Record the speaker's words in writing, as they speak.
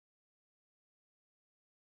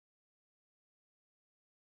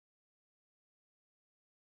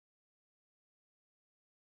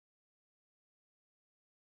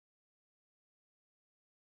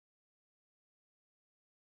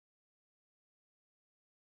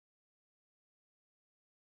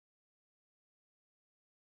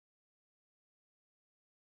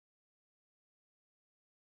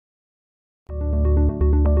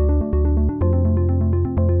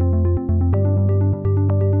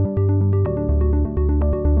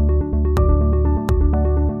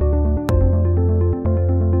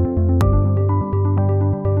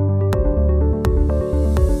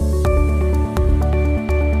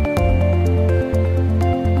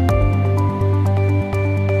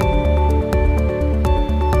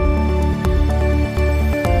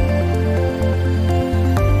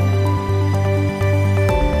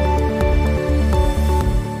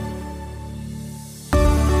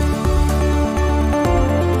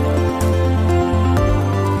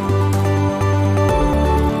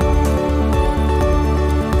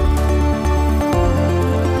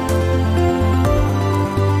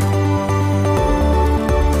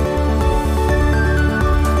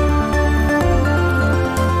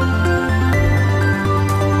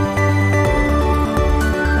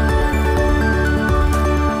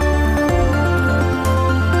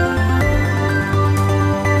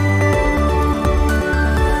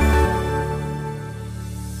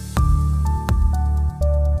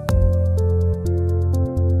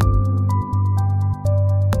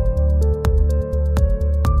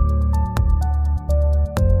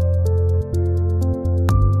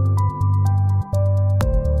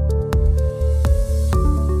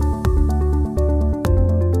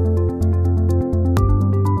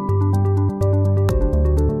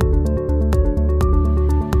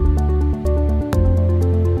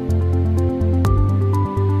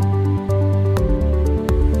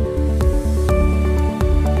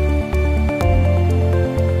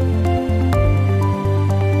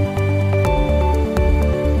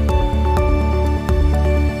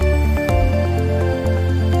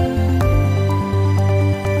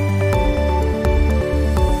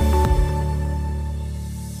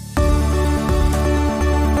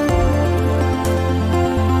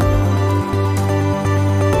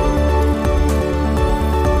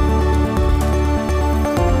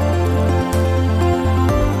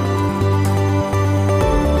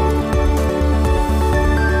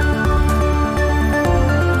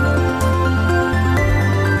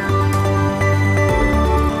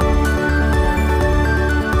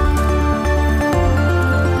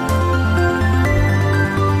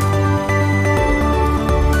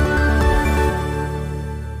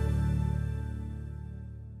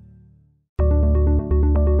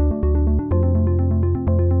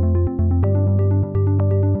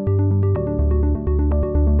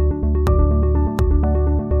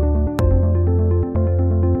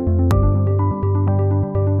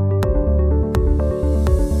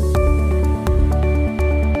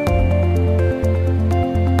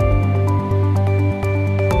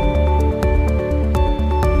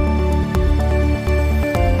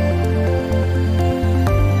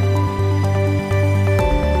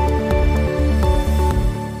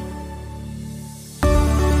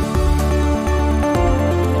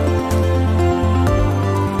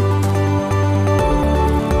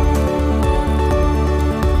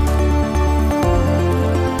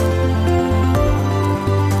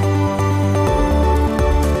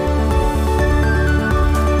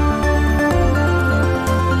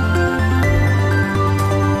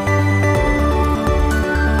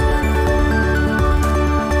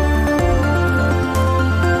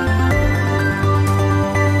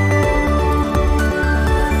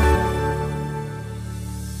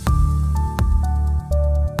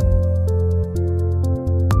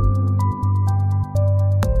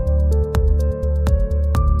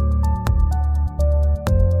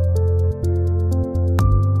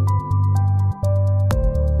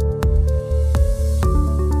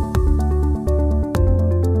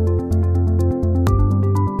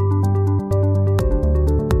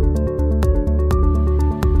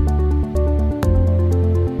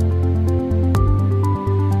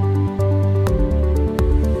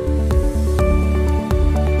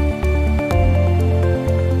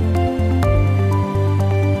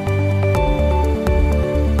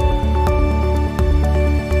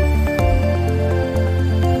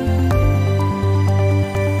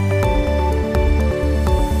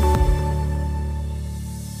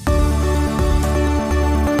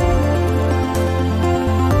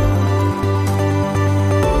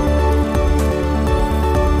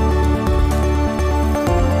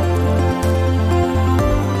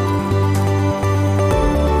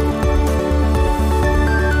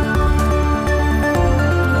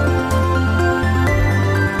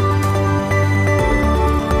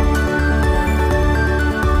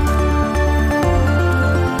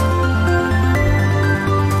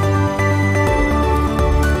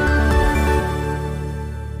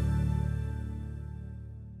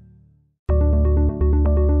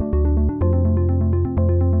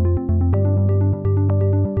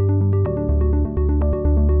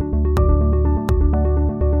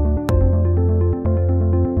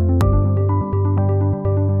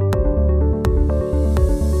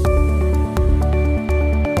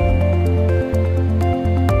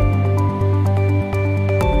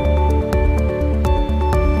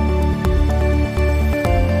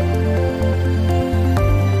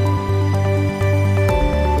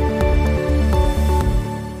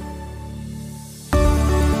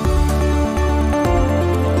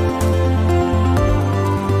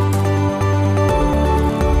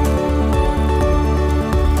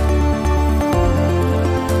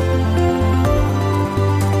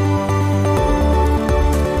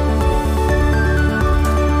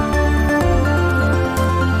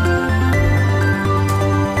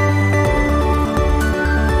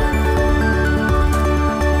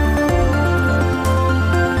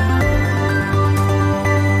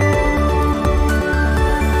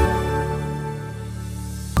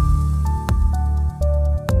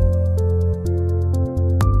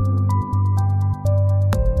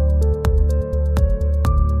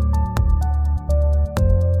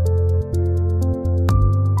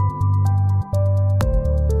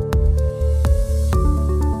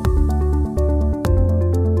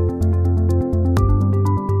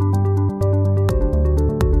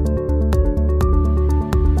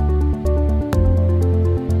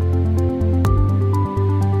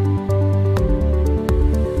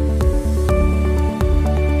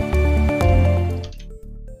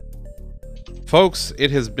Folks,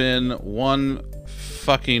 it has been one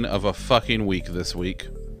fucking of a fucking week this week.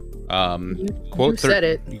 You said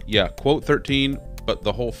it. Yeah, quote 13, but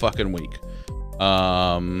the whole fucking week.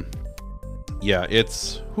 Yeah,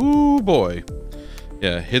 it's, whoo boy.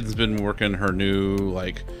 Yeah, Hidden's been working her new,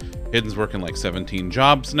 like, Hidden's working like 17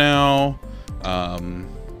 jobs now.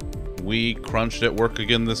 We crunched at work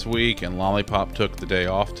again this week, and Lollipop took the day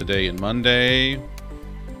off today and Monday.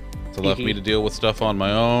 So left me to deal with stuff on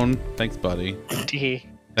my own. Thanks, buddy.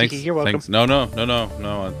 Thanks. You're welcome. Thanks.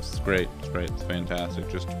 No. It's great. It's great. It's fantastic.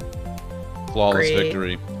 Just flawless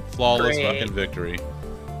victory. Flawless fucking victory.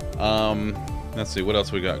 Let's see what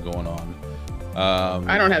else we got going on.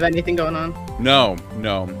 I don't have anything going on. No.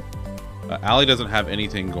 Allie doesn't have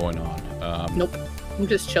anything going on. Nope. I'm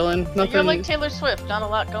just chilling. Nothing. You're like Taylor Swift. Not a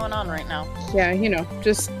lot going on right now. Yeah, you know, I'm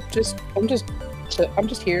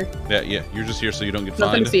just here. Yeah. You're just here so you don't get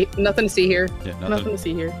Nothing fined. Nothing to see here. Yeah, Nothing to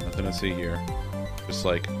see here. Nothing to see here. Just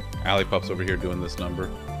like Allie Pup's over here doing this number.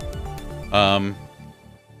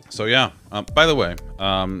 So yeah. By the way,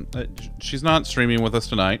 she's not streaming with us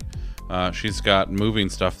tonight. She's got moving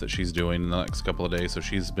stuff that she's doing in the next couple of days, so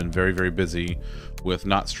she's been very, very busy with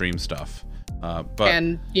not stream stuff.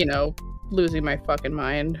 And you know, losing my fucking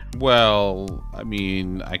mind. Well, I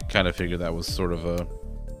mean, I kind of figured that was sort of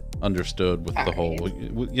understood with the whole,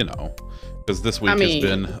 you know, because this week has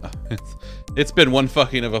been, it's been one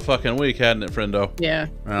fucking of a fucking week, hasn't it, friendo? Yeah.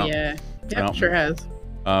 Well, Yeah, sure has.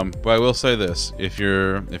 But I will say this: if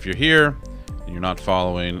you're here and you're not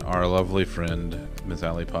following our lovely friend Miss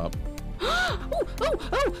Allie Pop,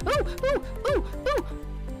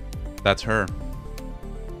 that's her.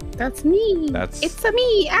 That's me. It's a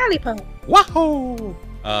me, Allie Pop. Wahoo!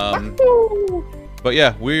 Wahoo! But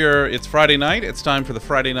yeah, it's Friday night. It's time for the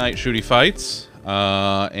Friday night shooty fights.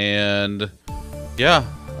 And yeah,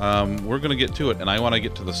 we're gonna get to it. And I want to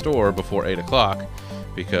get to the store before 8 o'clock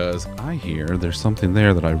because I hear there's something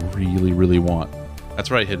there that I really, really want.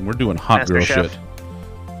 That's right, Hidden. We're doing hot girl shit.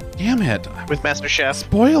 Damn it! With Master Chef.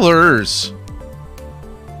 Spoilers!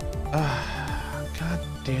 God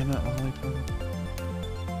damn it, Lollipop.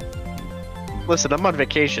 Listen, I'm on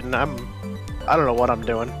vacation. I don't know what I'm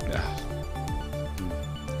doing.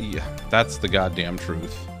 Yeah, that's the goddamn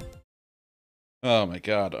truth. Oh my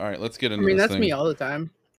god. Alright, let's get into this that's thing. me all the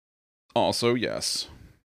time. Also, yes.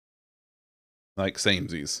 Like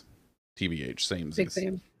samesies. TBH, samesies. Big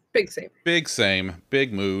same. Big same. Big same.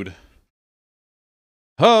 Big mood.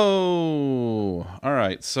 Oh!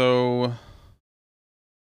 Alright, so...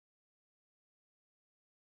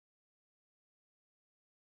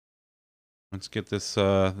 let's get this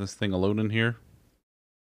this thing loading here.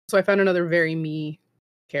 So I found another very me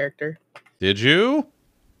character. Did you?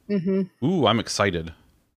 Mm-hmm. Ooh, I'm excited.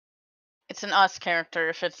 It's an us character,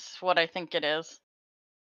 if it's what I think it is.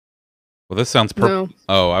 Well, this sounds No,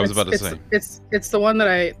 oh, I was about to say. It's the one that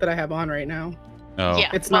I have on right now. Oh. Yeah,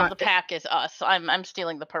 it's well, not. The pack is us. I'm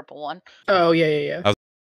stealing the purple one. Oh yeah.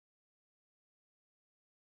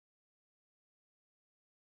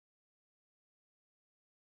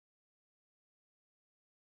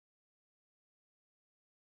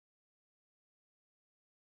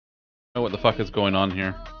 Know what the fuck is going on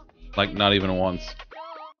here? Like, not even once.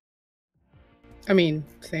 I mean,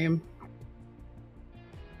 same.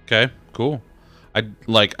 Okay, cool. I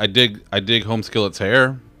dig Home Skillet's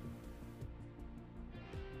hair.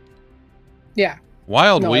 Yeah.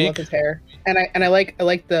 Wild I week. love his hair, and I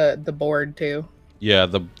like the board too. Yeah,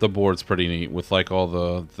 the board's pretty neat with like all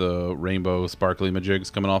the rainbow sparkly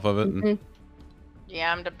majigs coming off of it. Mm-hmm.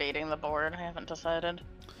 Yeah, I'm debating the board. I haven't decided.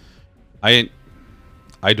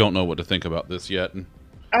 I don't know what to think about this yet.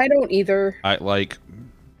 I don't either. I like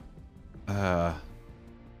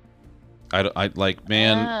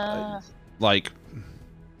man, like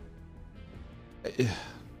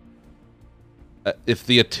if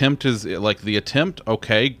the attempt is like the attempt,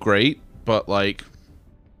 okay, great, but like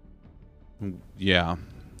yeah.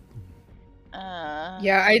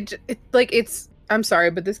 Yeah, I'm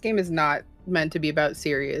sorry, but this game is not meant to be about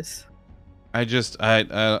serious. I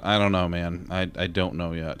don't know, man. I don't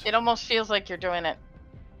know yet. It almost feels like you're doing it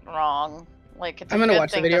wrong. Like it's I'm a gonna good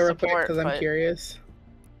watch the thing video to real quick support, because I'm but... curious.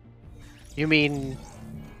 You mean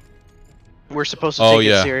we're supposed to take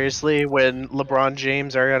it seriously when LeBron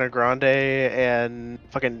James, Ariana Grande, and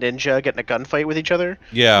fucking Ninja get in a gunfight with each other?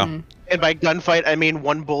 Yeah. Mm. And by gunfight, I mean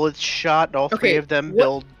one bullet's shot, and all three of them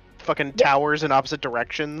build fucking towers in opposite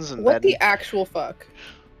directions, and what then... the actual fuck?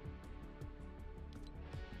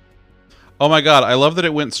 Oh my god, I love that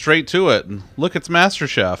it went straight to it. Look, it's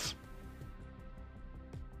MasterChef.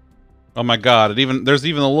 Oh my god, there's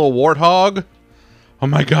even a little warthog. Oh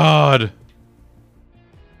my god.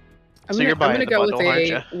 you're buying gonna the go bundle, with aren't a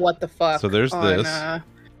you? what the fuck So there's this.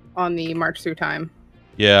 On the march through time.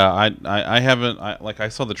 Yeah, I haven't. I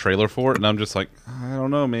saw the trailer for it, and I'm just like, I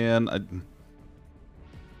don't know, man.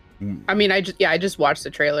 I mean, I just watched the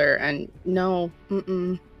trailer, and no.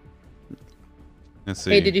 Let's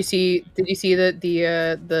see. Hey, did you see that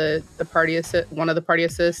the party assist, one of the party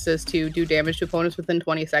assists is to do damage to opponents within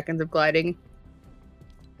 20 seconds of gliding?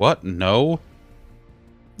 What? No.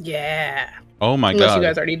 Yeah. Oh my Unless god. you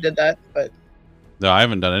guys already did that, but no, I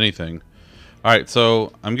haven't done anything. All right,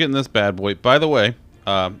 so I'm getting this bad boy. By the way,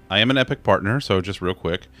 I am an Epic partner, so just real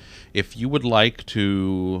quick, if you would like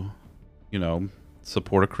to,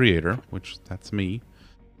 support a creator, which that's me,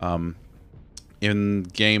 in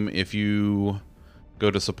game, if you go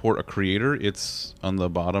to support a creator, it's on the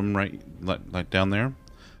bottom right, like down there.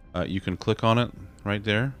 You can click on it right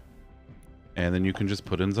there, and then you can just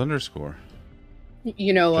put in Zunderscore.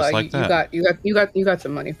 Just like that. You got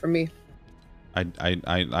some money from me.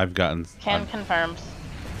 I've gotten. Ken confirms.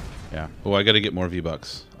 Yeah. Oh, I got to get more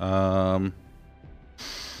V-Bucks. I'm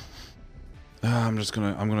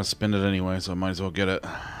gonna spend it anyway, so I might as well get it.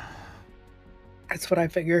 That's what I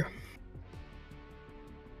figure.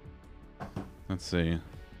 Let's see.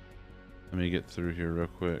 Let me get through here real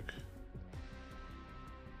quick.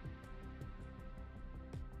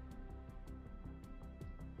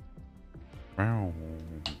 Wow.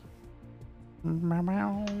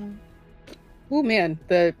 Oh man,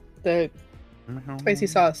 the spicy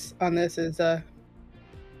sauce on this is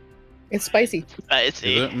it's spicy.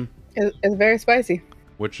 Spicy. Is it? It's very spicy.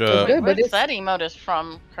 Which It's good, but Where's that emote is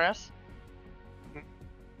from, Chris?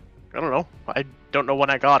 I don't know. I don't know when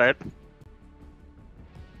I got it.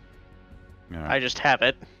 yeah. I just have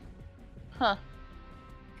it. Huh.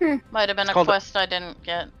 Hmm. Might have been It's a called- quest I didn't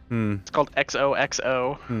get. It's called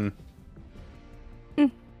XOXO.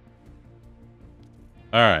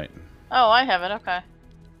 All right. Oh, I have it. Okay.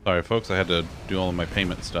 Sorry, folks. I had to do all of my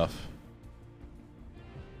payment stuff.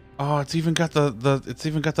 Oh, it's even got the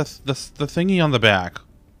thingy on the back.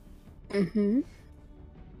 Mm-hmm.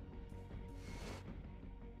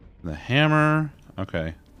 The hammer.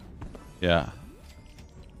 Okay. Yeah.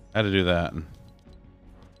 Had to do that.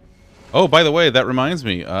 Oh, by the way, that reminds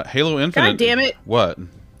me. Halo Infinite. God damn it! What?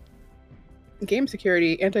 Game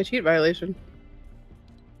security, anti-cheat violation.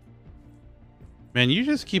 Man, you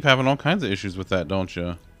just keep having all kinds of issues with that, don't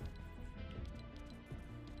you?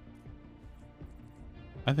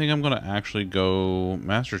 I think I'm going to actually go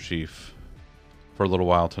Master Chief for a little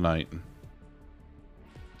while tonight.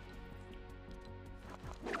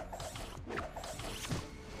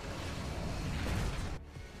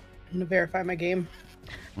 I'm gonna verify my game.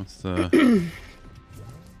 What's the...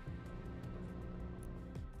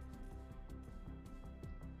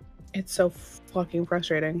 It's so fucking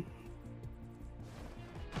frustrating.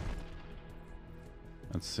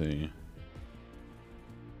 Let's see.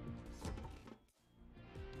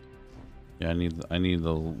 Yeah, I need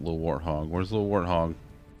the little warthog. Where's the little warthog?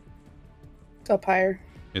 It's up higher.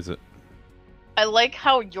 Is it? I like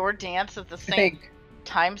how your dance is the I same think.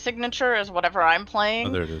 time signature as whatever I'm playing.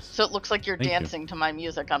 Oh, there it is. So it looks like you're Thank you. dancing to my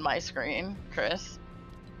music on my screen, Chris.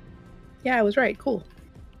 Yeah, I was right. Cool.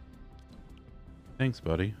 Thanks,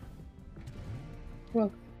 buddy.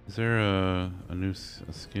 Well, Is there a new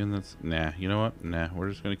skin that's... Nah, you know what? Nah, we're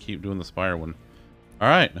just going to keep doing the Spire one. All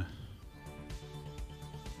right.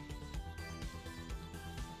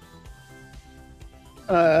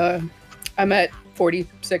 I'm at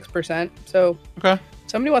 46%. So Okay.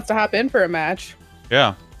 somebody wants to hop in for a match.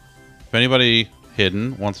 Yeah. If anybody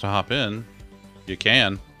hidden wants to hop in, you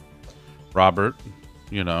can. Robert,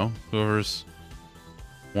 whoever's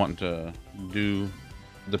wanting to do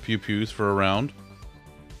the pew-pews for a round.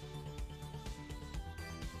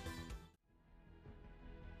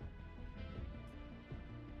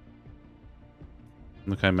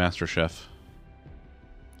 Look, I'm Master Chef.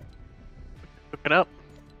 Look it up.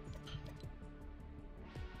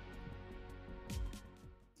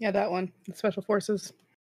 Yeah, that one. The Special Forces.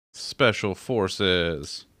 Special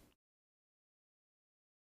Forces.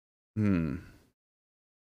 All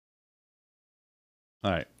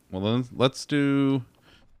right. Well, then let's do...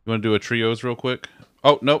 You want to do a trios real quick?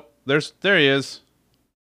 Oh, nope. There he is.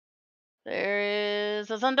 There is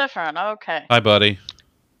a Zundefran. Okay. Hi, buddy.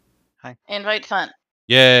 Invite sent.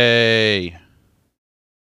 Yay. I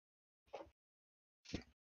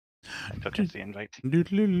accepted the invite.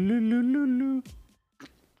 Mm-hmm.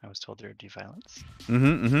 I was told there would be violence.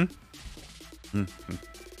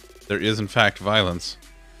 There is, in fact, violence.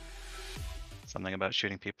 Something about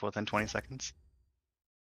shooting people within 20 seconds.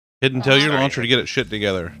 Hidden, tell your Sorry. launcher to get its shit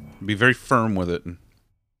together. Be very firm with it.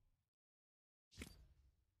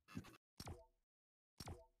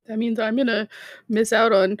 That means I'm gonna miss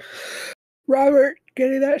out on Robert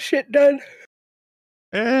getting that shit done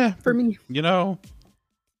for me. You know,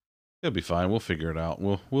 it'll be fine. We'll figure it out.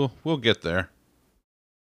 We'll get there.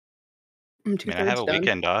 I'm I mean, I have a done.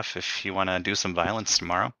 weekend off if you want to do some violence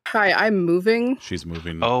tomorrow. Hi, I'm moving. She's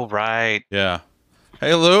moving. Oh, right. Yeah.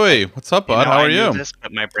 Hey, Louie. What's up, bud? How are you? I knew this,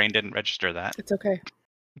 but my brain didn't register that. It's okay.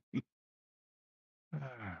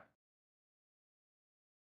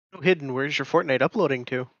 Oh, Hidden, where's your Fortnite uploading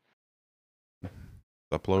to?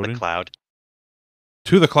 Uploading? The cloud.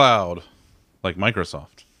 To the cloud. Like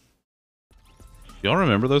Microsoft. Y'all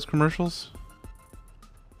remember those commercials?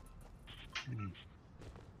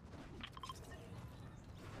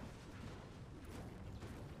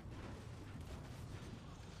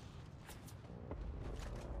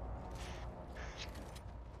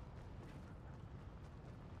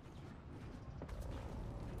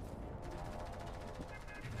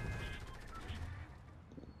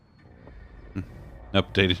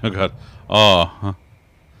 Updating. Oh god. Oh. Huh.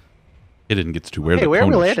 It didn't get to wear Hey, the, where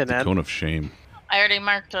cone, are we of, landing the at? cone of shame. I already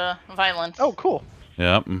marked violence. Oh, cool.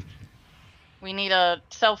 Yeah. We need a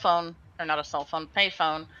cell phone, or not a cell phone,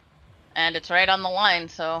 payphone, and it's right on the line.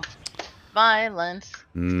 So, violence.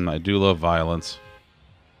 I do love violence.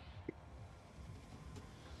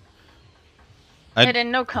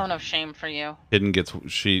 Hidden, no cone of shame for you. Hidden gets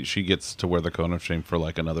she gets to wear the cone of shame for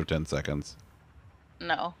like another 10 seconds.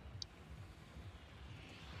 No.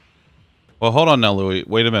 Well, hold on now, Louie.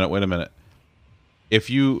 Wait a minute. If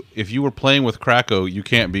you were playing with Krakow, you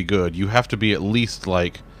can't be good. You have to be at least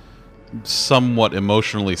like somewhat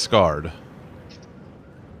emotionally scarred.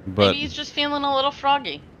 But maybe he's just feeling a little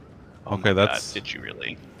froggy. Oh okay, my that's. God, did you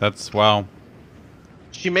really? That's wow.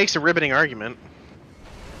 She makes a riveting argument.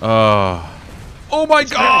 Oh my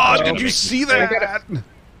God! Did you see that?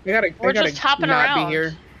 We're just hopping not around be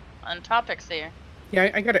here. on topics here. Yeah,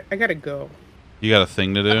 I gotta go. You got a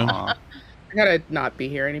thing to do? Aw. I gotta not be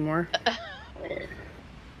here anymore.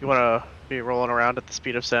 You want to be rolling around at the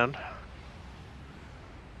speed of sound?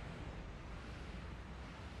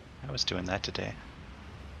 I was doing that today.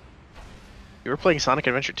 You were playing Sonic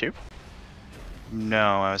Adventure 2?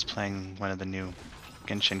 No, I was playing one of the new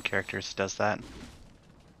Genshin characters that does that.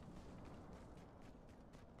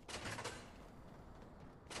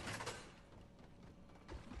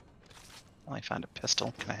 Well, I found a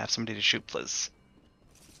pistol. Can I have somebody to shoot, please?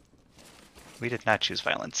 We did not choose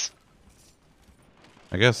violence.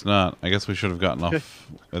 I guess not. I guess we should have gotten off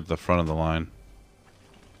at the front of the line.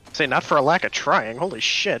 Say, not for a lack of trying. Holy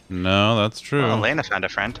shit. No, that's true. Oh, Elena found a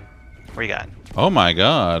friend. Where you got? Oh my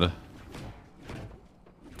God.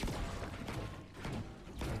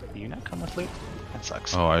 You not come with loot? That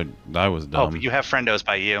sucks. Oh, I was Oh, dumb. but you have friendos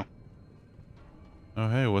by you. Oh,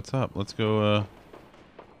 hey, what's up? Let's go,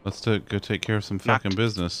 go take care of some fucking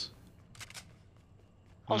business.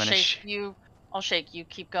 I'm gonna I'll shake you.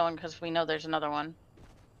 Keep going because we know there's another one.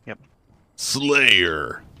 Yep.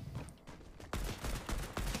 Slayer.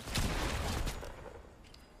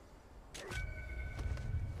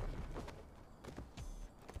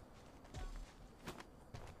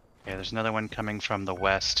 Yeah, there's another one coming from the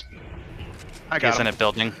west. I got He's in him. a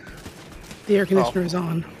building. The air conditioner is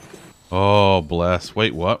on. Oh, bless.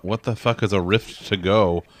 Wait, what? What the fuck is a rift to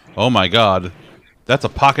go? Oh my God. That's a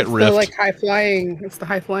pocket rift. The like high flying. It's the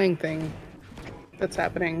high flying thing that's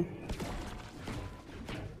happening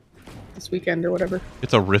this weekend or whatever.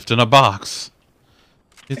 It's a rift in a box.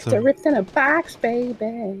 It's a rift in a box,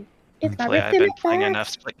 baby. It's my Hopefully, rift I've in been a playing box.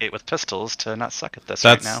 enough Splitgate with pistols to not suck at this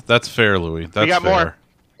right now. That's fair, Louis. That's We got fair. more.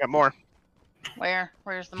 Got more.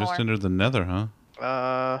 Where's the Just more? entered the nether,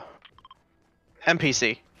 huh?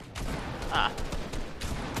 NPC. Ah.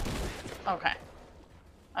 Okay.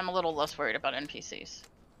 I'm a little less worried about NPCs.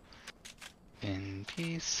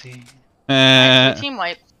 NPC. Nice, team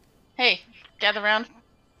wipe. Hey, gather round.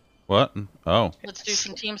 What? Oh. Let's do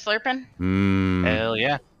some team slurping. Hell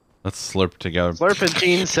yeah. Let's slurp together.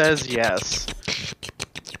 Slurpentine says yes.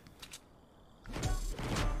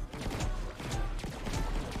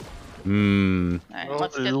 Alright,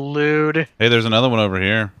 let's get. Lewd. Hey, there's another one over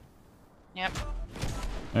here. Yep.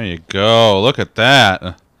 There you go. Look at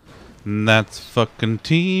that. That's fucking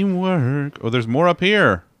teamwork. Oh, there's more up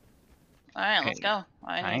here. Alright, let's go.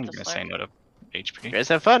 I need ain't to gonna say slurp. no to HP. You guys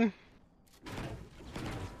have fun.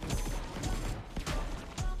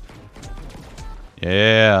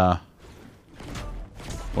 Yeah.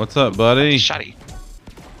 What's up, buddy? Shotty.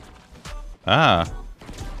 Ah.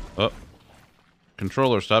 Oh.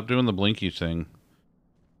 Controller, stop doing the blinky thing.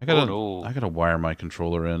 I gotta wire my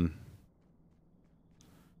controller in.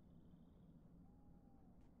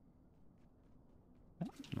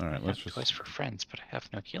 All right, I let's have just. toys for friends, but I have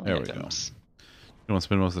no healing There we go. items. You want to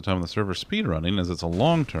spend most of the time on the server speed running, as it's a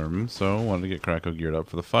long term. So wanted to get Krako geared up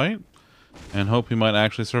for the fight, and hope he might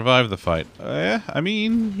actually survive the fight. I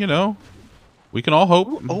mean, you know, we can all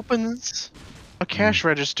hope. Who opens a cash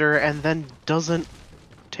register and then doesn't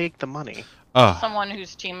take the money? Someone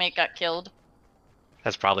whose teammate got killed.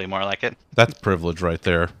 That's probably more like it. That's privilege right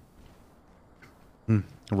there.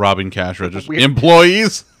 Robbing cash registers. Weird.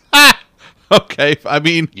 Employees? Okay, I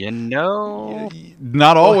mean, You know,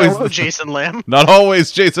 not always. Hello, Jason Lamb. Not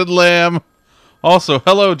always Jason Lamb. Also,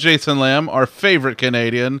 hello, Jason Lamb, our favorite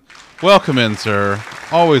Canadian. Welcome in, sir.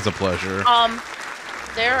 Always a pleasure.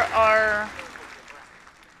 There are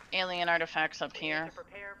alien artifacts up here.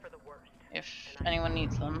 If anyone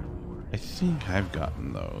needs them. I think I've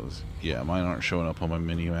gotten those. Yeah, mine aren't showing up on my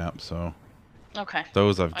mini map, so Okay.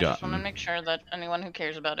 those I've I just want to gotten. make sure that anyone who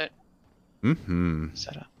cares about it. Mm-hmm.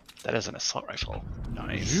 set up. That is an assault rifle.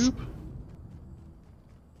 Nice. Zoop.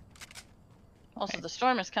 Also, the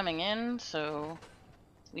storm is coming in, so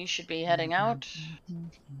we should be heading out.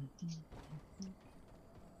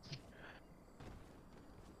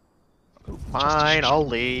 Fine, I'll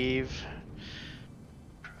leave.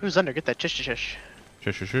 Who's under? Get that chish chish chish.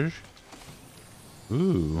 Shush, shush, shush.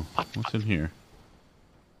 Ooh, what's in here?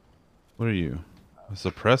 What are you? A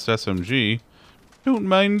suppressed SMG? Don't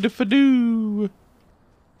mind if I do.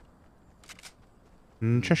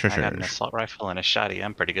 Shush, shush, I got an shush. assault rifle and a shotty.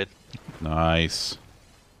 I'm pretty good. Nice.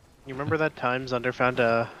 You remember that time Zunder found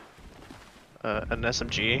an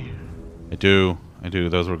SMG? I do.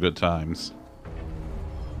 Those were good times.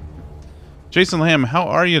 Jason Lamb, how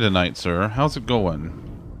are you tonight, sir? How's it going?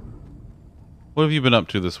 What have you been up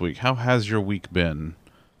to this week? How has your week been?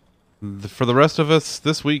 For the rest of us,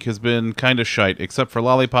 this week has been kind of shite, except for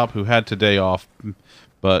Lollipop, who had today off.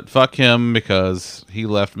 But fuck him, because he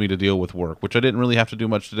left me to deal with work, which I didn't really have to do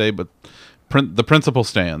much today, but the principle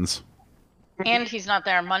stands. And he's not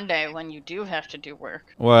there Monday when you do have to do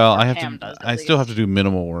work. Well, Or I have Cam to. does, at I still have least. to do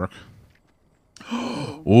minimal work.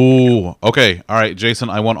 Ooh. Okay. All right, Jason.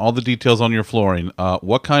 I want all the details on your flooring.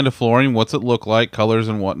 What kind of flooring? What's it look like? Colors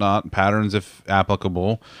and whatnot. Patterns, if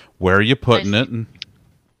applicable. Where are you putting it? And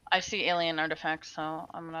I see alien artifacts, so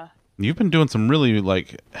I'm gonna. you've been doing some really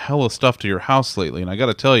like hella stuff to your house lately, and I got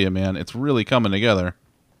to tell you, man, it's really coming together.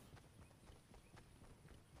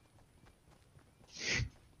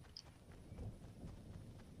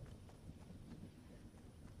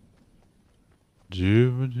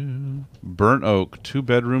 Burnt oak, 2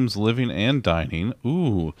 bedrooms, living and dining.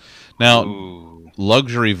 Ooh. Now, Ooh.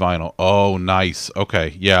 luxury vinyl. Oh, nice.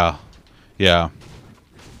 Okay, yeah. Yeah.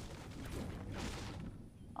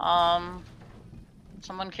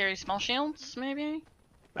 Someone carry small shields, maybe?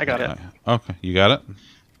 I got it. Okay, you got it?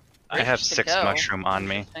 I have Ready to 6 go. mushroom on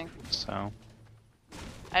me, Interesting. so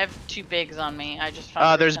I have 2 bigs on me. I just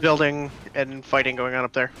found. a There's reason. building and fighting going on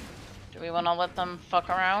up there. Do we want to let them fuck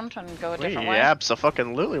around and go a We different way?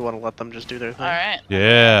 abso-fucking-lutely want to let them just do their thing. All right.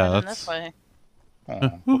 Yeah, Heading that's. this way.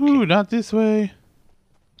 Ooh, not this way.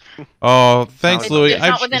 Oh, thanks, It's- Louis. It's I,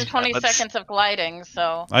 not within 20 let's- seconds of gliding,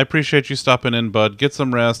 so. I appreciate you stopping in, bud. Get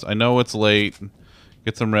some rest. I know it's late.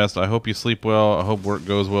 Get some rest. I hope you sleep well. I hope work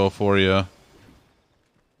goes well for you.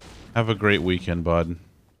 Have a great weekend, bud.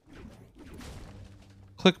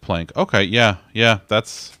 Click plank. Okay, yeah. That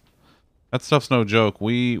stuff's no joke.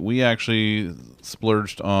 We actually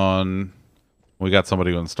splurged on. We got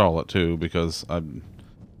somebody to install it too, because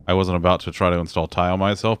I wasn't about to try to install tile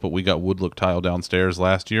myself, but we got wood look tile downstairs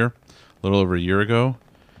last year, a little over a year ago,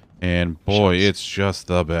 and boy, it's just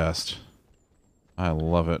the best. I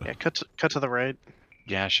love it. Yeah, cut to the right.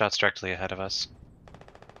 yeah, shots directly ahead of us.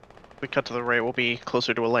 We cut to the right, we'll be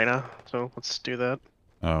closer to Elena, so let's do that.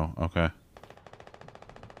 Oh, okay.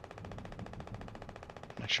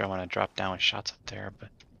 Not sure I want to drop down with shots up there, but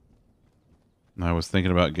I was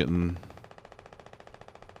thinking about getting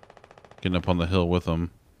up on the hill with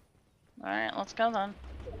them. Alright, let's go then.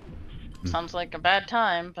 Sounds like a bad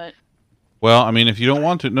time, but. Well, I mean, if you don't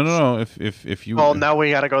want to, no. If you. Well, now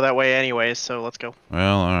we gotta go that way anyways, so let's go.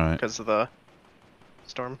 Well, all right. Because of the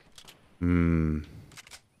storm.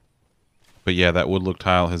 But yeah, that wood look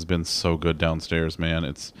tile has been so good downstairs, man.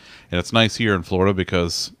 It's nice here in Florida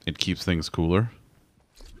because it keeps things cooler.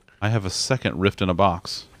 I have a second rift in a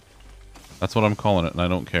box. That's what I'm calling it, and I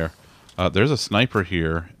don't care. There's a sniper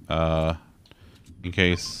here, in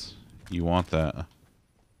case you want that.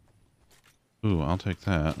 Ooh, I'll take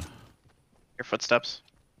that. Your footsteps.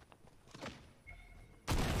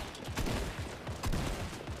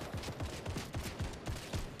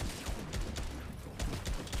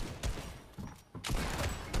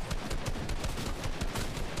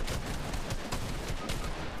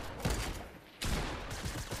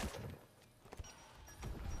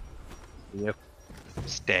 Yep.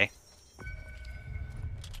 Stay.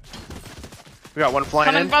 We got one flying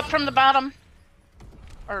Coming in. up from the bottom.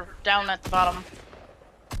 Or down at the bottom.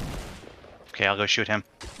 Okay, I'll go shoot him.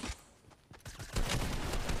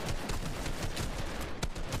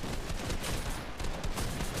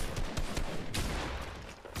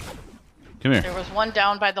 Come here. There was one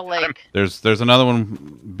down by the lake. There's another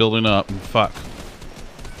one building up. Fuck.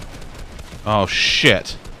 Oh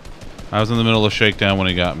shit. I was in the middle of shakedown when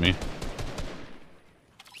he got me.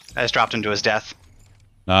 I just dropped him to his death.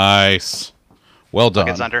 Nice. Well done.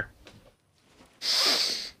 Look, it's under.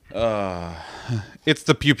 It's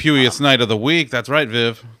the pew-pewiest night of the week. That's right,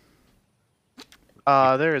 Viv.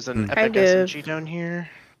 There is an Hi, epic Viv. SMG down here.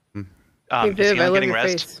 Hey, Is Viv, he I on love getting your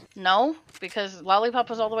rest? face. No, because Lollipop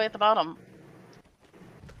was all the way at the bottom.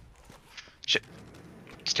 Shit.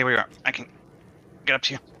 Stay where you are. I can get up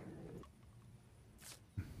to you.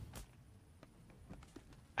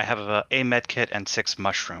 I have a med kit and 6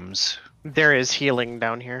 mushrooms. There is healing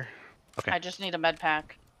down here. Okay. I just need a med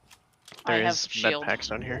pack. There I have is med shield. packs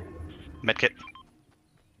down here. Med kit.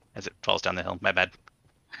 As it falls down the hill. My bad.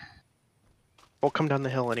 We'll come down the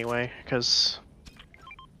hill anyway, because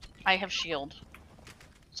I have shield.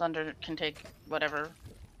 Zunder can take whatever.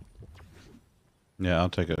 Yeah, I'll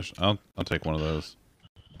take I'll take one of those.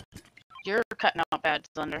 You're cutting out bad,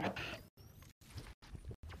 Zunder.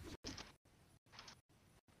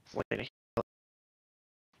 lady.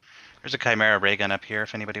 There's a Chimera ray gun up here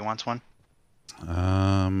if anybody wants one.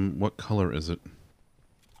 What color is it?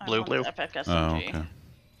 I Blue. want Blue. the Epic SMG. Oh, okay.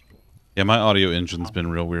 Yeah, my audio engine's been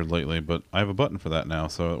real weird lately, but I have a button for that now,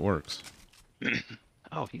 so it works.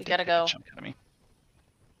 Oh, he You did gotta take a go. chunk out of me.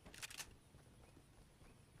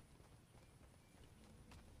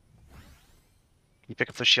 Can you pick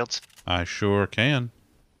up those shields? I sure can.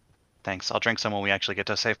 Thanks. I'll drink some when we actually get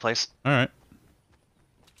to a safe place. All right.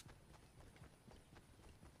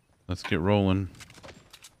 Let's get rolling.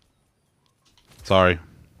 Sorry.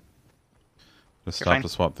 Just You're stop fine. to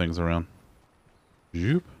swap things around.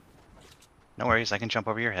 Zoop. No worries, I can jump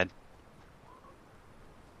over your head.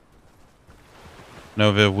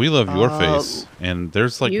 No, Viv, we love your face, and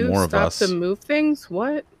there's like you more of stop us. to move things?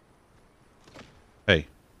 What? Hey,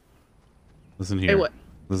 listen here. Hey, what?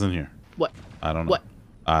 Listen here. What? I don't know. What?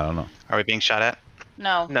 I don't know. Are we being shot at?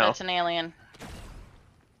 No, No. that's an alien.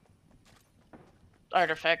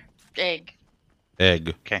 Artifact. Egg.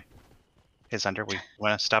 Egg. Okay. Is under. We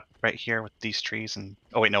want to stop right here with these trees and.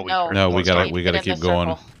 Oh wait, no. No. We're No, we going gotta straight. we gotta Get in keep the going.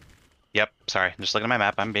 circle. Yep. Sorry. I'm just looking at my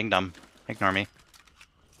map. I'm being dumb. Ignore me.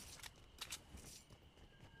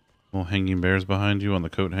 Little hanging bears behind you on the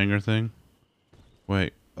coat hanger thing.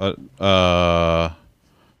 Wait. Behind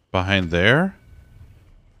there?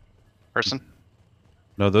 Person.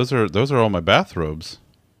 No, those are all my bathrobes.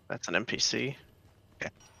 That's an NPC. All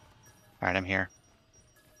right, I'm here.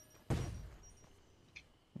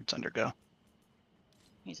 It's under go.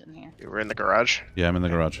 He's in here. We were in the garage. Yeah, I'm in the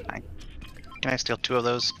garage. Can I steal 2 of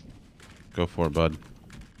those? Go for it, bud.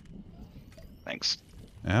 Thanks.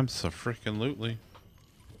 Abso-freaking-lutely.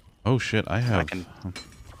 Oh shit, I have can-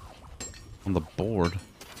 on the board.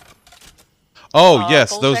 Oh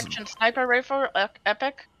yes, Full those. section sniper rifle.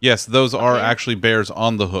 Epic. Yes, those are Okay. actually bears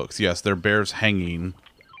on the hooks. Yes, they're bears hanging,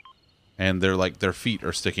 and they're like their feet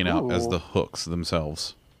are sticking out as Ooh. the hooks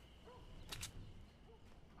themselves.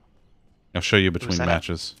 I'll show you between that?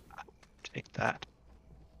 matches. Take that.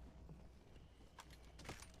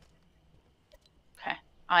 Okay.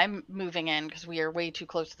 I'm moving in because we are way too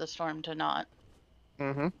close to the storm to not.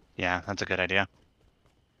 Mm-hmm. Yeah, that's a good idea.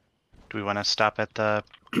 Do we want to stop at the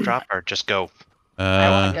drop or just go? I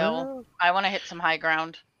want Uh, to go. I want to hit some high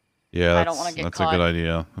ground yeah, I that's, don't wanna get that's a caught good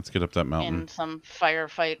idea. Let's get up that mountain. in some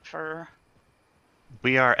firefight for.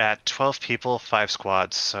 We are at 12 people, 5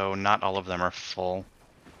 squads, so not all of them are full.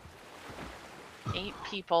 8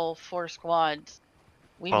 people, 4 squads.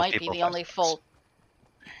 We 12 might be people, the 5 only squads. full.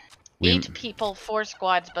 We- 8 people, 4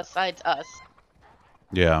 squads besides us.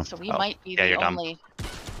 Yeah. So we Oh, might be yeah, the you're dumb. only.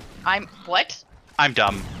 I'm what? I'm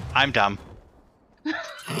dumb. I'm dumb.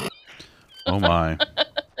 Oh my.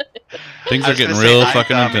 Things I are was getting gonna say, real I'm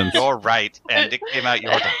fucking dumb, intense. You're right, and it came out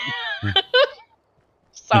you're dumb.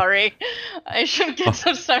 Sorry, I shouldn't get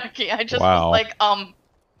so sarky. I just Wow. was like,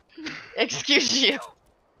 excuse you.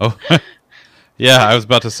 Oh, yeah. I was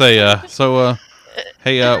about to say.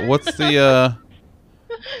 Hey. What's the?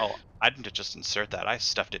 Oh, I didn't just insert that. I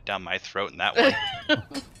stuffed it down my throat in that one.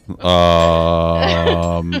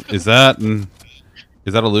 Is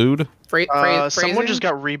that a lewd? Someone just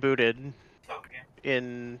got rebooted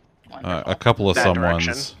in Wonderful. A couple of That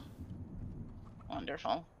direction. someones.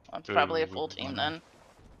 Wonderful. That's probably a full team then.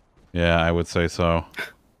 Yeah, I would say so.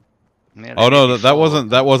 Yeah, Oh they no, may be that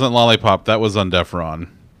full. wasn't Lollipop. That was Zunderstream.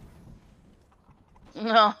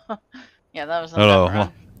 No. Yeah, that was No,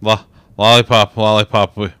 no, Endeavoron.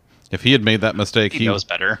 Lollipop. If he had made that mistake, He knows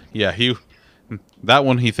better. Yeah, that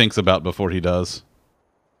one he thinks about before he does.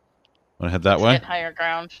 Want to head that Let's way? get higher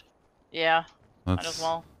ground. Yeah, might as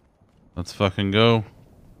well. Let's fucking go.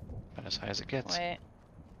 About as high as it gets. Wait.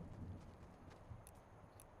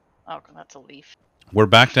 Oh, that's a leaf. We're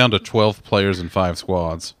back down to 12 players and 5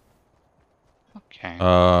 squads. Okay.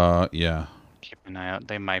 Yeah. Keep an eye out.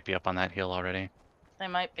 They might be up on that hill already. They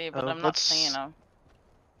might be, but I'm not seeing them.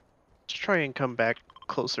 Let's try and come back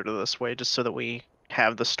closer to this way, just so that we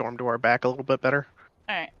have the storm to our back a little bit better.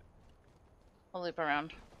 Alright. We'll loop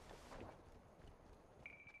around.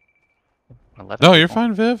 11 No, you're people.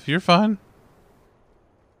 fine, Viv. You're fine.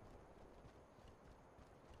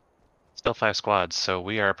 Still 5 squads, so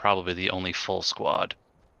we are probably the only full squad.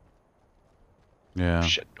 Yeah.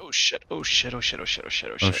 Shit. Oh shit. Oh shit. Oh shit. Oh shit. Oh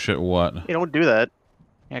shit. Oh shit. Oh shit, what? You don't do that.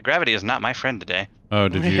 Yeah, gravity is not my friend today. Oh,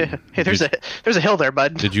 did you... Hey, there's a hill there,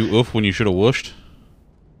 bud. Did you oof when you should have whooshed?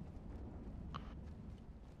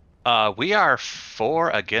 We are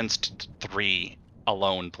 4 against 3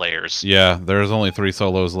 alone players. Yeah, there's only 3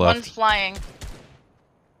 solos left. One's flying.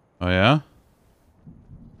 Oh, yeah?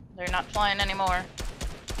 They're not flying anymore.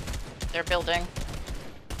 They're building.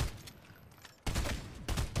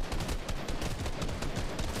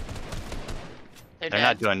 They're They're dead.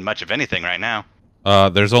 not doing much of anything right now.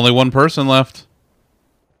 There's only one person left.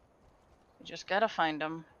 You just gotta find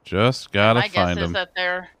them. Just gotta My find guess is him. that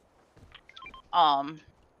they're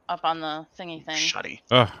up on the thingy thing. Shutty.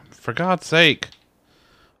 Ugh, for God's sake.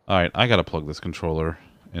 Alright, I gotta plug this controller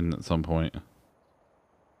in at some point. I'm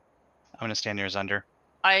gonna stand near Zunder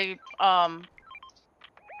I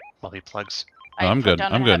while he plugs. No, I'm put good,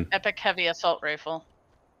 down I'm a good. epic heavy assault rifle.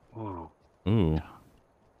 Ooh. Ooh.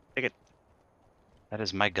 That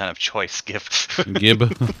is my gun of choice, Gib. Gib.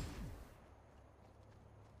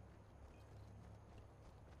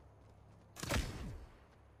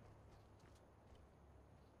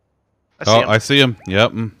 I see him.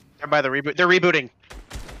 Yep. They're by the reboot. They're rebooting.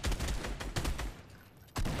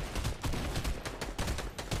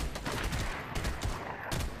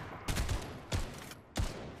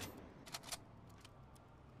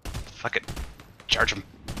 Fuck it. Charge him.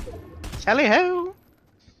 Tally ho!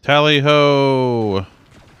 Tally ho!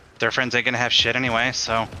 Their friends ain't gonna have shit anyway,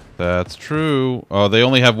 so. That's true. Oh, they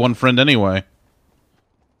only have one friend anyway.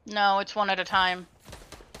 No, it's one at a time.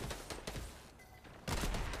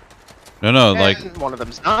 No, like... And one of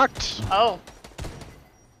them's knocked. Oh.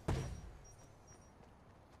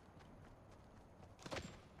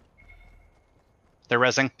 They're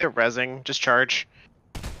rezzing. They're rezzing. Just charge.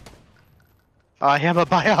 I am a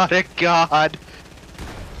biotic god.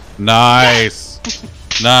 Nice!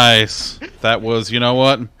 Nice. That was, you know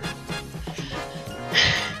what?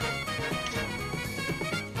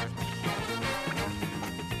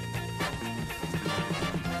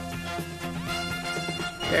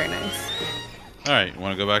 Very nice. Alright,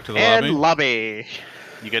 want to go back to the And lobby? lobby.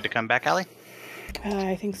 You good to come back, Allie?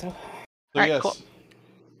 I think so. So Alright, yes, cool.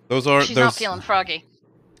 those are She's not feeling froggy.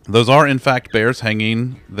 those are in fact bears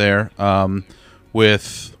hanging there,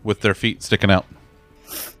 with their feet sticking out.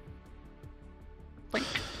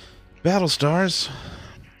 Battle stars.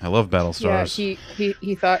 I love battle stars. Yeah,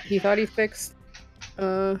 he thought he fixed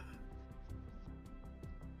the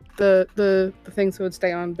things that would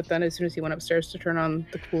stay on, but then as soon as he went upstairs to turn on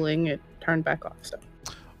the cooling, it turned back off. So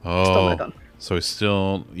still not done. So he's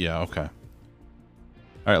still, yeah, okay. All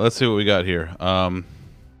right, let's see what we got here. Oh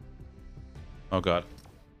God.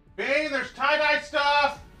 Bean, there's tie-dye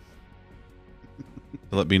stuff.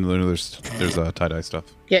 Let Bean know there's tie-dye stuff.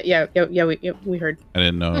 Yeah, we heard. I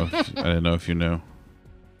didn't know. I didn't know if you knew.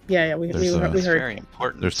 Yeah, we There's, heard. We It's heard. very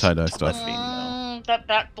important. There's tie-dye stuff. Let me know. That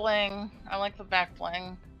back bling. I like the back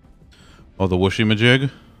bling. Oh, the whooshy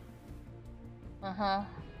majig. Uh-huh.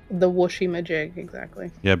 The whooshy majig,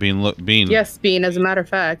 exactly. Yeah, Bean. Look, Bean. Yes, Bean. As a matter of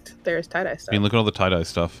fact, there's tie-dye stuff. Bean, look at all the tie-dye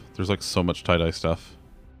stuff. There's like so much tie-dye stuff.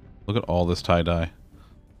 Look at all this tie-dye.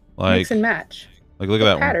 Like, Mix and match. like look at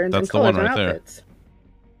that one. Patterns That's and the one colors right on there. outfits.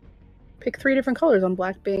 Pick 3 different colors on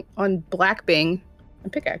Black Bing and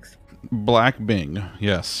pickaxe. Black Bing.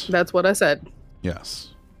 Yes. That's what I said. Yes.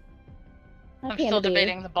 I'm still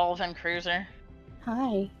debating the Balvin Cruiser.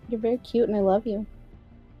 Hi, you're very cute and I love you.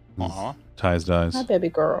 Aw. Ties dyes. Hi, baby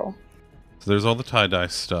girl. So there's all the tie-dye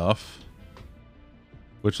stuff.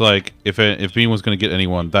 Which, like, if Bean was going to get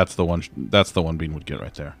anyone, that's the one. That's the one Bean would get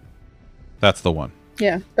right there. That's the one.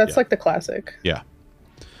 Yeah, that's Yeah. like the classic. Yeah.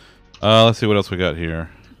 Let's see what else we got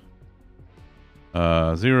here.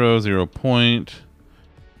 0, 0 point.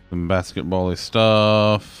 Some basketball-y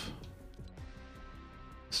stuff.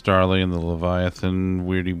 Starly and the Leviathan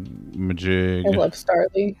weirdy majig. I love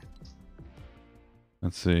Starly.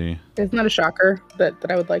 Let's see. It's not a shocker that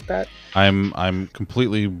I would like that. I'm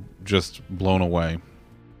completely just blown away.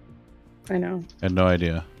 I know. I had no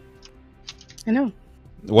idea. I know.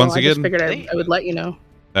 Once I just again, figured I would let you know.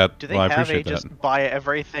 that Do they well, I have a appreciate that. just buy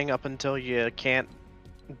everything up until you can't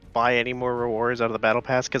buy any more rewards out of the battle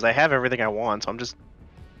pass? Because I have everything I want, so I'm just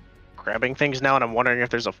grabbing things now, and I'm wondering if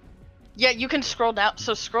there's a... Yeah, you can scroll down.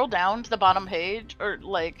 So scroll down to the bottom page, or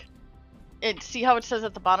like, see how it says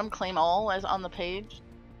at the bottom, claim all as on the page.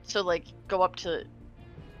 So like, go up to,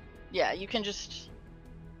 yeah, you can just.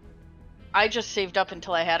 I just saved up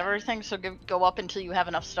until I had everything, so go up until you have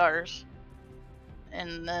enough stars,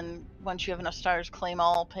 and then once you have enough stars, claim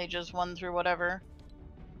all pages 1 through whatever,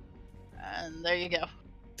 and there you go.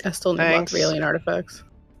 I still need lots of alien artifacts.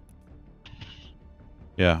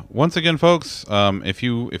 Yeah. Once again, folks, if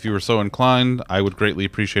you were so inclined, I would greatly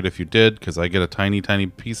appreciate if you did, because I get a tiny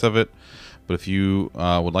piece of it. But if you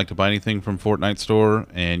would like to buy anything from Fortnite Store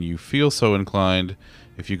and you feel so inclined,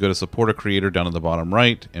 if you go to support a creator down at the bottom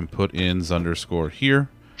right and put in Zunderscore here,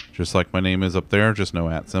 just like my name is up there, just no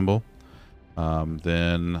 @ symbol,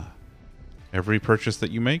 then every purchase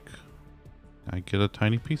that you make, I get a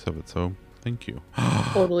tiny piece of it. So thank you.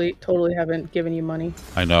 totally haven't given you money.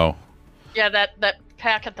 I know. Yeah, that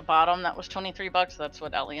pack at the bottom that was $23. That's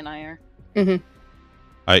what Ellie and I are. Mm-hmm.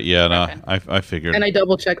 I figured. And I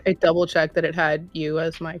double checked that it had you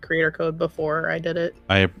as my creator code before I did it.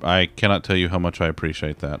 I cannot tell you how much I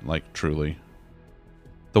appreciate that. Like, truly.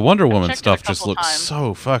 The Wonder Woman stuff just looks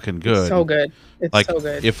so fucking good. It's so good. It's like, so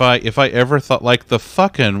good. If I ever thought, like, the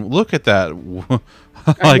fucking look at that. Like,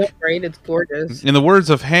 I know, right? It's gorgeous. In the words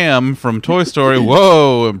of Ham from Toy Story,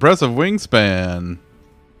 whoa, impressive wingspan.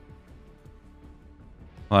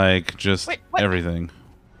 Like, just everything.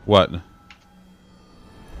 What?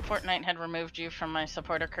 Fortnite had removed you from my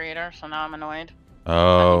supporter creator, so now I'm annoyed. Oh.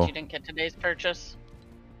 That means you didn't get today's purchase.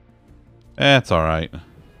 It's alright.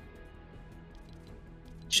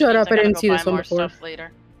 Shut up, I didn't see this one before. Stuff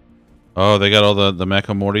later. Oh, they got all the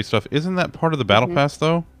Mecha Morty stuff. Isn't that part of the Battle Pass,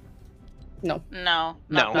 though? No, not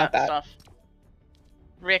that that stuff.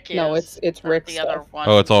 Rick is. No, it's Rick's the stuff. other one.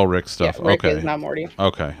 Oh, it's all Rick stuff. Yeah, Rick okay. is not Morty.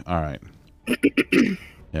 Okay, alright.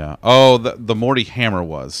 Yeah. Oh, the Morty hammer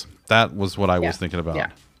was. That was what I was thinking about. Yeah.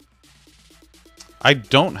 I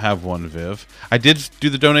don't have one, Viv. I did do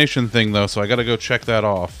the donation thing, though, so I gotta go check that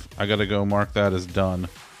off. I gotta go mark that as done.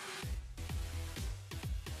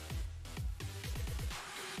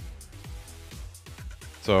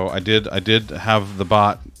 So I did have the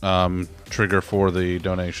bot trigger for the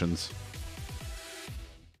donations.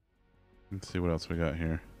 Let's see what else we got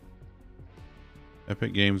here.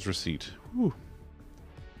 Epic Games receipt. Whew.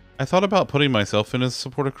 I thought about putting myself in as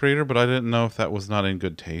supporter creator, but I didn't know if that was not in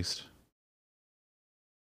good taste.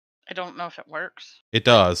 I don't know if it works. It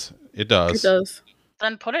does. It does. It does.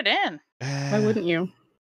 Then put it in. Why wouldn't you?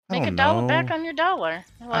 Make a dollar back on your dollar.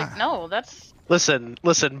 You're like, no, that's... Listen.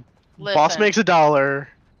 Boss makes $1.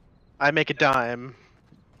 I make a dime.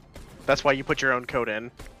 That's why you put your own code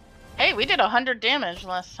in. Hey, we did 100 damage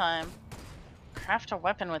last time. Craft a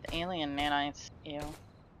weapon with alien nanites. Ew.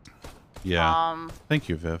 Yeah. Thank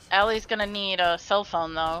you, Viv. Allie's gonna need a cell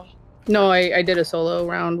phone, though. No, I did a solo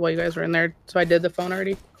round while you guys were in there, so I did the phone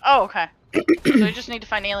already. Oh, okay. So we just need to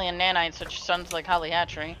find alien nanites, which sounds like Holly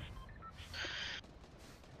Hatchery.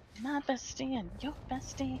 My bestie and your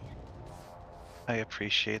bestie. I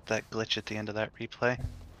appreciate that glitch at the end of that replay.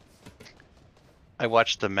 I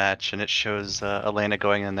watched the match and it shows Elena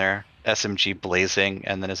going in there, SMG blazing,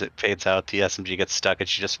 and then as it fades out, the SMG gets stuck and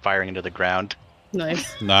she's just firing into the ground.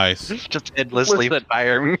 Nice. Nice. Just endlessly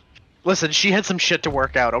firing. Listen, she had some shit to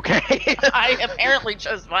work out, okay? I apparently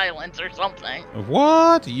chose violence or something.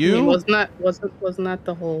 What? I You? mean, wasn't that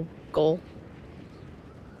the whole goal?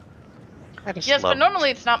 Yes, but normally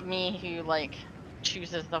it's not me who, like,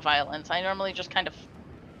 chooses the violence. I normally just kind of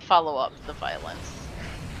follow up the violence.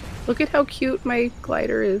 Look at how cute my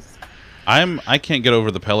glider is. I can't get over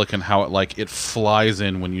the Pelican, how it flies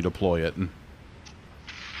in when you deploy it.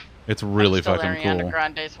 It's really fucking Ariana cool.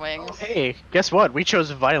 Grande's wings. Hey, guess what? We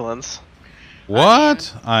chose violence.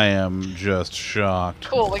 What? I am just shocked.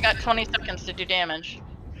 Cool, we got 20 seconds to do damage.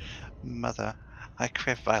 Mother, I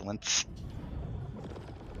crave violence.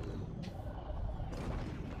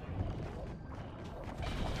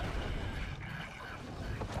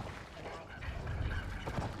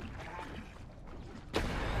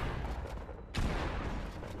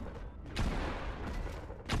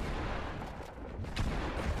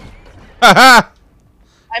 Haha!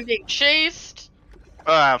 I'm being chased.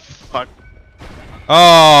 Ah, fuck.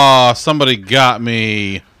 Oh, somebody got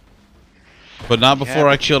me. But not before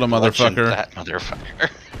I killed a motherfucker. That motherfucker.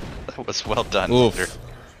 That was well done. Oof.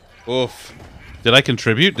 Zunder. Oof. Did I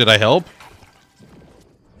contribute? Did I help?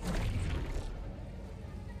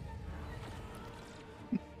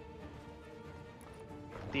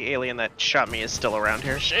 The alien that shot me is still around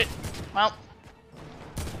here. Shit. Well,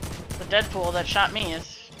 the Deadpool that shot me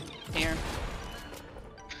is here.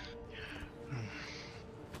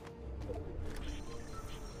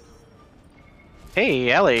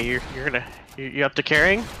 Hey, Ellie, you up to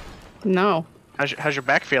carrying? No, How's your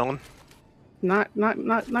back feeling? not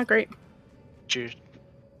great.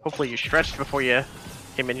 Hopefully you stretched before you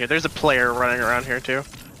came in here. There's a player running around here too.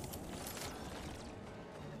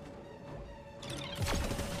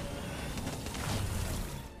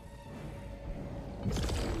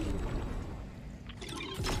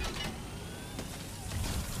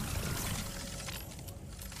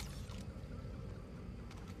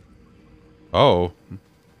 Oh.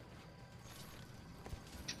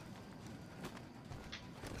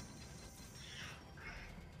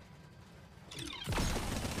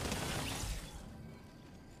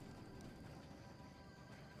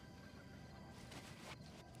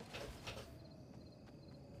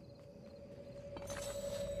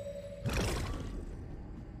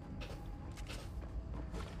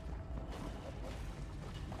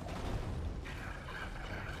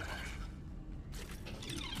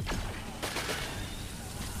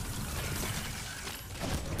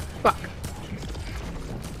 Fuck.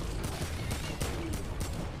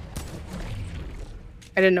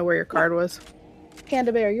 I didn't know where your card was.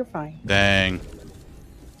 Panda Bear, you're fine. Dang.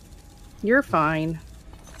 You're fine.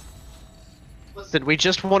 Listen, we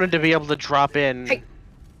just wanted to be able to drop in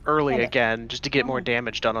early Panda. again, just to get more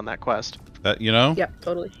damage done on that quest. That, you know? Yep,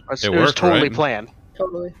 totally. It It was worked, totally right? planned.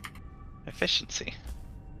 Totally. Efficiency.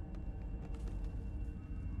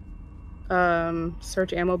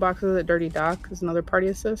 Search ammo boxes at Dirty Dock is another party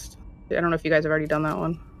assist. I don't know if you guys have already done that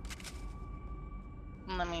one.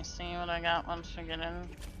 Let me see what I got once we get in.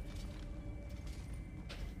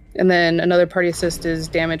 And then another party assist is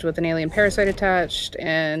damage with an alien parasite attached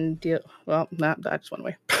and deal. Well, that just went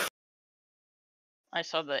away. I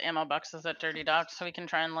saw the ammo boxes at Dirty Dock, so we can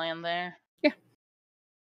try and land there. Yeah.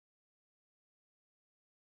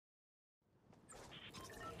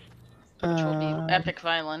 Which will be epic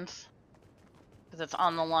violence. Because it's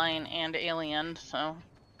on the line and alien, so.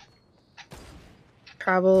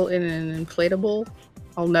 Travel in an inflatable.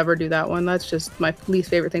 I'll never do that one. That's just my least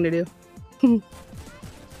favorite thing to do.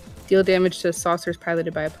 Deal damage to saucers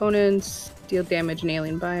piloted by opponents. Deal damage in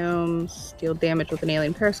alien biomes. Deal damage with an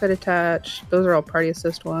alien parasite attached. Those are all party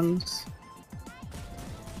assist ones.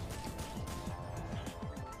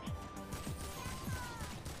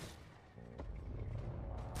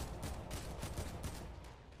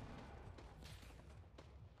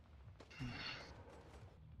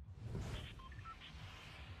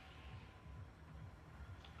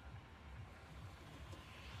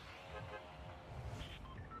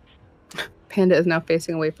 Panda is now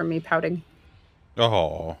facing away from me, pouting.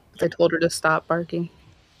 Oh. I told her to stop barking.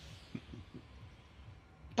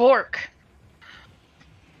 Bork!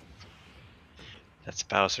 That's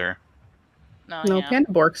Bowser. No, No, yeah.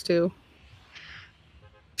 Panda borks too.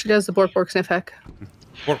 She does the bork sniff heck.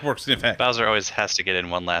 Bork, sniff, heck. Bowser always has to get in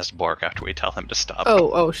one last bork after we tell him to stop.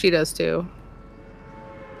 Oh, she does too.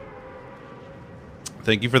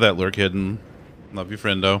 Thank you for that lurk hidden. Love you,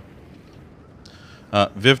 friendo.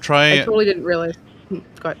 Viv, try. I totally didn't realize. Go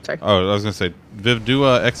ahead, sorry. Oh, I was gonna say, Viv, do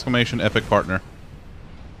exclamation epic partner.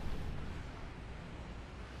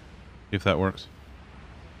 If that works.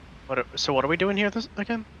 So what are we doing here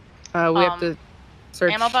again? We have to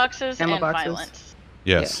search Ammo boxes ammo and boxes. violence.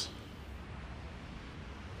 Yes.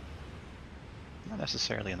 Not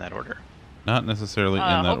necessarily in that order. Not necessarily in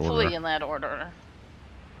that Hopefully order. in that order.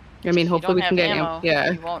 I mean, If you hopefully don't we have can get ammo,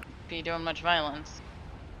 yeah. you won't be doing much violence.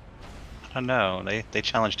 I don't know. They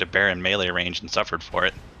challenged a bear in melee range and suffered for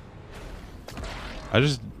it. I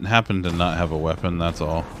just happen to not have a weapon. That's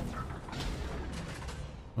all.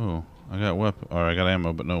 Oh, I got weapon, or I got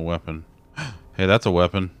ammo, but no weapon. Hey, that's a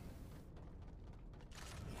weapon.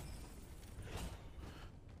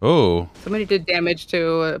 Oh, Somebody did damage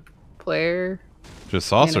to a player. just And a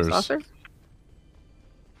saucers. saucer?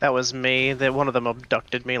 That was me. That one of them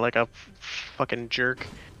abducted me like a fucking jerk.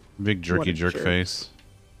 Big What jerky a jerk jerk. face.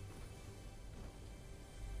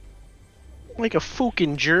 Like a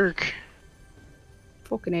fucking jerk.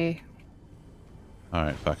 Fucking A. All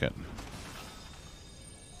right, fuck it.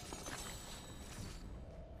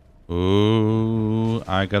 Ooh,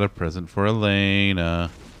 I got a present for Elena.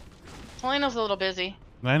 Selena's a little busy.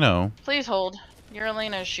 I know. Please hold. Your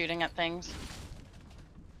Elena is shooting at things.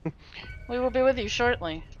 We will be with you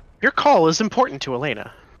shortly. Your call is important to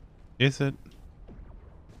Elena. Is it?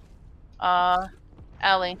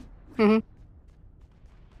 Allie. Mm-hmm.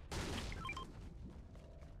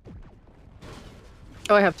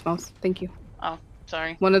 Oh, I have smells. Thank you. Oh,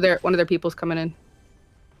 sorry. One of their people's coming in.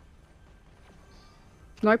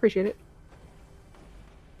 No, I appreciate it.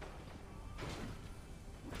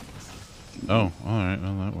 Oh, all right.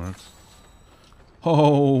 Well, that works.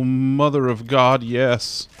 Oh, mother of God,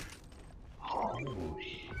 yes.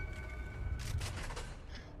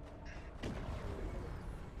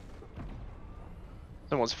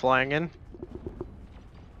 Someone's flying in.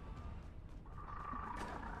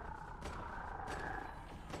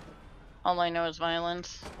 All I know is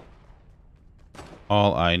violence.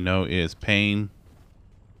 All I know is pain.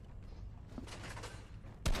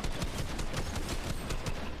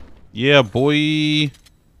 Yeah, boy.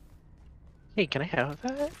 Hey, can I have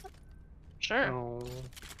that? Sure. Oh.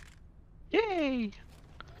 Yay!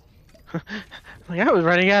 Like, I was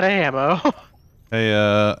running out of ammo.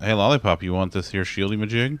 Hey, Lollipop, you want this here shieldy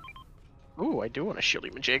majig? Ooh, I do want a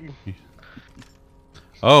shieldy majig.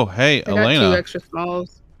 Oh, hey, I got 2 Elena. extra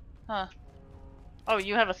smalls. Huh. Oh,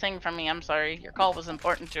 you have a thing from me. I'm sorry. Your call was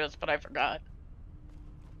important to us, but I forgot.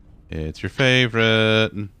 It's your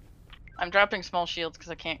favorite. I'm dropping small shields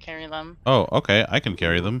because I can't carry them. Oh, okay, I can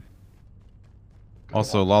carry them.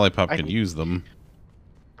 Also, Lollipop I can can- use them.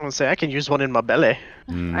 I want to say I can use one in my belly.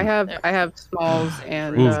 Mm. I have smalls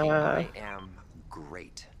and Ooh. I am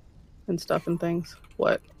great. and stuff and things.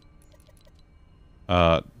 What?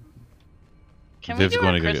 Can Viv's we do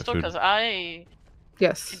going a to go get crystal? food. Because I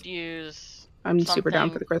Yes, could use I'm super down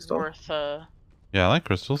for the something crystal. worth Yeah, I like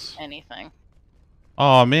crystals. anything.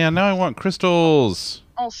 Oh man, now I want crystals.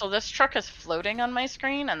 Also, this truck is floating on my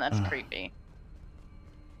screen, and that's creepy.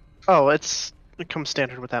 Oh, it comes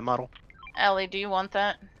standard with that model. Allie, do you want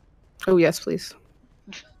that? Oh yes, please.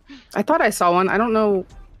 I thought I saw one. I don't know.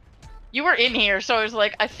 You were in here, so I was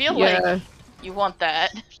like, I feel Yeah, like you want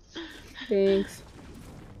that. thanks.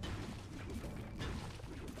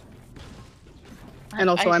 And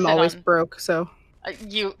also, I I'm sit always on- broke, so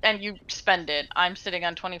You spend it. I'm sitting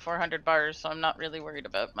on 2,400 bars, so I'm not really worried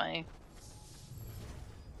about my.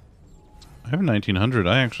 I have 1900.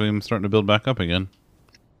 I actually am starting to build back up again.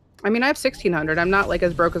 I mean, I have 1,600. I'm not like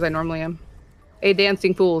as broke as I normally am. Hey,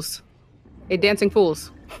 dancing fools! Hey, dancing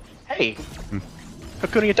fools! Hey,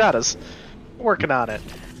 Hakuna Yatatas. Working on it.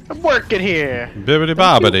 I'm working here. Bibbidi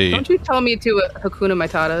bobbidi. Don't you tell me to Hakuna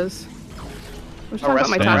Matatas. Don't you talk about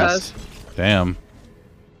my Arrest. tatas? Damn.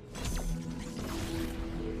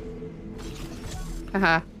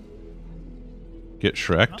 Haha. Get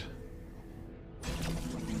Shrek'd.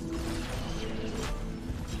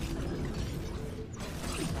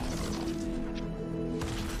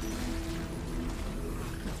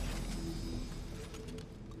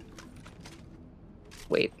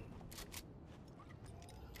 Wait.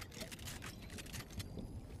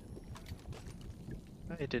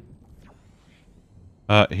 I did.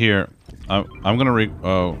 Here. I'm gonna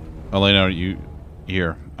oh, Elena, you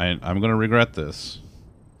here. I'm gonna regret this.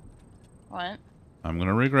 What? I'm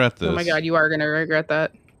gonna regret this. Oh my god, you are gonna regret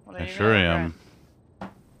that. What are I you sure gonna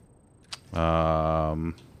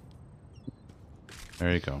am.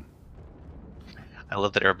 There you go. I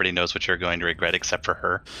love that everybody knows what you're going to regret except for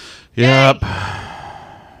her. Yep.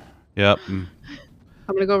 Yep. I'm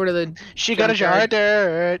gonna go over to the. She got a jar of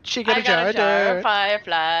junkyard. dirt. She got I a jar got a of jar of dirt.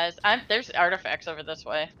 fireflies. There's artifacts over this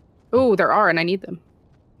way. Oh, there are, and I need them.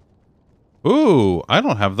 Ooh, I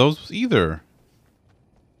don't have those either.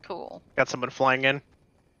 Cool. Got someone flying in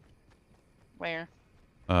Where?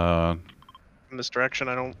 from this direction.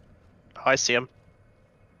 I don't. Oh, I see him.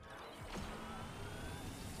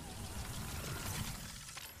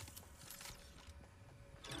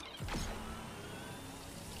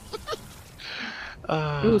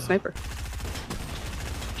 Ooh, sniper.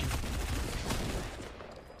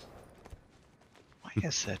 Why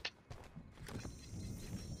is it?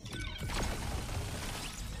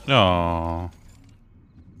 No.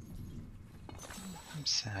 I'm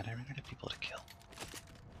sad. I ran out of people to kill.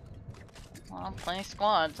 Well, play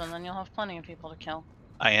squads, and then you'll have plenty of people to kill.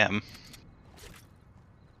 I am.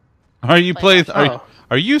 Are you Like,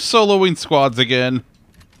 are you soloing squads again?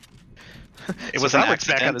 It was an Robert's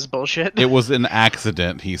back on accident. his bullshit. It was an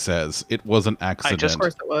accident, he says. It was an accident. Of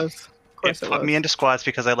course it was. Of It course it put was. me into squads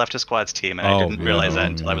because I left a squads team and I Oh, didn't realize that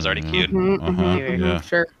until I was already queued. Yeah.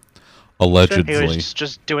 Sure. Allegedly. He was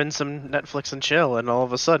just doing some Netflix and chill, and all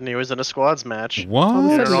of a sudden he was in a squads match. What? All of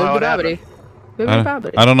a I don't sudden, know how it bibbidi happened. bobbidi. Bibbidi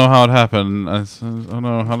bobbidi. I don't know how it happened. I don't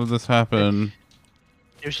know. How did this happen?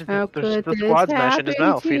 How could the this squad smash in his happen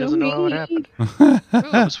mouth. He doesn't know how it to happened.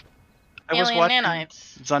 I was Alien watching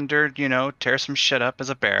nanites. Zunder, tear some shit up as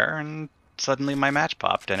a bear, and suddenly my match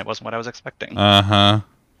popped, and it wasn't what I was expecting. Uh-huh.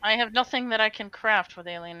 I have nothing that I can craft with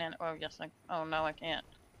alien nan. Oh yes, oh no, I can't.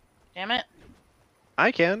 Damn it.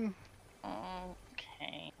 I can.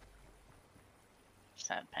 Okay.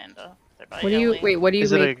 Sad panda. What do you wait? What do you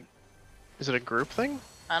Is make? Is it a group thing?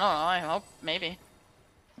 I don't know. I hope maybe.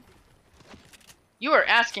 You are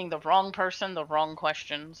asking the wrong person the wrong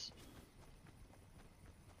questions.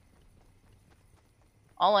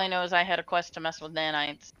 All I know is I had a quest to mess with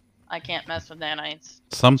nanites. I can't mess with nanites.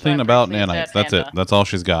 Something So about briefly nanites. said That's it. panda. That's all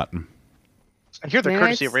she's got. I hear the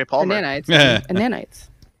courtesy of Ray Or Palmer. nanites. Yeah. And nanites.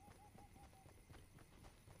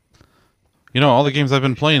 All the games I've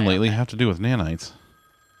been playing lately have to do with nanites.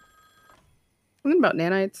 Something about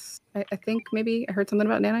nanites. I think maybe I heard something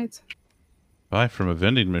about nanites. Buy from a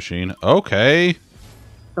vending machine. Okay.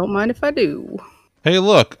 Don't mind if I do. Hey,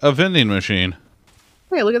 look, a vending machine.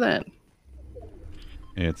 Hey, look at that.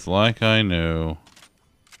 It's like I knew.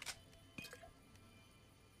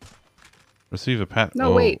 Receive a pat.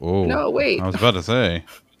 No, wait. No, wait. I was about to say.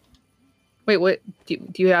 Wait, what? Do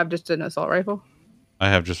you have just an assault rifle? I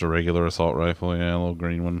have just a regular assault rifle. Yeah, a little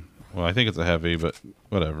green one. Well, I think it's a heavy, but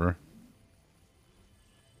whatever.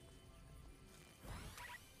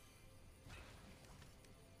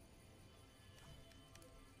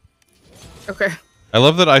 Okay. I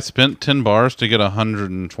love that I spent 10 bars to get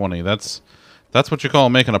 120. That's what you call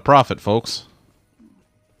making a profit, folks.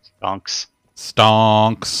 Stonks.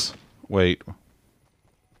 Stonks. Wait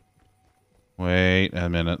a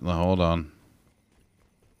minute. Hold on.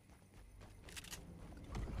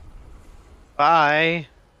 Bye.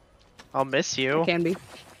 I'll miss you. It can be.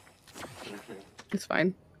 It's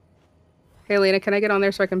fine. Hey, Lena, can I get on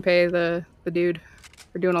there so I can pay the dude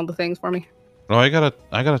for doing all the things for me? Oh, I gotta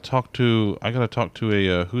talk to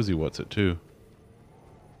a who'sy what's it too.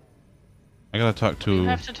 I gotta talk to. You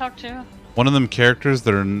have to talk to. One of them characters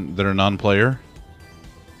that are non-player.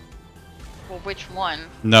 Well, which one?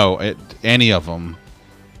 No, any of them.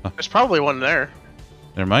 There's probably one there.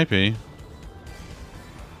 There might be.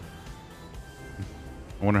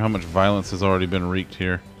 I wonder how much violence has already been wreaked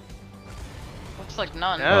here. Looks like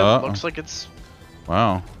none. Yeah, looks like it's...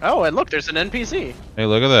 Wow. Oh, and look, there's an NPC. Hey,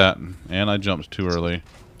 look at that. And I jumped too early.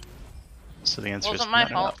 So the answer Wasn't is my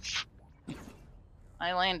not fault. enough.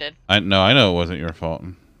 I landed. I know it wasn't your fault.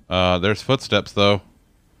 There's footsteps though.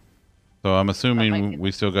 So I'm might assuming be-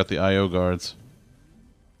 we still got the IO guards.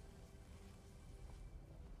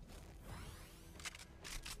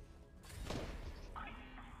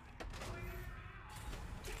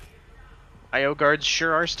 IO guards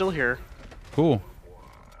sure are still here. Cool.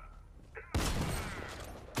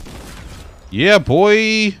 Yeah,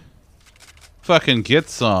 boy. Fucking get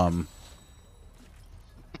some.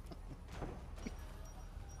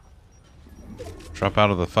 Drop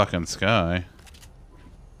out of the fucking sky.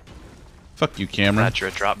 Fuck you, camera. Not you're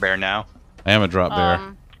a drop bear now. I am a drop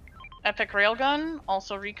bear. Epic railgun,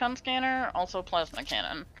 also recon scanner, also plasma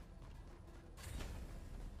cannon.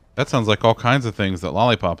 That sounds like all kinds of things that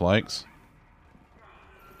Lollipop likes.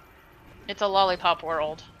 It's a lollipop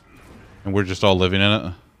world. And we're just all living in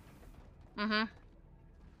it. Mm-hmm.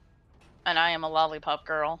 And I am a lollipop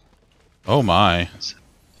girl. Oh my.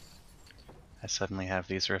 I suddenly have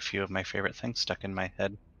these are a few of my favorite things stuck in my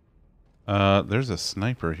head. There's a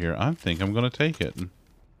sniper here. I think I'm gonna take it.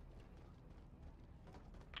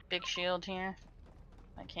 Big shield here.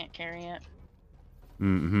 I can't carry it.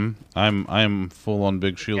 Mm-hmm. I'm full on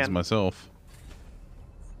big shields Again. myself.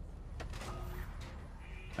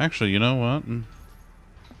 Actually, you know what?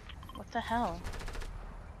 What the hell?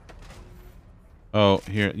 Oh,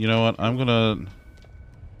 here. You know what? I'm gonna...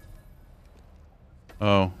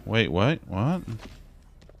 Oh, wait, what? What?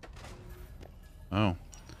 Oh.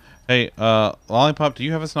 Hey, Lollipop, do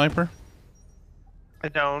you have a sniper? I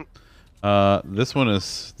don't. This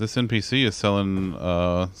NPC is selling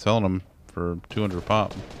them for 200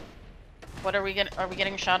 pop. What are we getting? Are we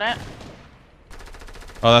getting shot at?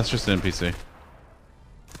 Oh, that's just an NPC.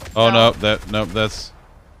 Oh, No. nope, that's...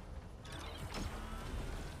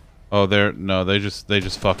 Oh, they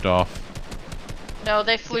just fucked off. No,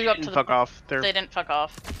 they flew up to the. Fuck off. They didn't fuck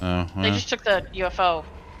off. Oh, They well. just took the UFO.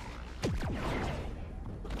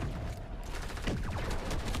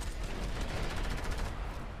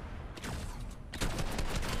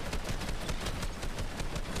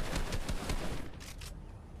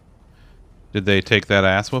 Did they take that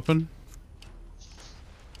ass whooping?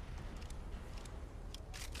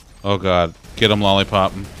 Oh god, get him,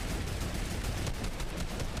 Lollipop.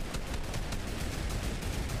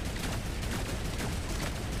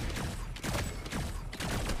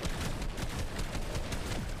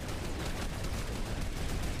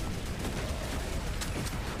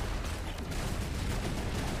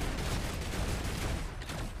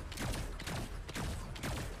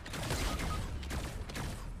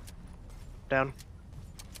 down.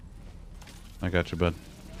 I got you, bud.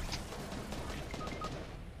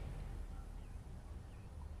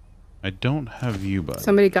 I don't have you, bud.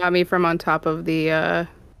 Somebody got me from on top of the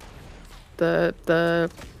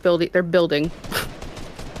building. They're building.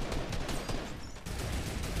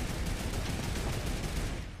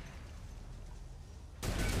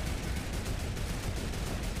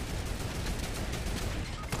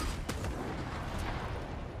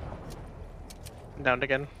 Downed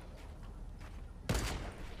again.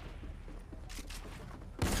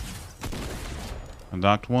 I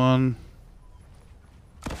knocked one.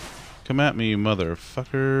 Come at me, you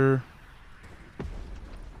motherfucker.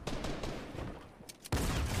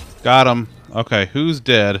 Got him. Okay, who's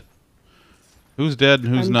dead? Who's dead and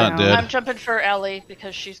who's I'm not down. dead? I'm jumping for Ellie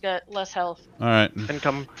because she's got less health. Alright. And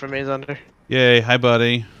come for me, Zunder. Yay, hi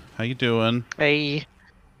buddy. How you doing? Hey.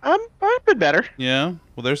 I've been better. Yeah?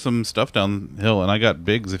 Well, there's some stuff downhill, and I got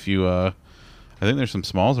bigs if you, I think there's some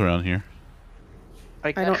smalls around here.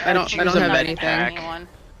 I don't have anything. Anyone.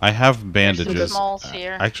 I have There's bandages. some smalls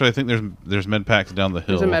here. Actually, I think there's med packs down the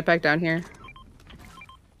hill. There's a med pack down here.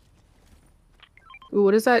 Ooh,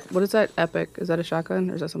 what is that? What is that epic? Is that a shotgun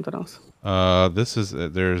or is that something else? This is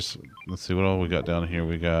let's see what all we got down here.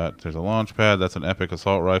 There's a launch pad. That's an epic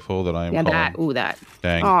assault rifle that I am calling. That. Ooh, that.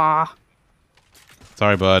 Dang. Aw.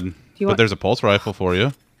 Sorry, bud. But there's a pulse rifle for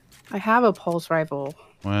you. I have a pulse rifle.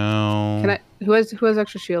 Well. Can I? Who has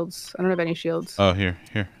extra shields? I don't have any shields. Oh, here.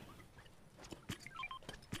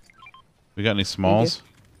 We got any smalls?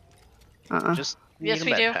 Just Yes, need a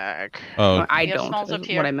we med do. pack. Oh, I We have don't. smalls up Is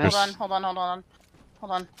here. what I meant. Hold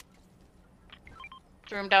on.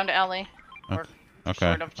 Threw him down to Ellie. Or okay.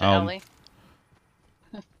 sort of to Ellie.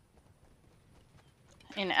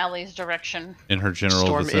 In Ellie's direction. In her general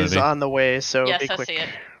Storm vicinity. is on the way, so Yes, be I quick. see it.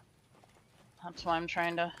 That's why I'm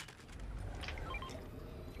trying to.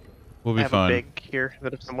 We'll I be have fine. a big here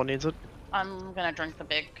that if someone needs it. I'm gonna drink the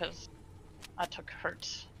big because I took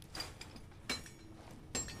hurts.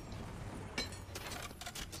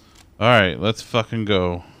 Alright, let's fucking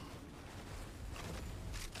go.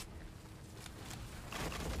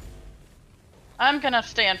 I'm gonna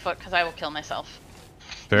stay on foot because I will kill myself.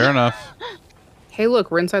 Fair enough. Hey, look,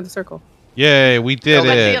 we're inside the circle. Yay, we did That's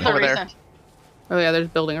it. the other Over there. reason. Oh yeah, there's a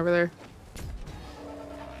building over there.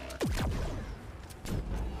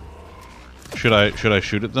 Should I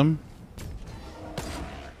shoot at them?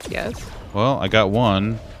 Yes. Well, I got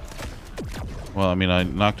one. Well, I mean, I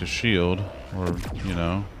knocked a shield, or, you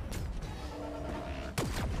know.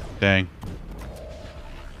 Dang.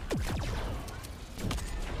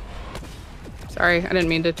 Sorry, I didn't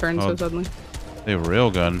mean to turn Oh. so suddenly. They have a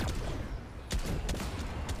railgun.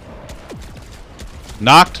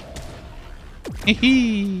 Knocked! Hee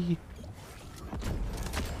hee!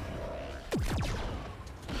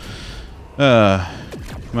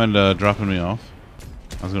 Mind dropping me off?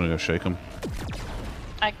 I was gonna go shake him.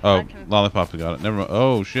 I Oh, can... Lollipop got it. Never mind.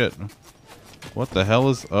 Oh, shit. What the hell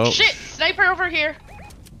is... Oh, Shit! Sniper over here!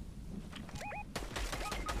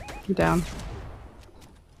 I'm down.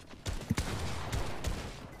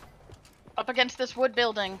 Up against this wood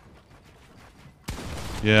building.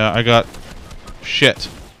 yeah, I got... Shit.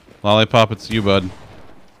 Lollipop, it's you, bud.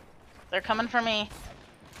 They're coming for me.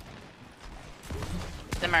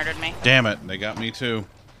 They murdered me. Damn it, they got me too.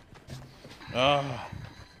 Ah.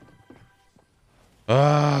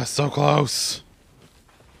 Ah, so close.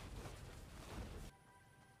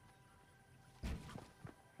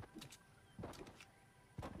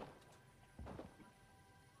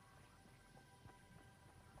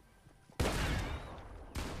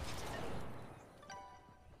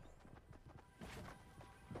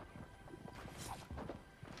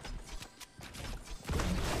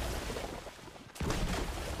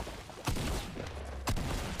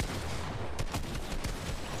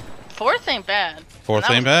 Fourth ain't bad. Fourth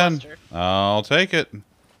And ain't that was bad. a cluster. I'll take it.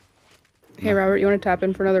 Hey, Robert, you want to tap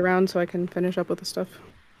in for another round so I can finish up with the stuff?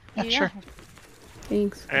 Yeah, sure.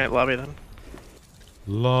 Thanks. Alright, lobby then.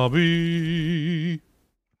 Lobby.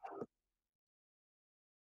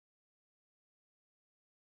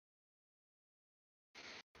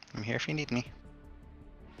 I'm here if you need me.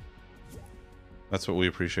 That's what we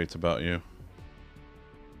appreciate about you.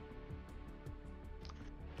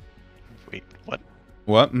 Wait, what?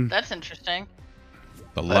 What? That's interesting.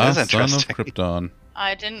 The That last is son of interesting. Krypton.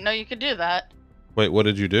 I didn't know you could do that. Wait, what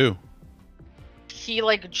did you do? He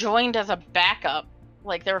like joined as a backup.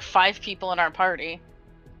 Like there were 5 people in our party.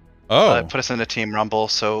 Oh, Put us in a team rumble,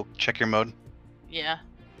 so check your mode. Yeah.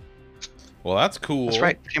 well, that's cool. That's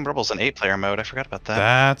right, Team Rumble's an 8-player mode. I forgot about that.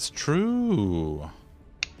 That's true.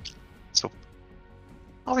 So,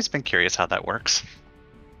 always been curious how that works.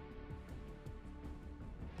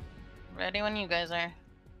 Ready when you guys are.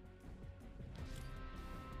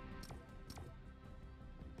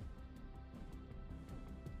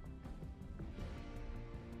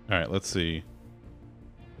 Alright, let's see.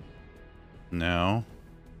 Now,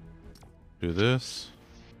 do this.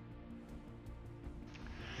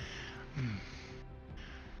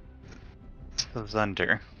 So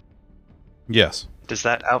Zunder. Yes. Does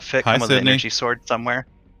that outfit Hi, come with an Sydney. energy sword somewhere?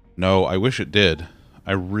 No, I wish it did.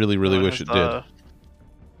 I really, really wish it did.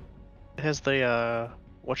 It has the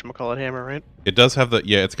whatchamacallit hammer, right? It does have the...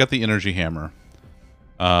 Yeah, it's got the energy hammer.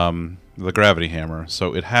 The gravity hammer.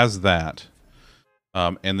 So it has that.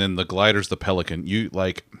 And then the glider's the pelican. You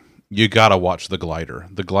gotta watch the glider.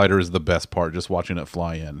 The glider is the best part, just watching it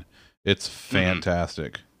fly in. It's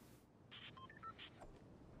fantastic.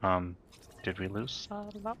 Did we lose?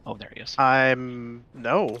 Oh, there he is.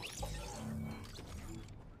 No.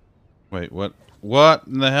 Wait, what? What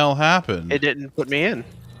in the hell happened? It didn't put me in.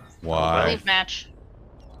 Why? Leave match.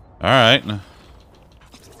 All right.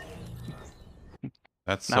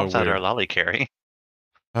 That's Now so without our weird. lolly carry.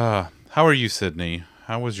 How are you, Sydney?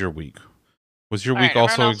 How was your week? Was your All week right,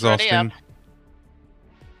 also everyone else ready exhausting? up.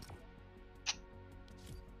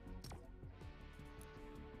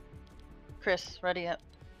 Chris, ready up.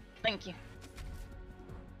 Thank you.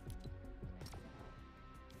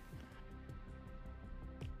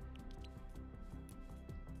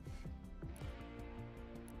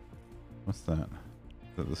 What's that?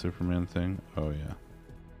 Is that the Superman thing? Oh, yeah.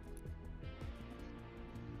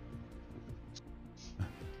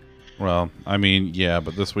 Well, I mean, yeah,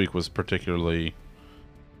 but this week was particularly...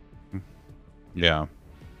 Yeah.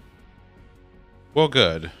 Well,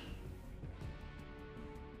 good.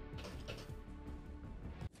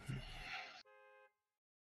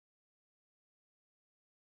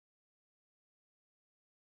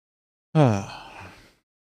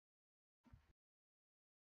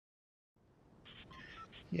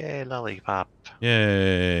 Yay, lollipop.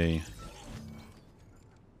 Yay.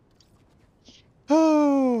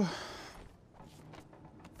 Oh.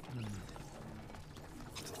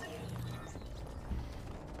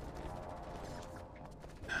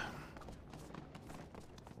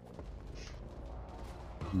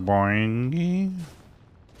 Boingy.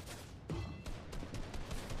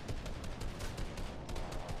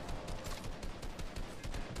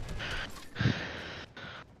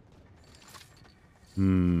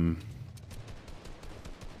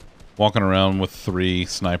 Walking around with 3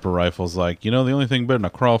 sniper rifles like, the only thing better than a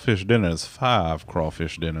crawfish dinner is 5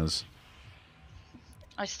 crawfish dinners.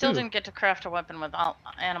 I still didn't get to craft a weapon with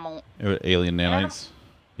animal Alien nanites?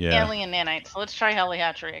 Yeah. alien nanites. So let's try heli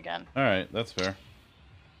hatchery again. Alright, that's fair.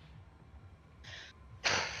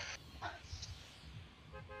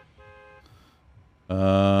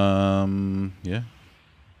 Yeah.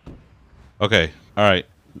 Okay, alright.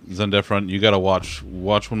 Zundefron, you gotta watch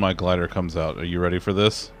when my glider comes out. Are you ready for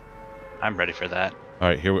this? I'm ready for that. All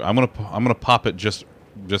right, here I'm gonna pop it just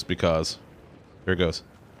because. Here it goes.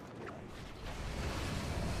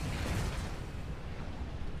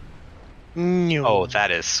 Oh,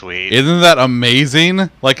 that is sweet. Isn't that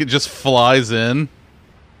amazing? Like it just flies in.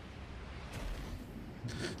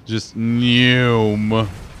 Just noom.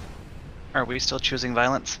 Are we still choosing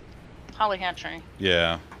violence? Heli hatchery.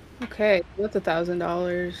 Yeah. Okay, that's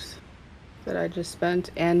 $1,000 that I just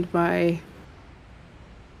spent, and my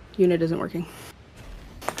unit isn't working.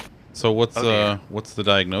 So what's the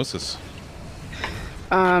diagnosis?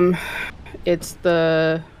 It's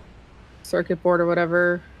the circuit board or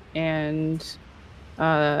whatever, and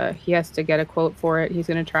he has to get a quote for it. He's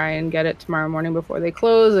gonna try and get it tomorrow morning before they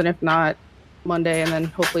close, and if not, Monday, and then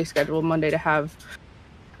hopefully schedule Monday to have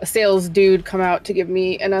a sales dude come out to give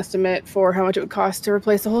me an estimate for how much it would cost to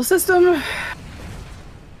replace the whole system.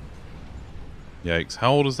 Yikes!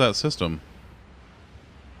 How old is that system?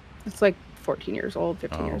 It's like 14 years old,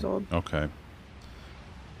 15 years old. Okay.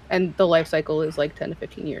 And the life cycle is like 10 to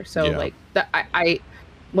 15 years. So Yeah. like that, I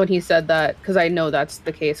when he said that, because I know that's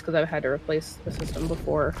the case because I've had to replace the system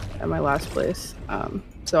before at my last place.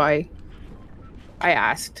 So I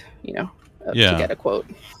asked, to get a quote.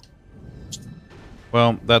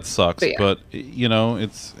 Well, that sucks, But yeah. but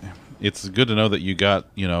it's good to know that you got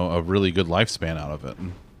a really good lifespan out of it.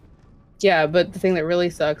 Yeah, but the thing that really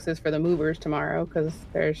sucks is for the movers tomorrow because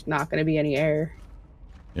there's not going to be any air.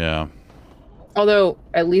 Yeah. Although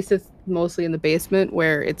at least it's mostly in the basement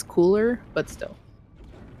where it's cooler, but still.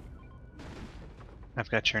 I've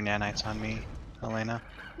got your nanites on me, Elena.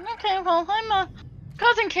 Okay, well, I'm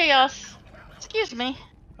causing chaos. Excuse me.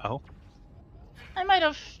 Oh? I might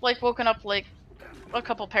have woken up a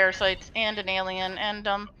couple parasites and an alien and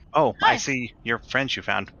Oh, Hi. I see your friends you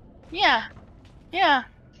found. yeah.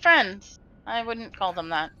 Friends. I wouldn't call them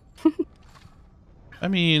that. I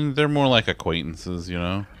mean, they're more like acquaintances, you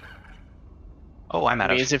know? Oh, I'm out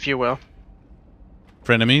of... Enemies, if you will.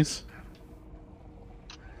 Frenemies?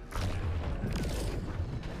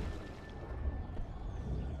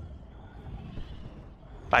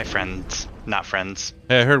 Bye, friends. Not friends.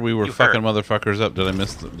 Hey, I heard we were You fucking heard. motherfuckers up. Did I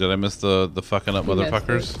miss the fucking up You missed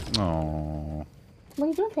motherfuckers? Oh. What are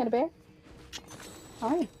you doing, Panda Bear?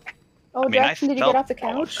 Hi. Oh, I mean, Jackson, I did you felt get off the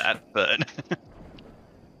all of couch? that, but...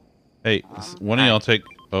 Hey, one of Hi. y'all take...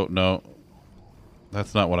 Oh, no.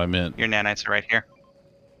 That's not what I meant. Your nanites are right here.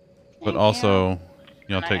 But Thank also, you.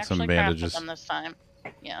 y'all And I take some actually crafted bandages. them this time.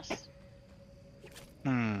 Yes.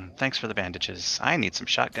 Thanks for the bandages. I need some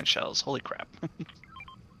shotgun shells. Holy crap.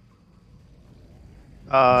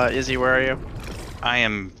 Izzy, where are you? I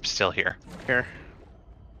am still here. Here.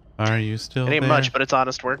 Are you still It ain't there? much, but it's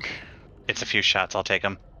honest work. It's a few shots. I'll take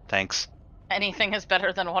them. Thanks. Anything is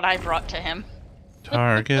better than what I brought to him.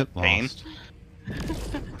 Target Pain. lost.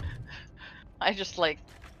 I just like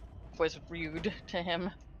was rude to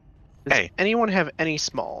him. Does Hey. anyone have any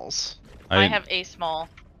smalls? I have a small.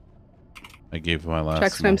 I gave my last.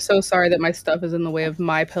 Jackson, one. I'm so sorry that my stuff is in the way of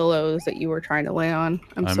my pillows that you were trying to lay on.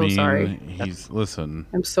 I'm I so mean, sorry. listen.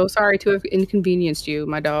 I'm so sorry to have inconvenienced you,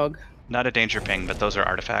 my dog. Not a danger ping, but those are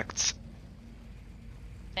artifacts.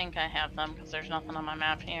 I think I have them because there's nothing on my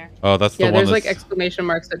map here. Oh, that's the Yeah, one there's like that's... exclamation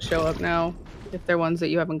marks that show up now if they're ones that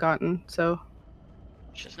you haven't gotten. So,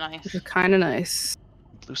 Which is nice. which is kind of nice.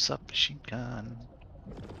 Blue submachine gun.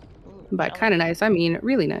 Ooh, By jelly. kind of nice, I mean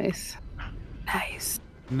really nice. Nice.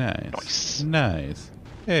 Nice. Nice. Nice.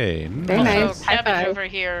 Hey, Very nice. nice. Also, High cabbage five. over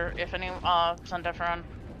here. If any, Zunderstream.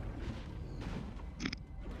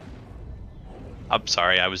 I'm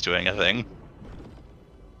sorry, I was doing a thing.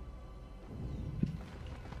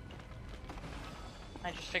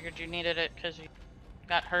 I just figured you needed it because you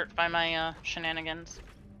got hurt by my shenanigans.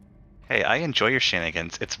 Hey, I enjoy your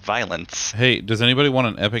shenanigans. It's violence. Hey, does anybody want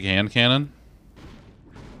an epic hand cannon?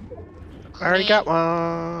 I already Me. got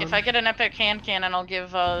one. If I get an epic hand cannon, I'll give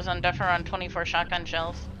Zunderstream 24 shotgun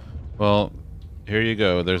shells. Well, here you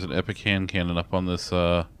go. There's an epic hand cannon up on this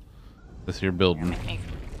this here building. Make me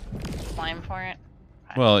climb for it.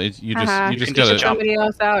 Well, you Haha. just You gotta. can jump. Somebody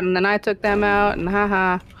else out, and then I took them out, and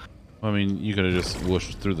haha. I mean, you could have just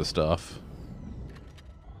whooshed through the stuff.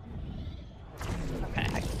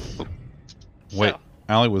 Okay. Wait, So,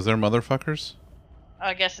 Allie, was there motherfuckers?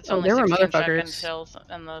 I guess it's Oh, only there were 16 shotgun motherfuckers. shells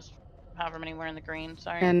and those however many were in the green.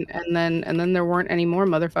 Sorry. And then there weren't any more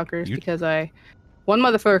motherfuckers You- because one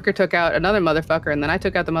motherfucker took out another motherfucker, and then I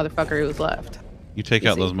took out the motherfucker who was left. You take You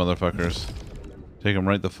out see. those motherfuckers. Take them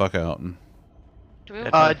right the fuck out. And do we,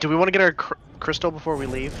 Do we want to get our crystal before we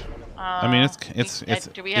leave? I mean, it's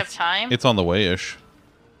do we have time? It's on the way-ish.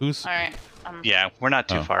 Who's? All right. Yeah, we're not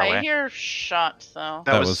too Oh. far I away. hear shots though.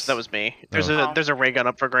 That That was me. was- There's a ray gun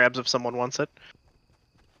up for grabs if someone wants it.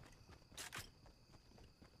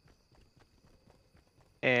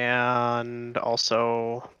 And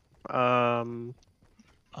also, I'll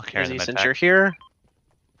carry Izzy, them since back. you're here,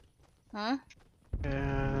 Huh?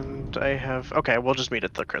 and I have. Okay, we'll just meet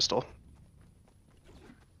at the crystal.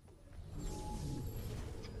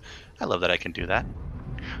 I love that I can do that.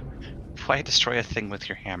 Why destroy a thing with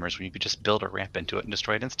your hammers when you could just build a ramp into it and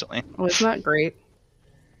destroy it instantly? Well, it's not great.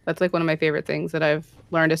 That's like one of my favorite things that I've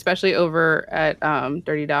learned, especially over at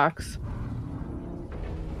Dirty Docks,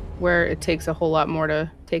 where it takes a whole lot more to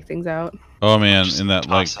take things out. Oh man, Just in that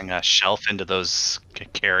like tossing a shelf into those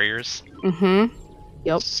carriers. Mm-hmm.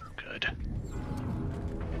 Yep. So good.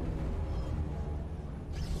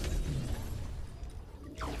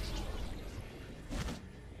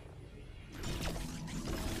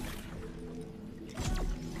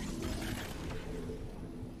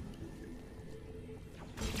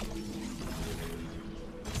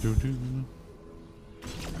 doo-doo.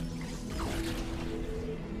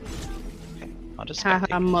 I'll just Haha,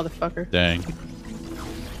 spectate. motherfucker. Dang,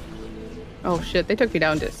 Oh shit, they took me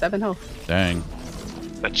down to 7 health, dang.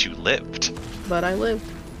 But you lived. but I lived.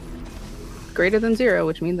 Greater than 0,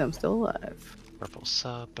 which means I'm still alive. Purple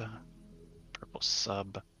sub. Purple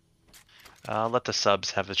sub. Let the subs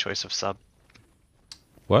have the choice of sub.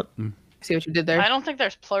 What? See what you did there? I don't think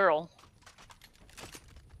there's plural.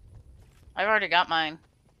 I've already got mine.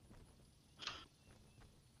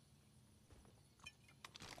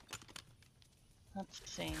 Let's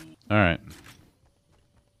see. All right.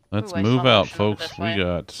 Let's Ooh, I move saw out, motion over folks. this We way.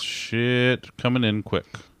 got shit coming in quick.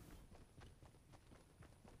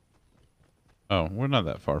 Oh, we're not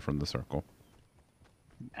that far from the circle.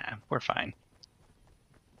 Nah, we're fine.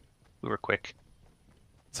 We were quick.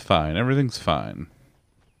 It's fine. Everything's fine.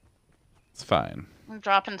 It's fine. I'm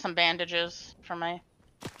dropping some bandages for my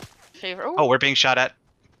favorite. Ooh, Oh, we're being shot at.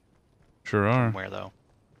 Sure are. Where though?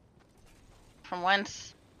 from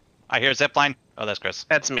whence? I hear a zipline. Oh, that's Chris.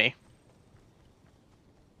 That's me.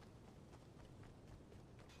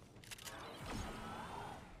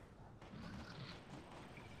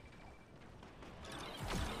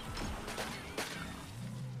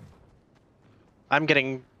 I'm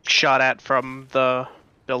getting shot at from the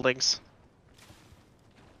buildings.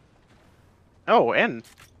 Oh, and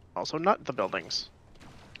also not the buildings.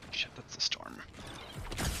 Shit, that's the storm.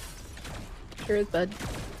 Sure is, bud.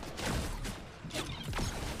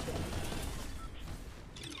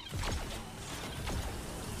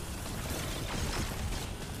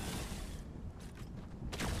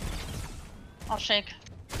 I'll shake.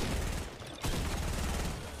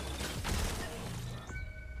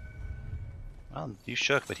 Well, you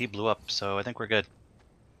shook, but he blew up, so I think we're good.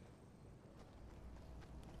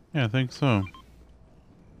 Yeah, I think so.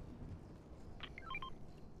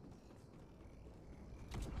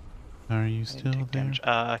 Are you still Take there? damage.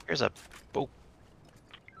 Here's a... Oh.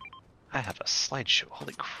 I have a slideshow.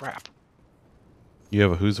 Holy crap. You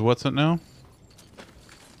have a who's what's it now?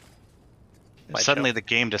 Suddenly the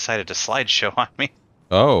game decided to slideshow on me.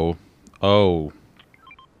 Oh. Oh.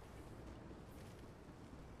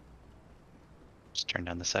 Just turn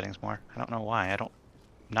down the settings more. I don't know why. I'm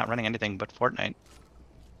not running anything but Fortnite.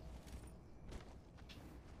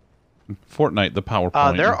 Fortnite, the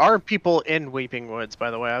PowerPoint. There are people in Weeping Woods,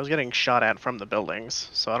 by the way. I was getting shot at from the buildings,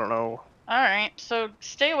 so I don't know. Alright, so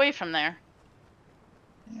stay away from there.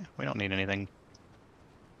 Yeah, we don't need anything.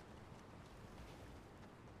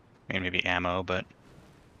 I mean, maybe ammo, but...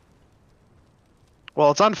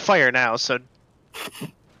 Well, it's on fire now, so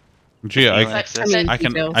Gee, I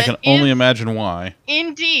can That only is- imagine why.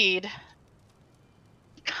 Indeed.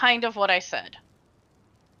 Kind of what I said.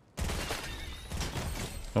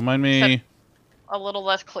 Don't mind me. Except a little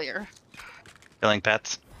less clear. killing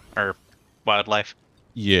pets. Or wildlife.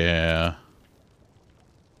 Yeah.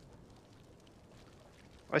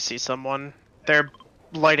 I see someone. They're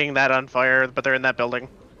lighting that on fire, but they're in that building.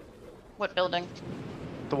 What building?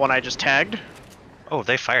 The one I just tagged. Oh,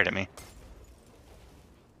 they fired at me.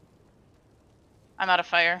 I'm out of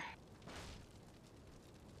fire.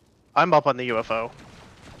 I'm up on the UFO.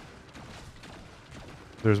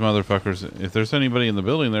 There's motherfuckers. If there's anybody in the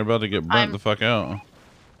building, they're about to get burnt the fuck out.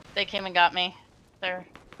 They came and got me. They're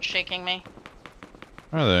shaking me.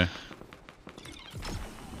 Are they?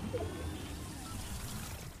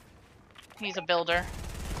 He's a builder.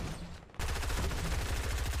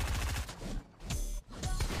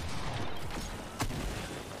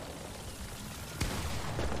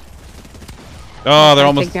 Oh, they're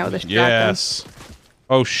almost. taken out with a shotgun. Yes.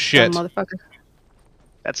 Oh shit. Motherfucker.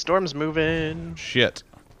 That storm's moving. Shit.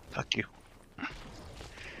 Fuck you.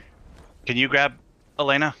 Can you grab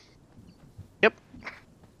Elena? Yep.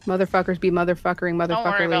 Motherfuckers be motherfuckering Don't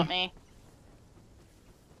worry about motherfuckerly. me.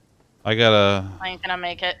 I got a I ain't gonna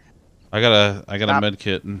make it. Stop. med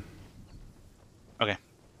kit. And... Okay.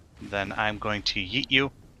 Then I'm going to yeet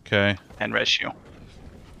you Okay. and res you.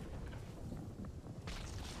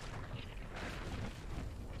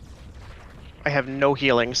 I have no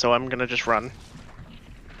healing, so I'm gonna just run.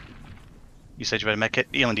 You said you had a med kit.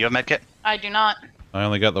 Elon, do you have a med kit? I do not. I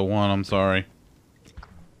only got the one. I'm sorry. We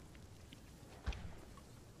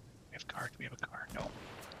have a car. Do we have a car? No.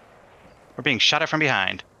 We're being shot at from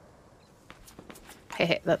behind.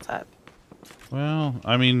 Hey, that's that. Well,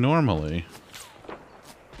 I mean, normally.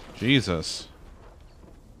 Jesus.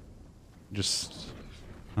 Just.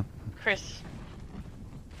 Chris.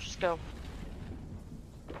 Just go.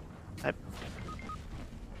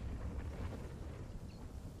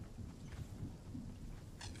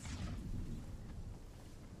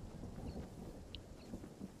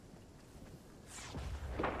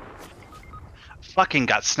 Fucking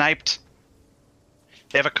got sniped.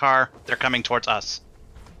 They have a car. They're coming towards us.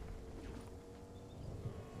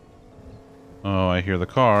 Oh, I hear the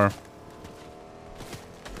car.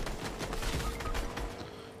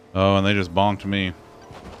 Oh, and they just bonked me.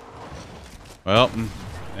 Well,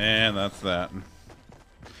 and that's that.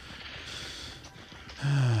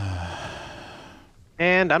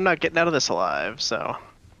 And I'm not getting out of this alive, so...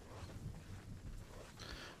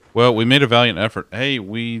 Well, we made a valiant effort. Hey,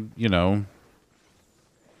 we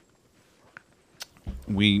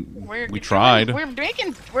we tried. We're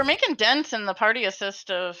making dents in the party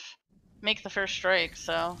assist of make the first strike.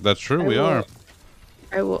 So That's true. We are.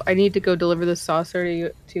 I need to go deliver the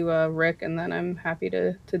saucer to Rick, and then I'm happy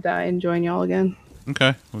to die and join y'all again.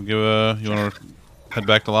 Okay. We'll give you want to head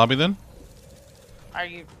back to lobby then? are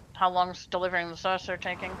you? How long's delivering the saucer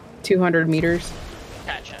taking? 200 meters.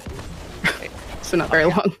 Gotcha. So not very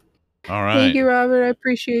long. All right. Thank you, Robert. I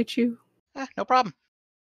appreciate you. No problem.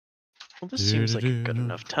 Well, this seems like a good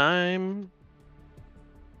enough time.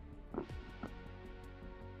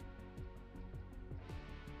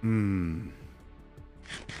 Hmm.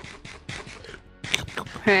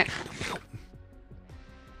 Heh.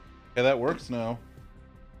 Yeah, that works now.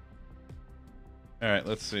 All right,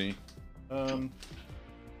 let's see. I'm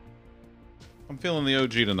feeling the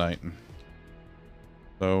OG tonight,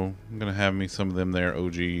 so I'm gonna have me some of them there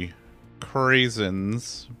OG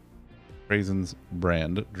craisins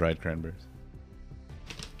brand dried cranberries.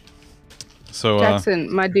 So Jackson,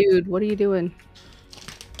 my dude, what are you doing?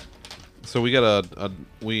 so we got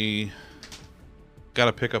we got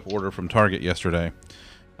a pickup order from Target yesterday,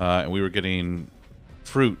 and we were getting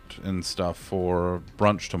fruit and stuff for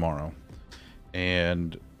brunch tomorrow,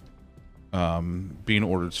 and Bean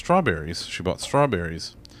ordered strawberries. She bought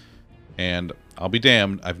strawberries, and I'll be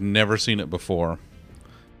damned, I've never seen it before,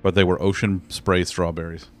 but they were ocean spray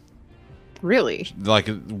strawberries. Really? Like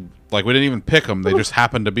we didn't even pick them; they just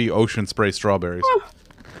happened to be ocean spray strawberries. Oh,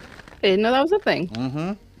 I didn't know that was a thing.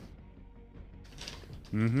 Mm-hmm.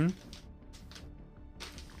 Mm-hmm.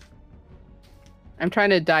 I'm trying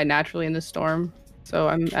to die naturally in this storm, so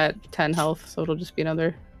I'm at 10 health, so it'll just be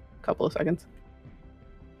another couple of seconds.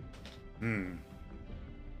 Hmm.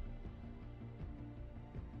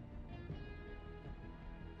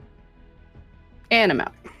 And I'm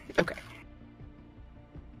out. Okay.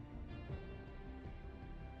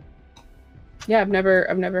 Yeah, I've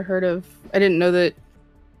never heard of. I didn't know that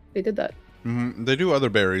they did that. Mm-hmm. They do other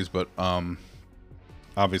berries, but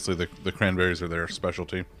obviously the cranberries are their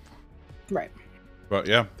specialty. Right. But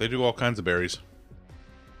yeah, they do all kinds of berries.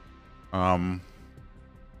 Let's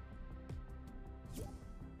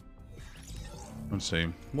see.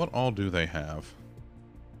 What all do they have?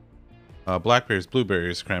 Blackberries,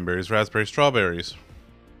 blueberries, cranberries, raspberries, strawberries.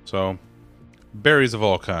 So, berries of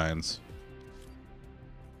all kinds.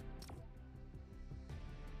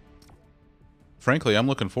 Frankly, I'm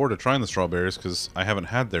looking forward to trying the strawberries because I haven't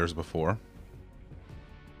had theirs before.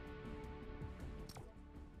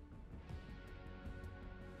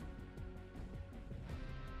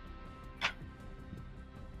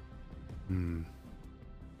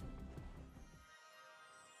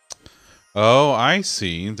 Oh, I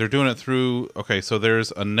see. They're doing it through. Okay, so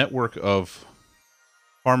there's a network of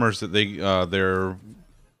farmers that they're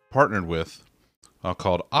partnered with,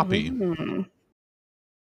 called Oppie,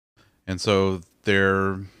 and so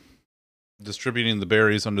they're distributing the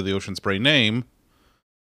berries under the Ocean Spray name.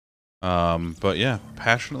 But yeah,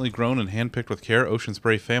 passionately grown and handpicked with care, Ocean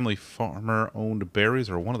Spray family farmer-owned berries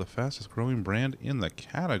are one of the fastest-growing brand in the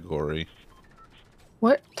category.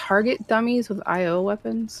 What? Target dummies with IO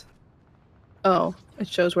weapons? Oh, it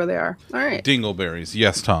shows where they are. All right. Dingleberries.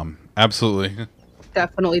 Yes, Tom. Absolutely.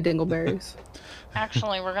 Definitely dingleberries.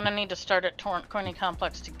 Actually, we're gonna need to start at Corny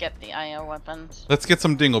Complex to get the IO weapons. Let's get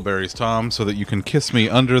some dingleberries, Tom, so that you can kiss me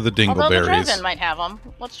under the dingleberries. Although the drive-in might have them.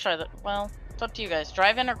 Let's try that. Well, it's up to you guys.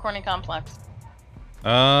 Drive-in or Corny Complex?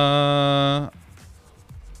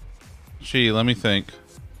 Gee, let me think.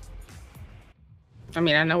 I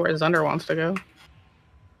mean, I know where Zunder wants to go.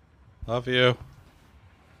 Love you.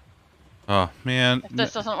 Oh, man. If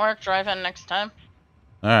this doesn't work, drive-in next time.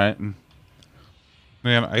 Alright.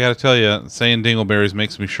 Man, I gotta tell you, saying dingleberries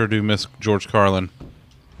makes me sure do miss George Carlin.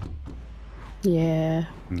 Yeah.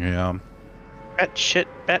 Yeah.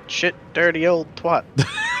 Batshit, dirty old twat.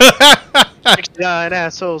 69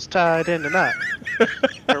 assholes tied in a knot.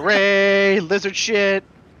 Hooray, lizard shit.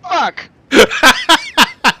 Fuck!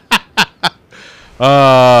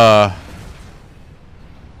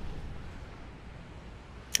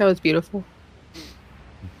 That was beautiful.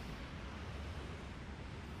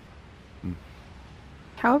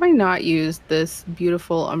 How have I not used this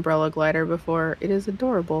beautiful umbrella glider before? It is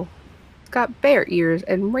adorable. It's got bear ears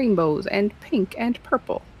and rainbows and pink and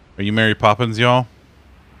purple. Are you Mary Poppins, y'all?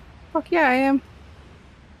 Fuck yeah, I am.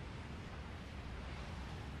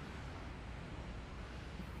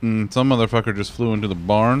 Some motherfucker just flew into the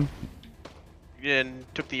barn. And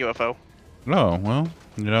took the UFO. Oh, well,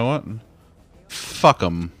 you know what? Fuck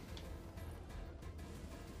 'em.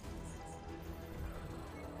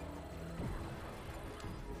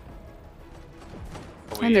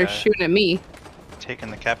 And they're shooting at me.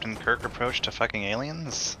 Taking the Captain Kirk approach to fucking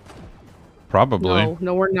aliens? Probably.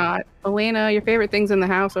 No, we're not. Elena, your favorite thing's in the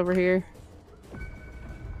house over here.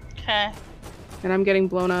 Okay. And I'm getting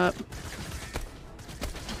blown up.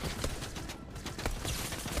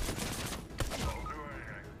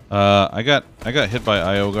 I got hit by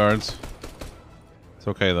IO guards. It's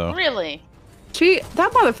okay though. Really?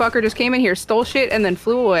 That motherfucker just came in here, stole shit, and then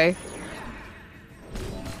flew away.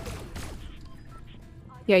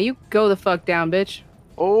 Yeah, you go the fuck down, bitch.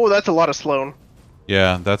 Oh, that's a lot of Sloan.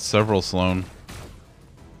 Yeah, that's several Sloan.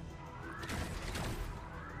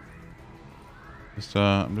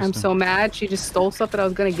 I'm so mad. She just stole stuff that I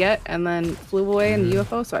was gonna get and then flew away in the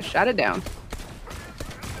UFO, so I shot it down.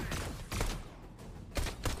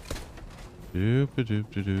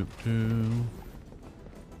 Doop-a-doop-a-doop-doo.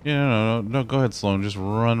 Yeah, no, go ahead, Sloan. Just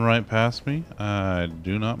run right past me. I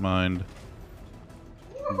do not mind.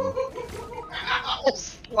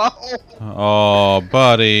 Oh,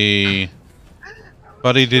 buddy.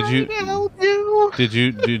 Buddy, did you do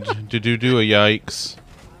a yikes?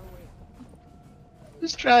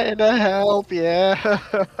 Just trying to help, yeah.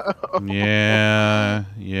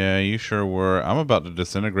 Yeah, you sure were. I'm about to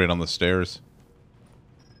disintegrate on the stairs.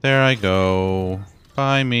 There I go.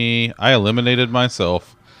 Bye me. I eliminated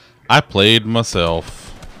myself. I played myself.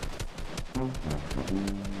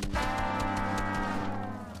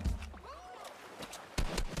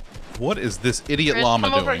 What is this idiot Chris, llama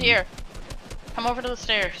come doing? over here. Come over to the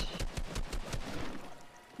stairs.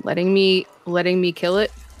 Letting me kill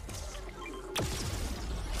it.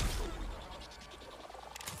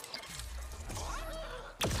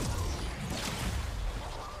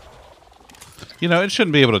 You know, it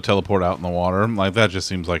shouldn't be able to teleport out in the water. Like, that just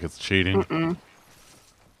seems like it's cheating.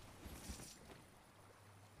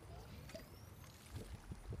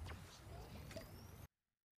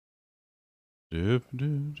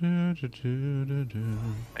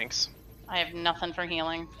 Thanks. I have nothing for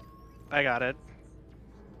healing. I got it.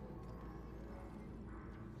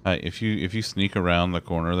 If you sneak around the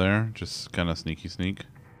corner there, just kind of sneaky sneak.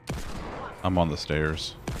 I'm on the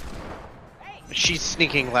stairs. She's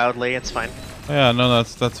sneaking loudly. It's fine. Yeah, no,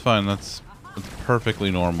 that's fine. That's perfectly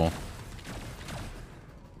normal.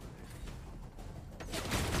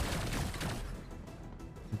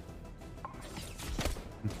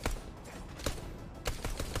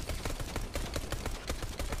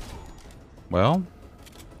 Well.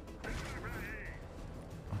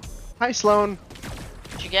 Hi, Sloan.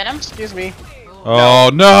 Did you get him? Excuse me. Oh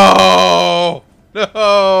no!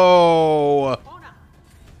 No!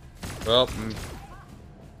 Well,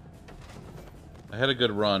 I had a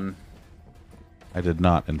good run. I did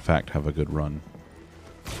not, in fact, have a good run.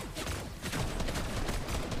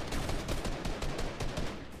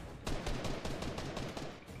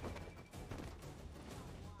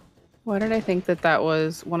 Why did I think that that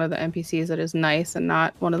was one of the NPCs that is nice and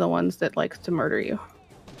not one of the ones that likes to murder you?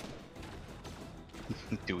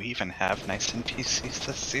 Do we even have nice NPCs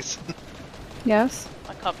this season? Yes.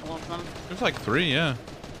 A couple of them. There's like 3, yeah.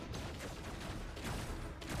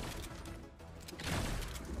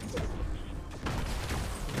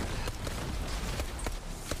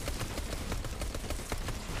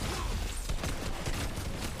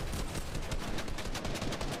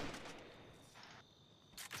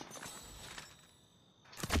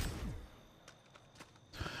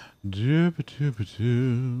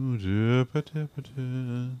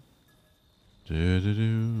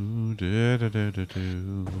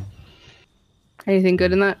 Anything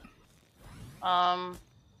good in that?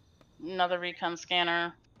 Another recon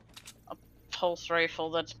scanner, a pulse rifle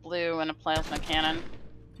that's blue, and a plasma cannon.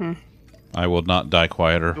 I will not die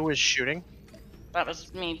quieter. Who was shooting? That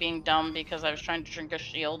was me being dumb because I was trying to drink a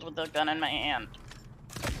shield with the gun in my hand.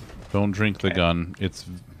 Don't drink the gun. It's.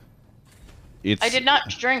 I did not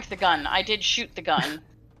drink the gun. I did shoot the gun.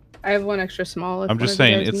 I have one extra small. I'm just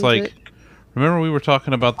saying, it's like. Remember we were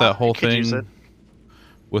talking about that whole thing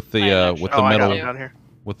with the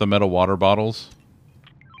metal water bottles?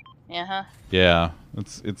 Yeah. Yeah,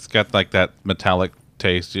 it's got like that metallic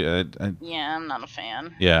taste. Yeah, I'm not a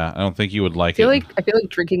fan. Yeah, I don't think you would like I it. feel like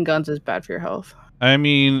drinking guns is bad for your health. I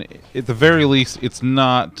mean, at the very least, it's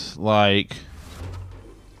not like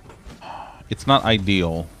it's not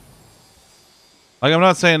ideal. Like, I'm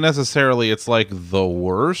not saying necessarily it's like the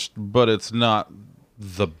worst, but it's not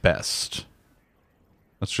the best.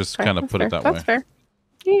 Let's just kind of put it that way. That's fair.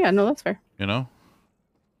 Yeah, no, that's fair. You know?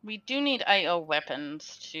 We do need IO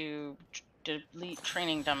weapons to delete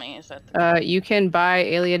training dummies. You can buy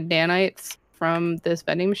alien nanites from this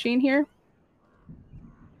vending machine here.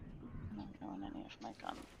 I'm not going any of my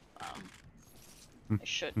gun. I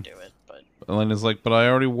should do it, but... Elena's like, but I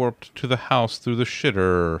already warped to the house through the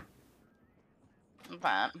shitter.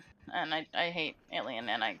 That. And I hate alien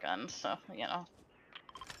nanite guns, so, you know.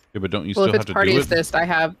 Yeah, but don't you still have to do it? Well, if it's party assist, I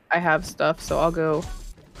have stuff, so I'll go.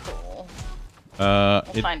 Cool. We'll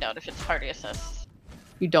find out if it's party assist.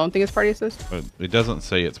 You don't think it's party assist? It doesn't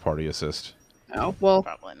say it's party assist. Oh, well.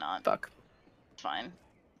 Probably not. Fuck. It's fine.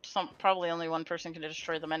 probably only one person can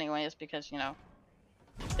destroy them anyways because, you know,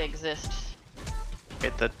 they exist.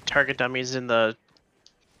 Wait, the target dummies in the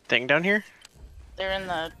thing down here? They're in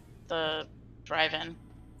the drive-in.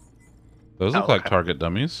 Those look Oh, like okay. target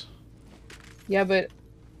dummies. Yeah, but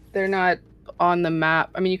they're not on the map.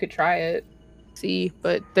 I mean, you could try it, see,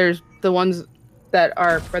 but there's the ones that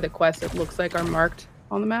are for the quest. It looks like are marked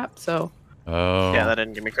on the map. So. Oh. Yeah, that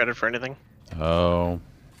didn't give me credit for anything. Oh.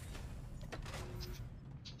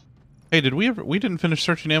 Hey, did we didn't finish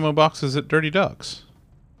searching ammo boxes at Dirty Ducks?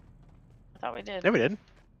 I thought we did. Yeah, we did.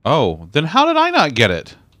 Oh, then how did I not get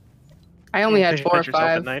it? I only had Because you 4 or put yourself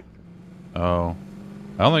at 5. night. Oh.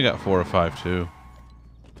 I only got 4 or 5 too.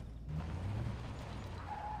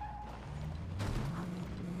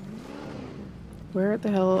 Where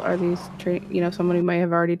the hell are these? You know, somebody may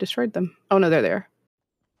have already destroyed them. Oh no, they're there.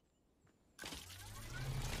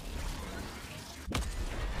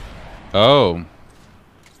 Oh.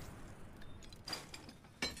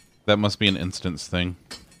 That must be an instance thing.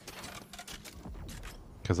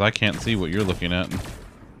 Because I can't see what you're looking at.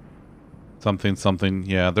 Something.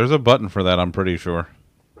 Yeah, there's a button for that, I'm pretty sure.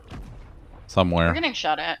 Somewhere. We're getting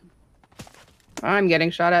shot at. I'm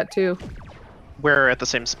getting shot at too. We're at the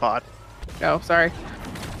same spot. Oh, sorry.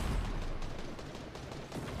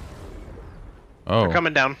 Oh. They're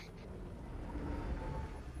coming down.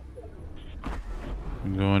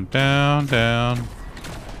 I'm going down, down.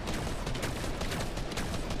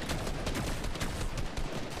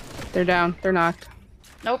 They're down. They're knocked.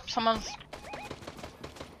 Nope, someone's...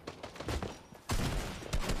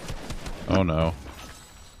 Oh no.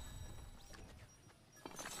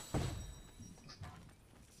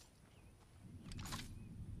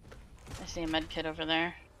 I see a med kit over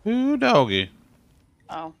there. Ooh, doggy.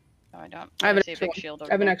 Oh, no I don't. I have an see a extra big one. shield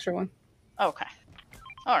over I have an there. extra one. Okay.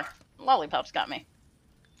 Oh, Lollipop's got me.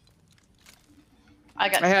 I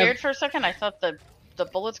got I have- scared for a second. I thought the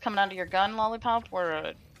bullets coming out of your gun, Lollipop, were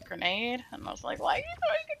a grenade. And I was like, why are you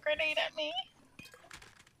throwing a grenade at me?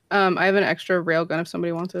 I have an extra railgun if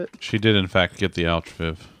somebody wants it. She did in fact get the ouch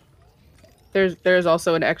viv. There's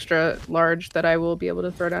also an extra large that I will be able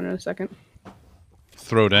to throw down in a second.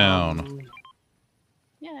 Throw down.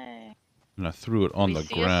 Yay. And I threw it on We the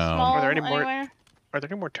see a ground. small Are there any more- anywhere? Are there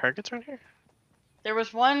any more targets around here? There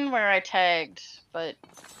was one where I tagged, but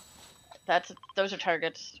those are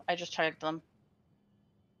targets. I just tagged them.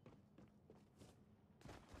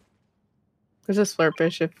 There's a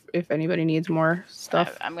slurpfish if anybody needs more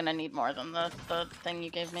stuff. I'm gonna need more than the thing you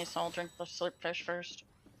gave me, so I'll drink the slurp fish first.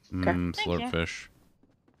 Mmm, Thank you. slurpfish.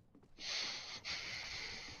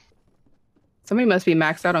 Somebody must be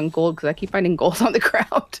maxed out on gold because I keep finding gold on the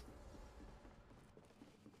ground.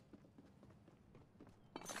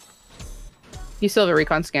 You still have a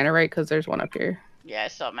recon scanner, right? Because there's one up here. Yeah, I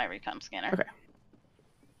still have my recon scanner. Okay.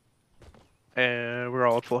 And we're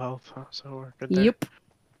all at full health, huh? So we're good there. Yep.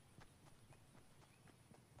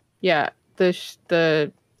 Yeah,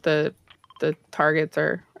 the targets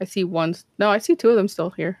are. I see one. No, I see 2 of them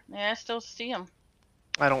still here. Yeah, I still see them.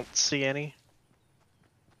 I don't see any.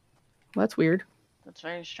 Well, that's weird. That's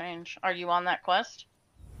very strange. Are you on that quest?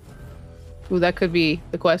 Ooh, that could be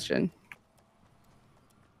the question.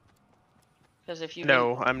 Because if you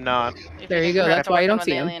No, I'm not. if There you didn't go, grab that's a why you weapon don't with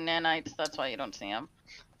see 'em. alien nanites, that's why you don't see them.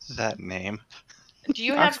 That name. Do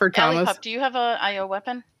you have Oxford Thomas. Lollipop, do you have a IO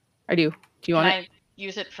weapon? I do. Do you Can want I it?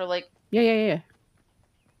 use it for like? Yeah.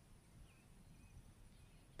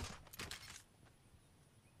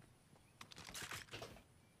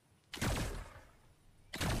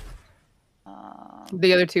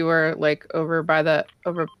 The other 2 are like over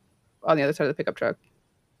on the other side of the pickup truck.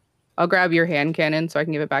 I'll grab your hand cannon so I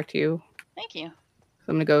can give it back to you. Thank you. So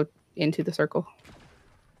I'm gonna go into the circle.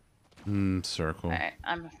 Circle. All right,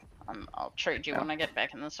 I'll trade you when I get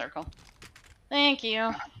back in the circle. Thank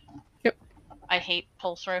you. Yep. I hate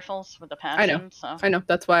pulse rifles with a I passion. know. So I know.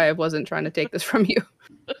 That's why I wasn't trying to take this from you.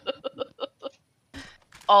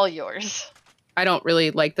 all yours. I don't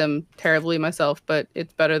really like them terribly myself, but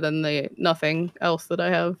it's better than the nothing else that I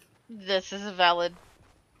have. This is a valid.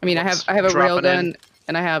 I mean, What's I have a dropping railgun in?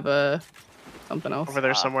 and I have a something else. Over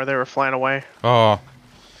there somewhere, they were flying away. Oh.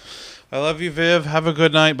 I love you, Viv. Have a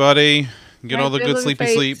good night, buddy. Get Night, all the Viv, good love your sleepy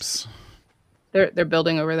face. sleeps. They're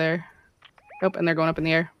building over there. Nope, and they're going up in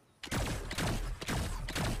the air.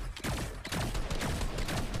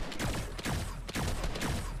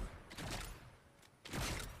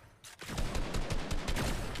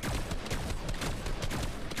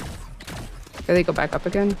 Do they go back up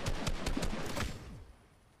again?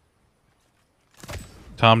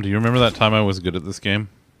 Tom, do you remember that time I was good at this game?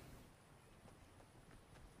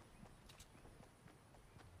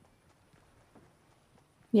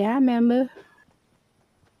 Yeah, I remember.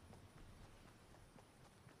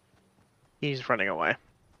 He's running away.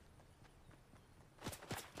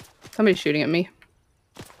 Somebody's shooting at me.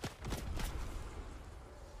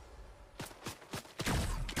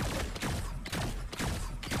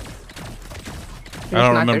 I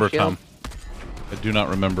don't remember, Tom. I do not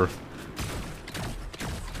remember.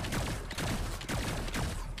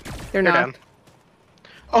 They're not. Down.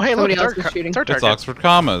 Oh, hey, Somebody look, else is shooting. it's our It's target. Oxford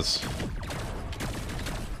commas.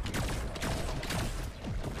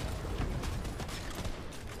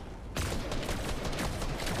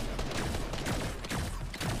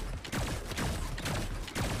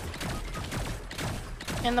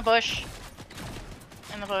 In the bush.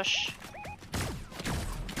 In the bush.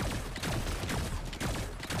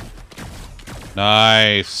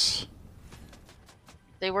 Nice.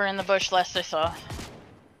 They were in the bush last I saw.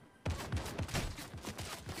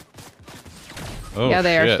 Oh, Yeah,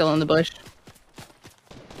 they are shit. still in the bush.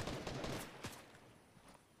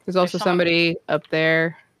 There's also someone- somebody up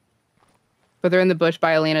there. But they're in the bush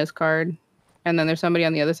by Elena's card. And then there's somebody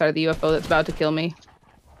on the other side of the UFO that's about to kill me.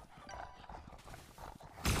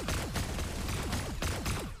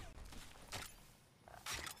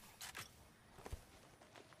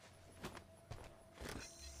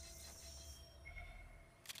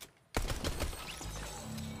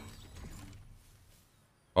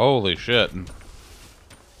 Holy shit.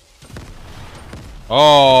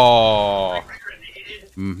 Oh.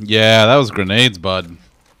 Yeah, that was grenades, bud.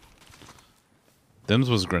 Them's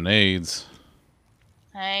was grenades.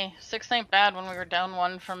 Hey, 6 ain't bad when we were down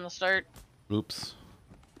 1 from the start. Oops.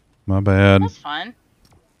 My bad. That's fine.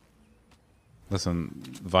 Listen,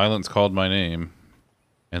 violence called my name,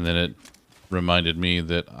 and then it reminded me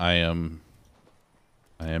that I am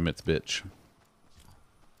its bitch.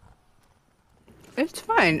 It's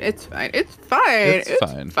fine. It's fine. It's fine. It's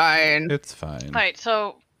fine. Fine. It's fine. Alright,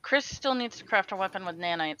 so Chris still needs to craft a weapon with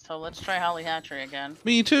nanite, so let's try Holly Hatchery again.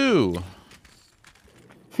 Me too.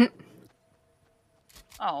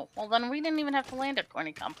 Oh, well then we didn't even have to land at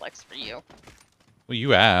Corny Complex for you. Well,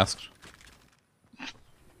 you asked.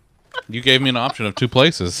 You gave me an option of 2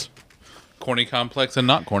 places. Corny Complex and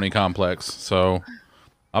not Corny Complex, so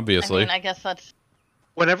obviously. I mean, I guess that's...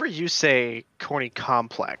 Whenever you say corny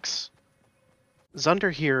complex,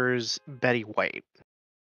 Zunder hears Betty White.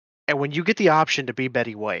 And when you get the option to be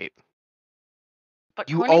Betty White, But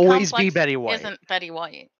you Corny always be Complex Betty White. isn't Betty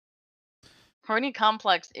White. Corny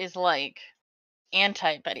Complex is like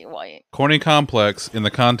anti-Betty White. Corny Complex, in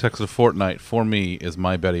the context of Fortnite, for me, is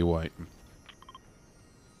my Betty White.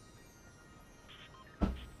 I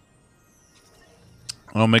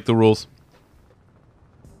don't make the rules.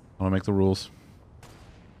 I don't make the rules.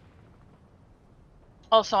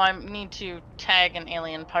 Also, I need to tag an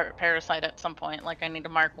alien parasite at some point. Like, I need to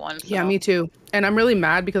mark one. So. Yeah, me too. And I'm really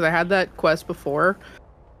mad because I had that quest before,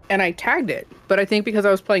 and I tagged it. But I think because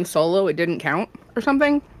I was playing solo, it didn't count or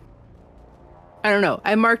something. I don't know.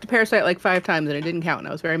 I marked a parasite like 5 times and it didn't count, and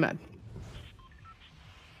I was very mad.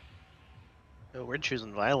 Oh, we're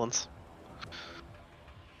choosing violence.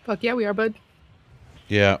 Fuck yeah, we are, bud.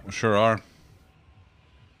 Yeah, sure are.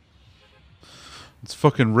 It's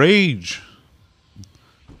fucking rage.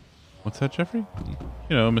 What's that, Jeffrey?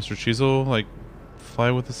 You know, Mr. Cheezel, like, fly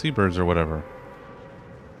with the seabirds or whatever.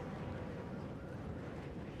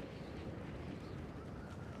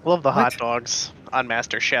 Love the What? hot dogs on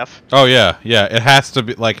Master Chef. Oh, yeah, yeah. It has to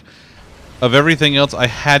be, like, of everything else, I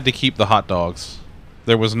had to keep the hot dogs.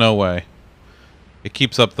 There was no way. It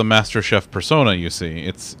keeps up the Master Chef persona, you see.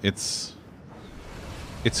 It's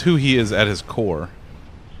who he is at his core.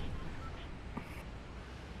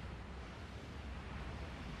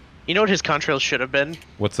 You know what his contrails should have been?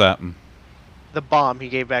 What's that? The bomb he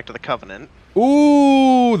gave back to the Covenant.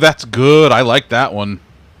 Ooh, that's good. I like that one.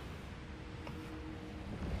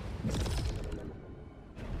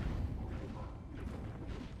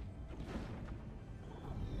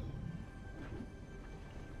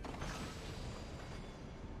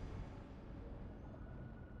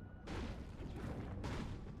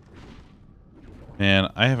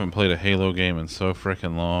 Man, I haven't played a Halo game in so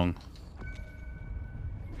frickin' long.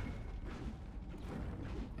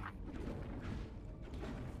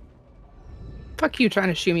 Fuck you trying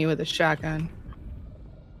to shoot me with a shotgun.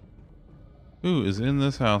 Who is in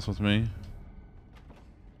this house with me?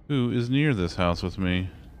 Who is near this house with me?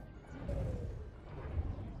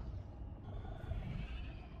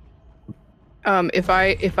 If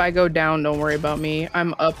I go down, don't worry about me.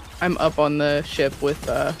 I'm up on the ship with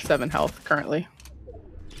 7 health currently.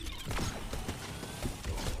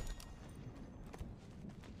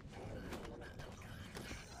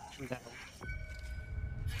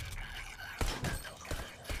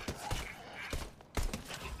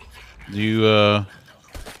 You,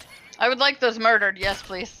 I would like those murdered. Yes,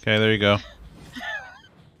 please. okay, there you go.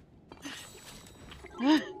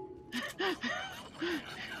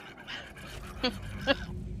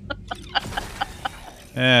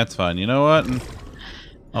 It's fine. You know what?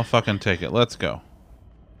 I'll fucking take it. Let's go.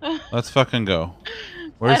 Let's fucking go.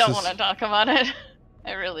 I don't want to talk about it.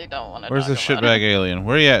 I really don't want to. Where's this shitbag alien?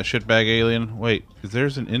 Where you at, shitbag alien? Wait,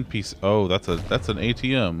 there's an NPC. Oh, that's an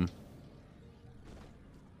ATM.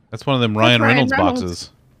 That's one of them Ryan Reynolds boxes.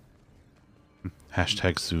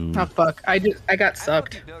 Hashtag soon. Oh fuck! I got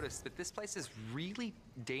sucked. I've noticed that this place is really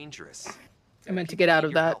dangerous. I meant to get out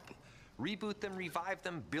of that. Reboot them, revive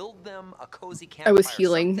them, build them a cozy campfire. I was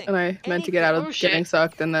healing, and I meant to get out of getting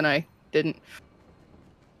sucked, and then I didn't.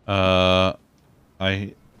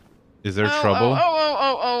 Is there trouble?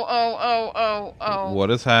 Oh.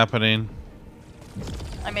 What is happening?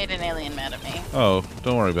 I made an alien mad at me. Oh,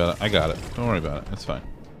 don't worry about it. I got it. Don't worry about it. It's fine.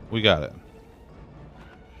 We got it.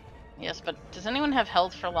 Yes, but does anyone have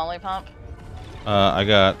health for Lollipop? I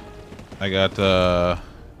got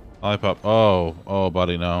Lollipop. Oh,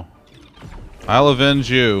 buddy, no. I'll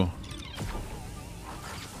avenge you.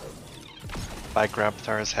 By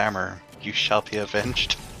Grabthar's hammer, you shall be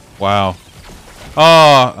avenged. Wow.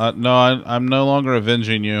 Oh, no, I'm no longer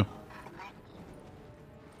avenging you.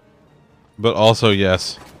 But also,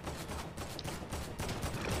 yes.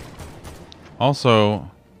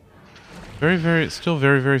 Also, still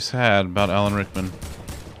very, very sad about Alan Rickman.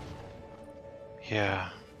 Yeah.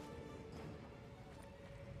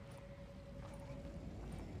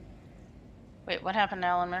 Wait, what happened to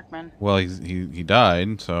Alan Rickman? Well, he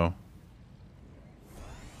died, so.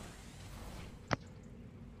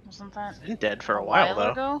 Wasn't that Been dead for a while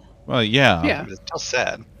though. ago? Well, yeah. Yeah. It's still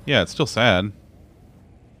sad. Yeah, it's still sad.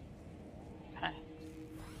 Okay.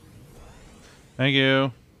 Thank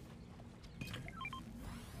you.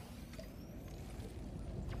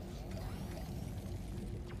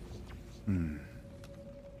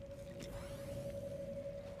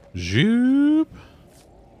 Zoop.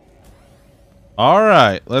 All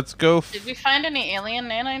right, let's go. Did we find any alien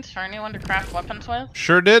nanites for anyone to craft weapons with?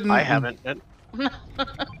 Sure didn't. I haven't.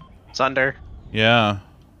 Zunder. Yeah.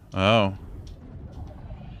 Oh.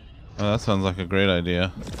 Oh, that sounds like a great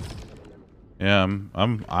idea. Yeah,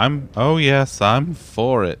 I'm. Oh yes, I'm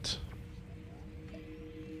for it.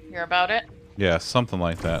 You're about it? Yeah, something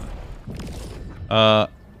like that.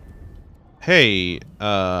 Hey,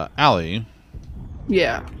 Allie.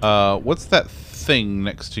 Yeah. What's that thing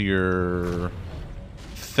next to your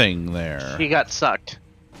thing there? He got sucked.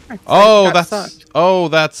 Oh,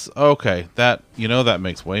 that's okay. That that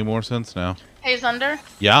makes way more sense now. Hey, Zunder.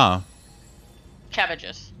 Yeah.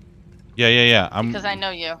 Cabbages. Yeah. Because I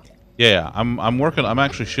know you. Yeah. I'm working. I'm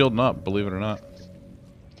actually shielding up. Believe it or not.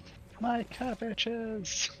 My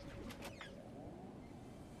cabbages.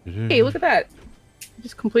 Hey, look at that! I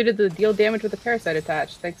just completed the deal damage with the parasite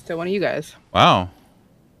attached, thanks to one of you guys. Wow.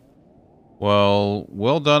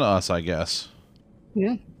 Well done, us, I guess.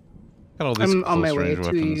 Yeah. Got all these I'm on my way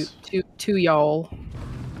close-range to you, weapons. to y'all.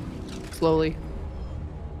 Slowly.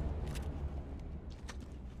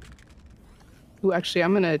 Ooh, actually,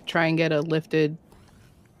 I'm gonna try and get a lifted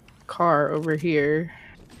car over here.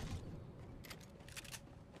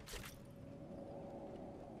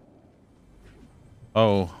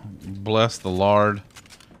 Oh, bless the Lord.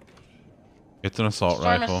 It's an assault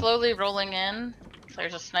Storm rifle. is slowly rolling in.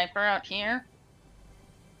 There's a sniper out here.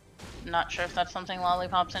 Not sure if that's something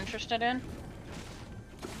Lollipop's interested in.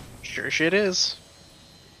 Sure shit is.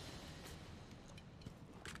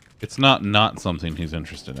 It's not something he's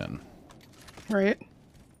interested in. Right.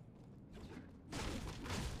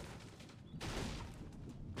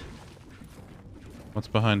 What's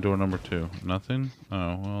behind door number 2? Nothing?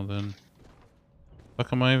 Oh, well then.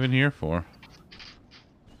 What am I even here for?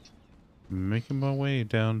 Making my way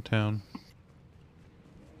downtown.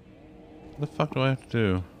 What the fuck do I have to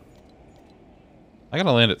do? I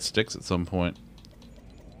gotta land at Styx at some point.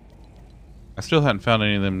 I still hadn't found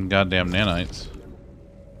any of them goddamn nanites.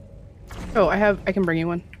 Oh, I can bring you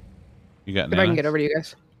one. You got nanites? If I can get over to you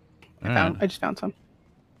guys. Alright. I just found some.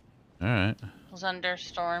 Alright.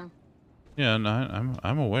 Zunderstorm. Yeah, no,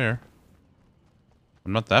 I'm aware.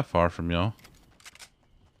 I'm not that far from y'all.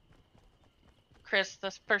 Chris,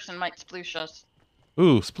 this person might sploosh us.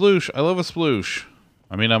 Ooh, sploosh. I love a sploosh.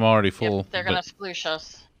 I mean, I'm already full. Yep, they're gonna sploosh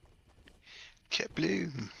us.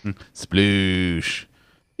 Kabloom. Sploosh.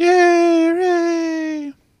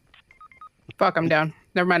 Yay! Fuck, I'm down.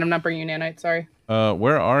 Never mind, I'm not bringing you nanite, sorry.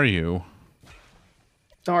 Where are you?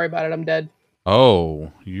 Don't worry about it, I'm dead.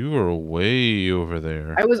 Oh, you were way over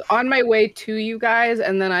there. I was on my way to you guys,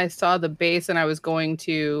 and then I saw the base, and I was going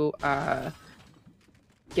to try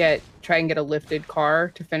and get a lifted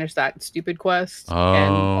car to finish that stupid quest,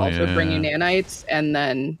 and Oh, also bring you yeah. nanites. And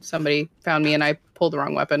then somebody found me, and I pulled the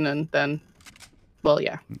wrong weapon, and then, well,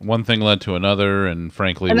 yeah. One thing led to another, and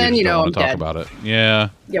frankly, And we then just don't want I'm to talk dead. about it. Yeah.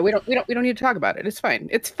 Yeah, we don't need to talk about it. It's fine.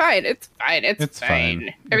 It's fine. It's fine. It's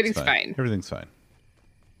fine. Everything's It's fine. fine. Everything's fine.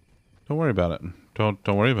 Don't worry about it. Don't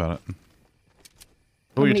worry about it. What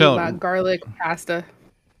I'm were you gonna eat telling? my garlic pasta.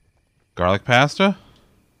 Garlic pasta?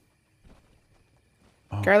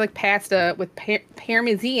 Garlic pasta with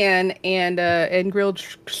parmesan and grilled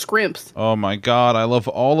scrimps. Oh my god, I love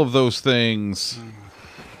all of those things.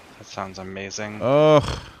 That sounds amazing.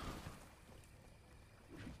 Ugh.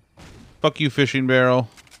 Fuck you, fishing barrel.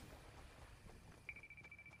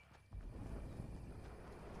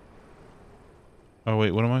 Oh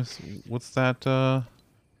wait, what am I? What's that?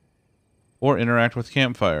 Or interact with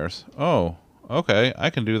campfires. Oh, okay,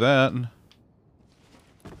 I can do that.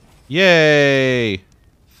 Yay!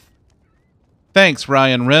 Thanks,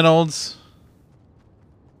 Ryan Reynolds.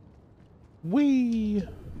 Wee.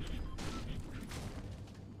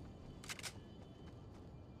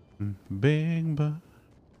 Big butt.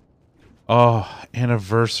 Oh,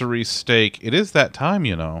 anniversary steak. It is that time,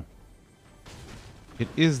 you know. It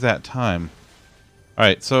is that time. All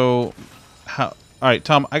right, so all right,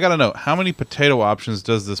 Tom, I gotta know, how many potato options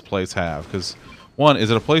does this place have? Because one, is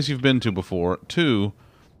it a place you've been to before? Two,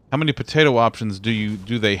 how many potato options do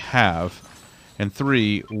they have? And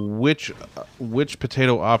three, which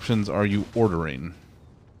potato options are you ordering?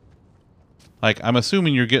 Like, I'm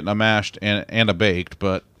assuming you're getting a mashed and a baked,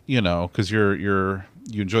 but you know, because you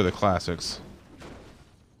enjoy the classics.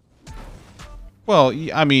 Well,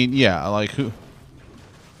 I mean, yeah, like who?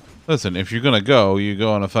 Listen, if you're gonna go, you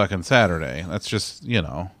go on a fucking Saturday. That's just, you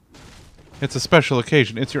know, it's a special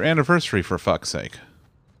occasion. It's your anniversary, for fuck's sake.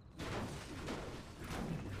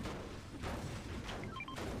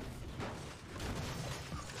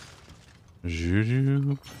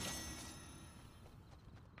 Juju.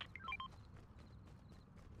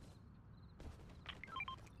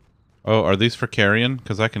 Oh, are these for carrying?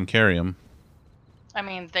 Because I can carry them. I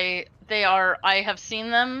mean, they are. I have seen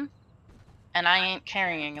them, and I ain't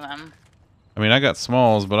carrying them. I mean, I got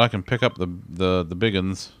smalls, but I can pick up the big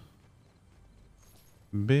ones.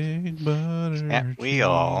 Big butter Can't we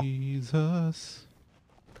all? Jesus.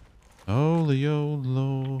 Holy old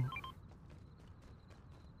Lord.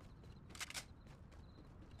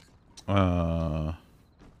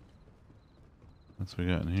 What's we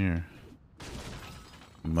got in here?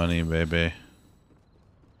 Money, baby.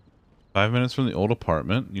 5 minutes from the old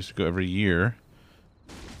apartment. Used to go every year.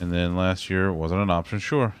 And then last year wasn't an option.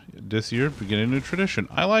 Sure. This year, beginning a new tradition.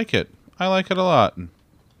 I like it. I like it a lot.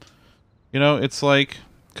 You know, it's like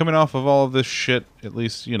coming off of all of this shit, at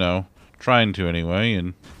least, you know, trying to anyway,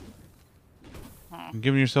 and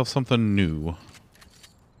giving yourself something new.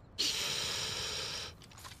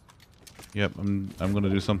 Yep, I'm gonna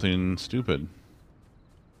do something stupid.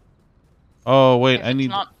 Oh wait, I need.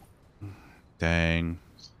 Not... Dang.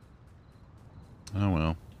 Oh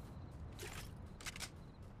well.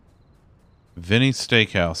 Vinny's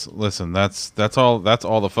Steakhouse. Listen, that's all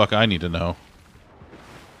the fuck I need to know.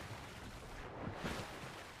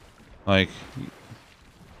 Like,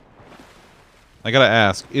 I gotta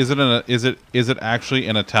ask: is it actually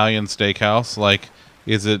an Italian steakhouse? Like,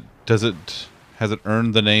 has it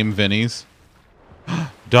earned the name Vinny's?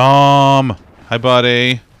 Dom, hi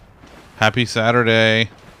buddy. Happy Saturday.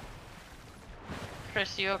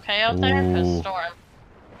 Chris, you okay out there? 'Cause Ooh. Storm.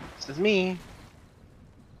 This is me.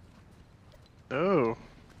 Oh.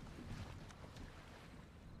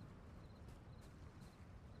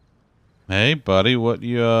 Hey, buddy, what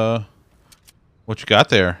you got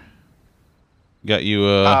there? Got you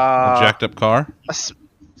a jacked up car? A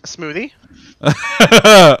smoothie?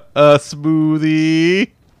 A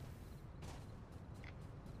smoothie.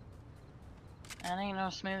 That ain't no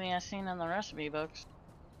smoothie I seen in the recipe books.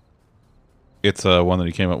 It's one that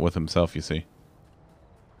he came up with himself, you see.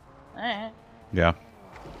 Alright. Yeah.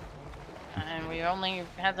 And we only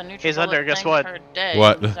had the Hey, Zunder, NutriBullet guess thing what? for a day.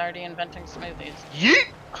 What? He was already inventing smoothies. Yeet!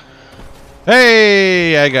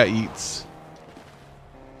 Hey, I got eats.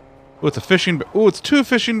 Oh, it's a fishing. Oh, it's 2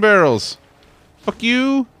 fishing barrels. Fuck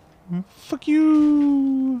you. Fuck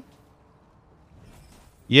you.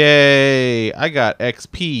 Yay! I got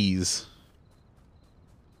XPs.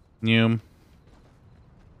 Yum.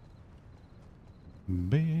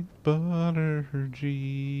 Big butter,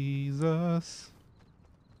 Jesus.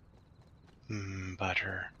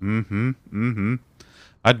 Butter. Mm-hmm. Mm-hmm.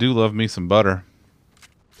 I do love me some butter.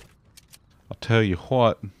 I'll tell you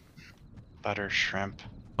what. Butter shrimp.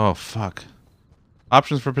 Oh, fuck.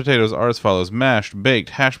 Options for potatoes are as follows. Mashed,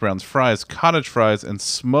 baked, hash browns, fries, cottage fries, and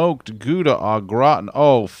smoked Gouda au gratin.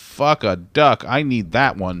 Oh, fuck a duck. I need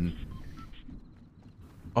that one.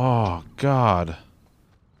 Oh, God.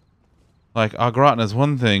 Like, au gratin is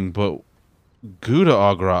one thing, but Gouda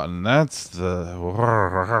au gratin, that's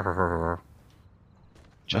the...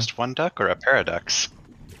 Just one duck or a pair of ducks?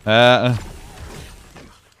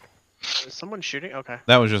 Is someone shooting? Okay.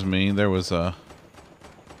 That was just me. There was a...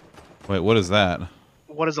 Wait, what is that?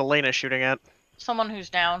 What is Elena shooting at? Someone who's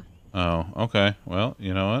down Oh, okay. Well,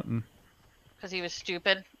 you know what? because he was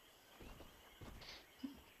stupid.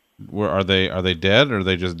 Where are they? Are they dead or are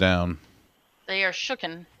they just down? They are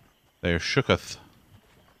shooken. They are shooketh.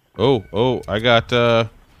 Oh, I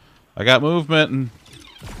got movement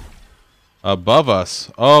above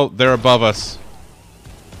us. Oh, they're above us.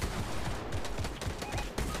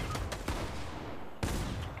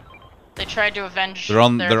 They tried to avenge. They're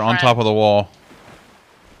on top of the wall.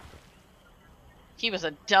 He was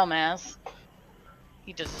a dumbass.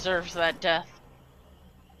 He deserves that death.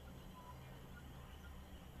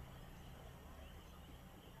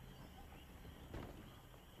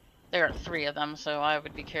 There are 3 of them, so I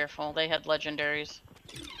would be careful. They had legendaries.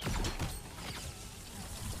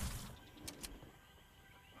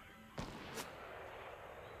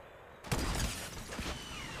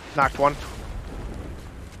 Knocked one.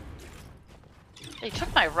 They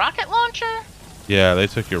took my rocket launcher? Yeah, they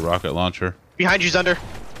took your rocket launcher. Behind you, Zunder.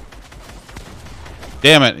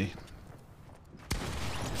 Damn it.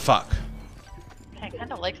 Fuck. I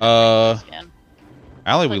kind of like the skin.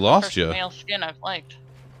 Allie, It's we like the lost first you. male skin I've liked.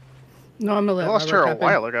 No, I'm gonna let I lost Robert her a happen.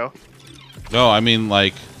 while ago. No, I mean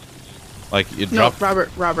like it No,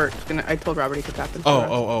 dropped. Robert's gonna. I told Robert he could tap in.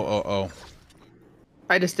 Oh.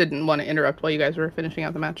 I just didn't want to interrupt while you guys were finishing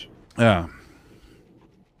out the match. Yeah.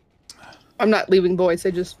 I'm not leaving voice.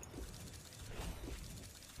 I just.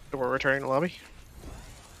 So we're returning to lobby.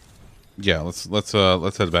 Yeah, let's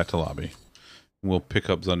head back to lobby. We'll pick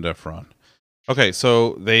up Zundefron. Okay,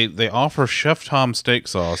 so they offer Chef Tom steak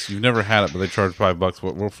sauce. You've never had it, but they charge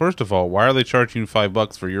 $5. Well, first of all, why are they charging you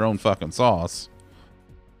 $5 for your own fucking sauce?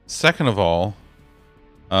 Second of all,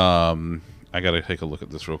 I gotta take a look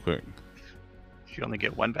at this real quick. You only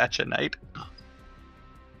get one batch at night.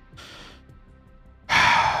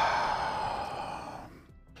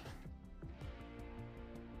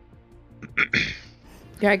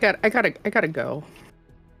 Yeah, I gotta go.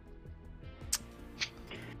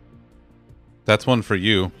 That's one for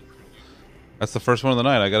you. That's the first one of the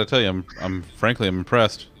night. I gotta tell you, I'm frankly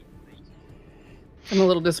impressed. I'm a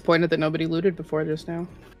little disappointed that nobody looted before just now.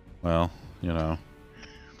 Well, you know.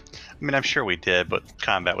 I mean, I'm sure we did, but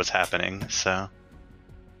combat was happening, so.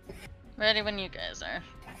 Ready when you guys are.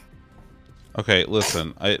 Okay,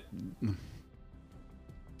 listen,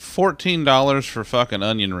 $14 for fucking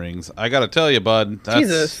onion rings. I gotta tell you, bud. That's,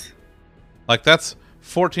 Jesus. Like, that's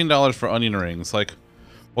 $14 for onion rings. Like,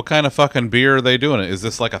 what kind of fucking beer are they doing it? Is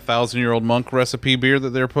this like a 1,000-year-old monk recipe beer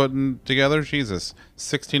that they're putting together? Jesus.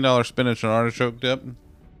 $16 spinach and artichoke dip?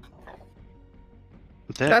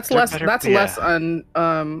 That's less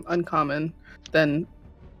uncommon than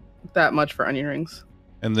that much for onion rings.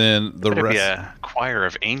 And then the Better rest... be a choir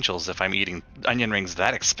of angels if I'm eating onion rings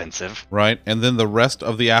that expensive. Right, and then the rest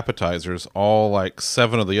of the appetizers, all like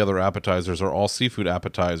 7 of the other appetizers are all seafood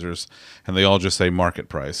appetizers, and they all just say market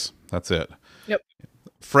price. That's it. Yep.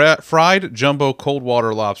 Fried jumbo cold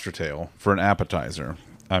water lobster tail for an appetizer.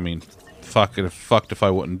 I mean, fucked if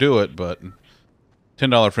I wouldn't do it, but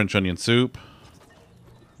 $10 French onion soup.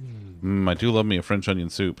 I do love me a French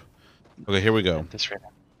onion soup. Okay, here we go. This right now.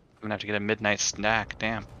 I'm gonna have to get a midnight snack.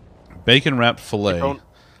 Damn. Bacon wrapped fillet.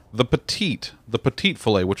 The petite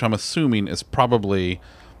fillet, which I'm assuming is probably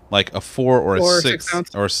like a 4 or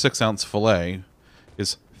a 6 ounce fillet,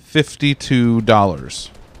 is $52.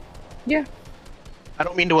 Yeah. I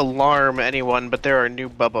don't mean to alarm anyone, but there are new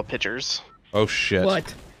Bubba pitchers. Oh shit.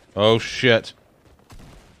 What? Oh shit.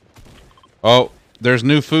 Oh, there's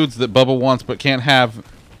new foods that Bubba wants but can't have.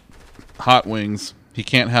 Hot wings. He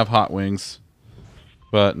can't have hot wings.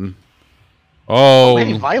 Button. Oh.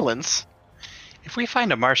 Hey, violence. If we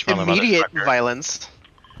find a marshmallow Immediate motherfucker, violence.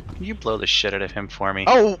 can you blow the shit out of him for me?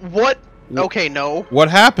 Oh, what? Okay, no. What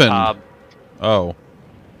happened? Oh.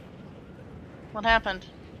 What happened?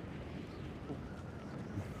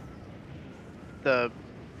 The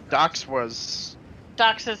docks was...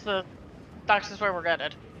 Docks is where we're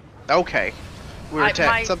headed. Okay. We were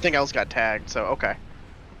my- something else got tagged, so okay.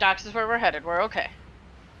 Docks is where we're headed. We're okay.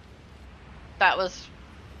 That was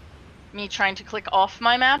me trying to click off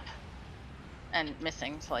my map and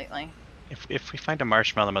missing slightly. If we find a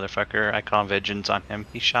marshmallow motherfucker, I call vengeance on him.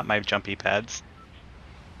 He shot my jumpy pads.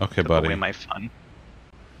 Okay, Took buddy. away my fun.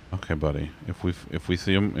 Okay, buddy. If we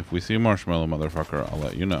see a marshmallow motherfucker, I'll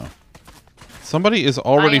let you know. Somebody is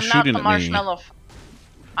already shooting at me.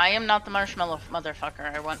 I am not the marshmallow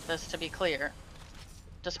motherfucker. I want this to be clear.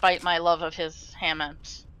 Despite my love of his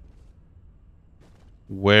ham-ups.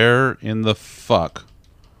 Where in the fuck?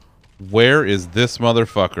 Where is this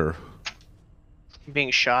motherfucker?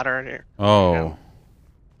 Being shot earlier. Oh.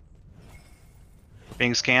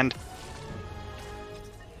 Being scanned.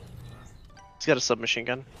 He's got a submachine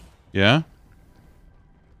gun. Yeah?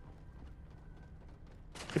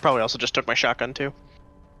 He probably also just took my shotgun too.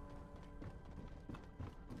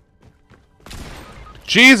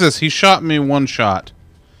 Jesus, he shot me one shot.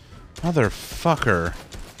 Motherfucker.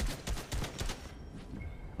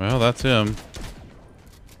 Well, that's him.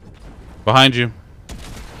 Behind you.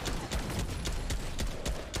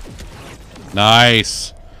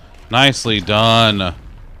 Nice. Nicely done.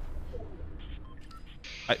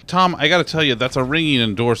 Tom, I gotta tell you, that's a ringing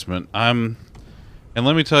endorsement. And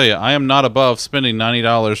let me tell you, I am not above spending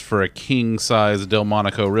 $90 for a king-size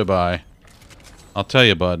Delmonico ribeye. I'll tell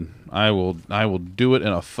you, bud. I will do it in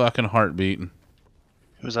a fucking heartbeat.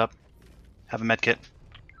 Who's up? Have a med kit.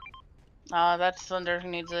 That's Thunder who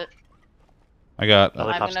needs it. I got...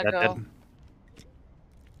 I'm gonna go.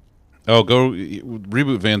 Oh, go...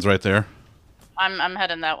 Reboot van's right there. I'm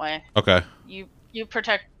heading that way. Okay. You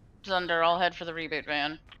protect Thunder. I'll head for the reboot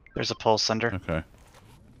van. There's a pulse thunder. Okay.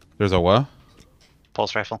 There's a what?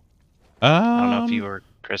 Pulse rifle. I don't know if you or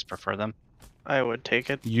Chris prefer them. I would take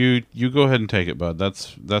it. You go ahead and take it, bud.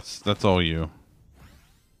 That's all you.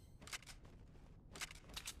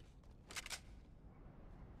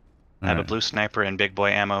 I have a blue sniper and big boy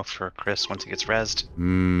ammo for Chris once he gets rezzed.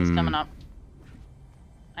 He's coming up.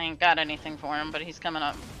 I ain't got anything for him, but he's coming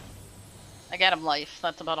up. I got him life.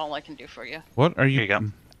 That's about all I can do for you. What are you... Here you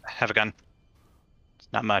go. Have a gun. It's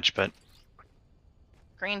not much, but...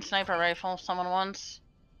 Green sniper rifle, someone wants.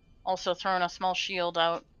 Also throwing a small shield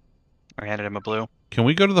out. I handed him a blue. Can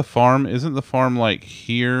we go to the farm? Isn't the farm, like,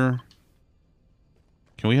 here?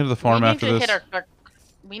 Can we head to the farm after this?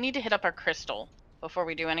 We need to hit up our crystal before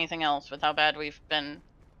we do anything else with how bad we've been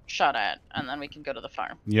shot at, and then we can go to the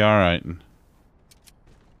farm. Yeah, alright.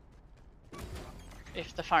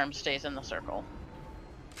 If the farm stays in the circle.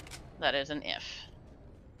 That is an if.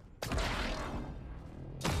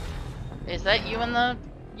 Is that you in the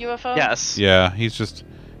UFO? Yes. Yeah,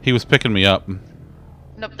 he was picking me up.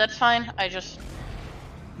 Nope, that's fine.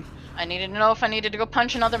 I needed to know if I needed to go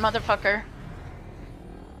punch another motherfucker.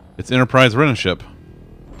 It's Enterprise Rennership.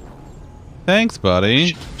 Thanks,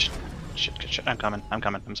 buddy. Shit. I'm coming.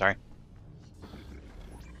 I'm sorry.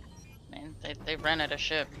 Man, they rented a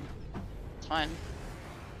ship. It's fine.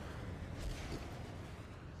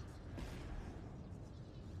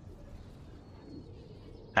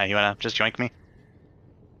 Hi, you wanna just yoink me?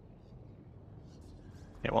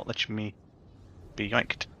 It won't let me be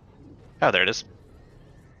yoinked. Oh, there it is.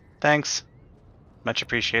 Thanks. Much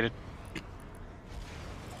appreciated.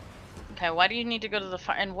 Okay, why do you need to go to the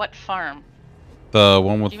farm? And what farm? The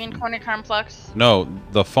one with... Do you mean Corny Complex? No,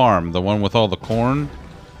 the farm. The one with all the corn.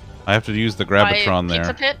 I have to use the Gravitron there.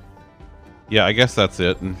 Pizza Pit? Yeah, I guess that's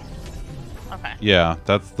it. Okay. Yeah,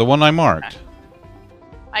 that's the one I marked. Okay.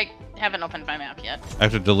 I haven't opened my map yet. I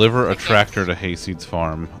have to deliver a tractor to Hayseed's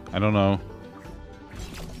farm. I don't know.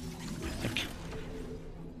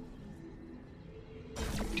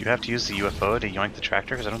 Do you have to use the UFO to yoink the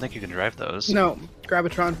tractor? Because I don't think you can drive those. No,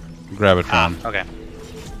 Gravitron. Gravitron. Okay.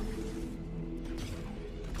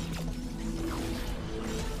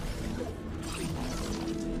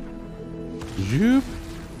 Zoop.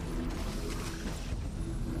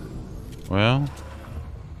 Well.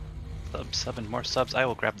 Sub and more subs. I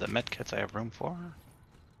will grab the medkits I have room for.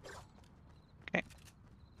 Okay.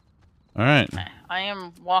 Alright. Okay. I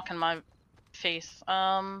am walking my face.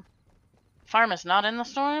 Farm is not in the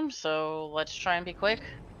storm, so let's try and be quick.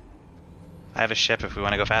 I have a ship if we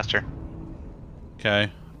want to go faster.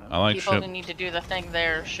 Okay. I like People ship. who need to do the thing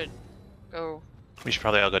there should go. We should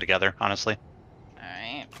probably all go together, honestly.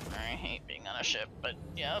 Alright. I hate being on a ship, but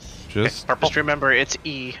yes. Just... Purple. Just remember, it's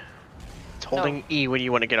E. It's holding E when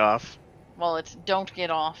you want to get off. Well, it's don't get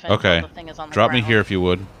off until Okay. the thing is on the Drop me ground. here if you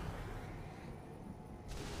would.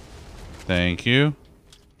 Thank you.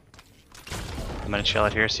 I'm gonna chill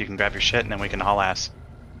out here so you can grab your shit and then we can haul ass.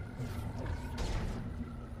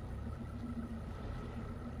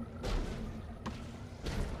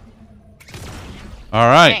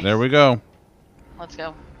 Alright, Thanks. there we go. Let's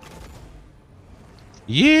go.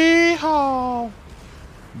 Yeehaw!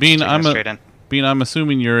 Bean, Taking us straight in. Bean, I'm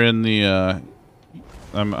assuming you're in the.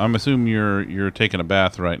 I'm assuming you're taking a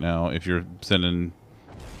bath right now. If you're sending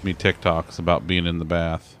me TikToks about being in the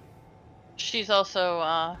bath. She's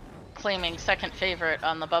also claiming second favorite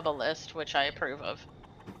on the Bubba list, which I approve of.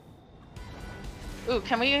 Ooh,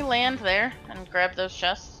 can we land there and grab those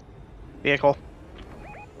chests? Vehicle.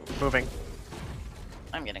 Moving.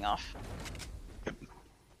 I'm getting off.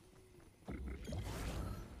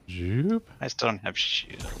 Joop. I still don't have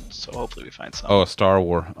shields, so hopefully we find some. Oh, a Star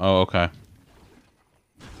War. Oh, okay.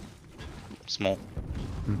 Small.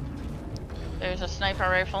 There's a sniper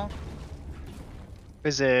rifle.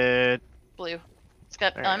 Is it... Blue. It's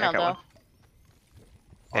got Alright, I ammo got though.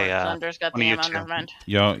 one. Hey, Thunder's got one the of you ammo, two. never mind.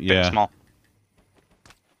 Yo, Big or yeah. small.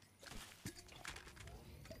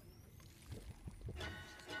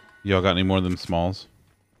 Y'all got any more of them smalls?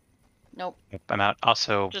 Nope. Yep, I'm out.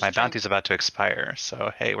 Also, Just my trying- bounty's about to expire,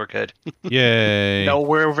 so hey, we're good. Yay! No,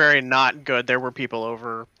 we're very not good. There were people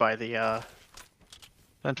over by the,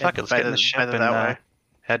 Then fuck it, let's by get in the the- ship by and that way.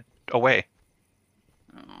 head away.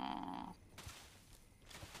 Mm.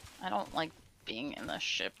 I don't like being in the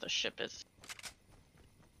ship. The ship is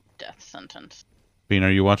death sentence. Bean,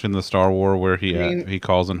 are you watching the Star War where he Bean- he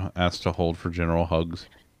calls and asks to hold for General Hugs?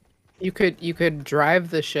 You could drive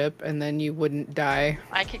the ship and then you wouldn't die.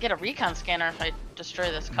 I could get a recon scanner if I destroy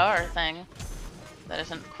this car thing. That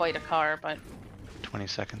isn't quite a car, but 20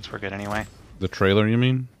 seconds, we're good anyway. The trailer, you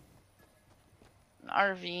mean? an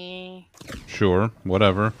RV. Sure,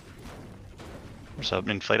 whatever. There's an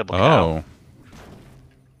inflatable cow. Oh.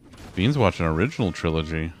 Bean's watching original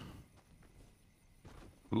trilogy.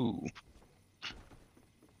 Ooh.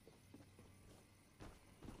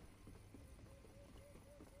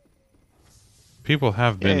 People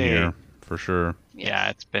have been Yay. here, for sure. Yes, Yeah,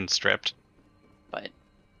 it's been stripped. but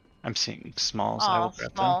I'm seeing smalls. I will oh, grab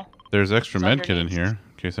them. small. There's extra It's med kit in underneath. here,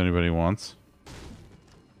 in case anybody wants.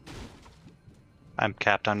 I'm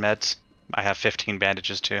capped on meds. I have 15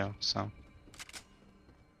 bandages too, so.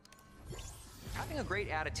 Having a great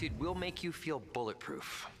attitude will make you feel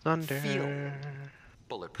bulletproof. Thunder. Feel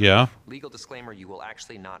bulletproof. Yeah? Legal disclaimer, you will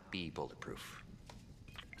actually not be bulletproof.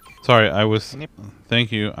 Sorry, I was... Yep.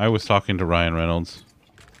 Thank you. I was talking to Ryan Reynolds.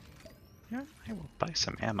 Yeah, I will buy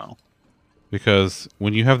some ammo. Because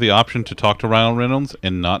when you have the option to talk to Ryan Reynolds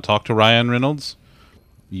and not talk to Ryan Reynolds,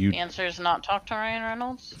 you... The answer is not talk to Ryan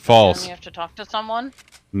Reynolds. False. Then you have to talk to someone.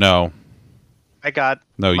 No. I got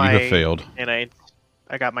No, you my have failed. nanites.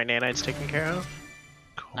 I got my nanites taken care of.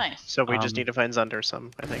 Cool. Nice. So we just Um, need to find Zunder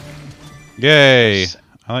some, I think. Yay! Does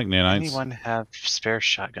I like nanites. anyone have spare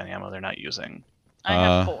shotgun ammo they're not using? I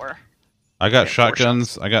have 4. I got Okay, 4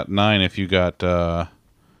 shotguns. I got 9 if you got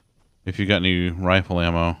any rifle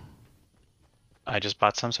ammo. I just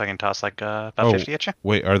bought some so I can toss like about Oh. 50 at you.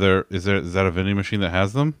 Wait, is that a vending machine that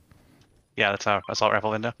has them? Yeah, that's our assault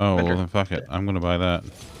rifle window. Oh, vendor. well then fuck it. I'm gonna buy that.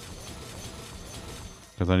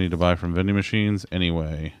 Because I need to buy from vending machines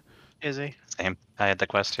anyway. Is he? Same. I had the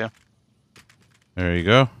quest too. There you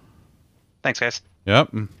go. Thanks, guys.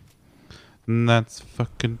 Yep. And that's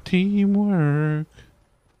fucking teamwork.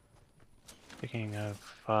 Speaking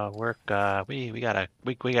of work, we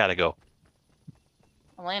gotta go.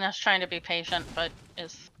 Elena's trying to be patient, but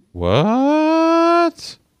is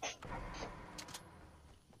What?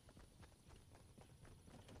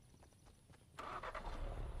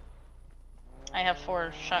 I have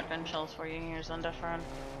 4 shotgun shells for you in your Zunderstream.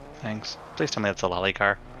 Thanks. Please tell me that's a lolly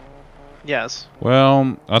car. Yes.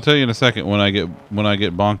 Well, I'll tell you in a second when I get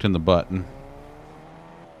bonked in the button.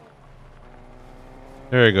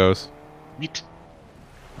 There he goes. Yeet.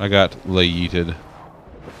 I got yeeted.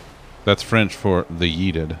 That's French for the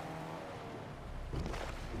yeeted.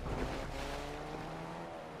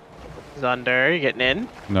 Zunder, you getting in?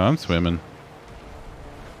 No, I'm swimming.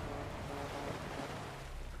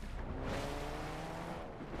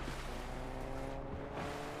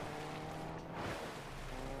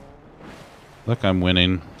 Look, I'm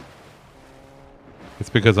winning. It's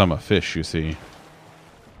because I'm a fish, you see.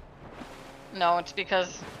 No, it's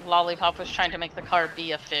because Lollipop was trying to make the car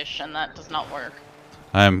be a fish, and that does not work.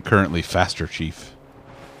 I am currently faster, Chief.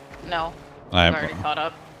 No, I I've am. already caught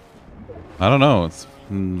up. I don't know. It's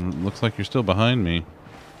looks like you're still behind me.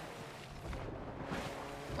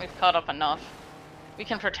 We've caught up enough. We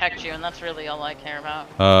can protect you, and that's really all I care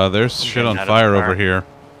about. There's I'm shit getting on out of the fire car. over here.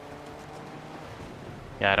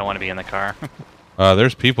 Yeah, I don't want to be in the car.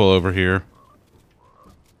 There's people over here.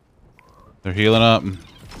 They're healing up.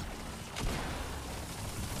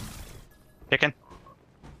 Chicken.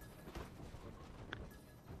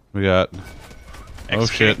 We got... Oh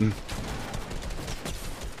shit. Execute.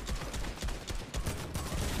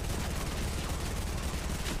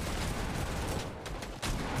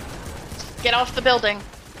 Get off the building.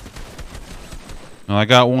 Well, I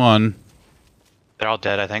got one. They're all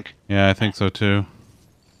dead, I think. Yeah, I think so too.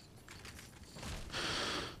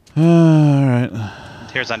 Alright.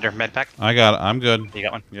 Here's under medpack. I got it. I'm good. You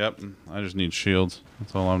got one? Yep. I just need shields.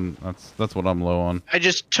 That's all I'm that's what I'm low on. I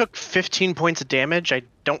just took 15 points of damage. I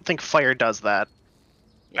don't think fire does that.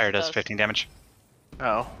 Yes, Fire it does 15 damage.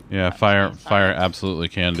 Oh. Yeah, fire absolutely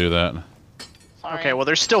can do that. Sorry. Okay, well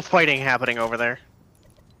there's still fighting happening over there.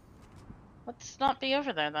 Let's not be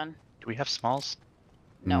over there then. Do we have smalls?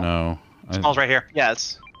 No. Smalls right here.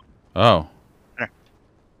 Yes. Oh. There.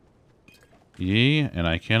 Yee, and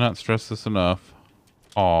I cannot stress this enough.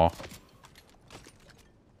 Aw.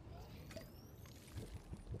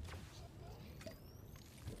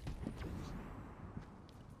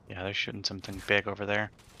 Yeah, they're shooting something big over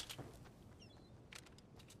there.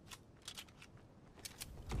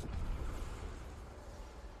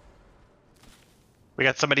 We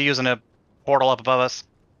got somebody using a portal up above us.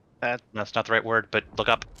 That's not the right word, but look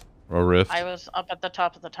up. A rift. I was up at the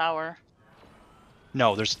top of the tower.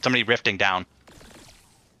 No, there's somebody rifting down.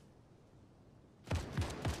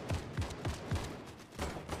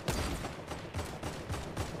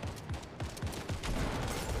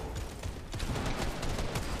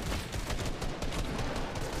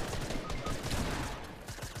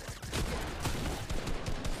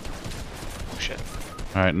 Oh shit.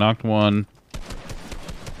 Alright, knocked one.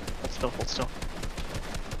 Hold still.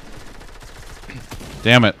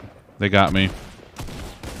 Damn it. They got me.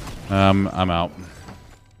 I'm out.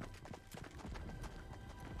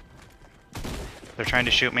 They're trying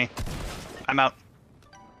to shoot me. I'm out.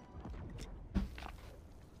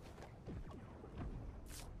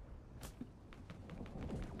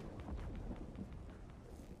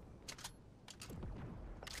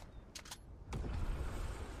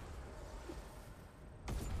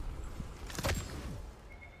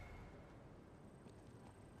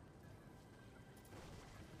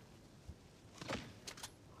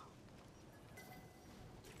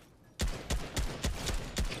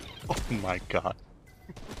 Oh my god.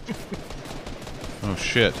 Oh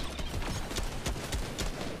shit.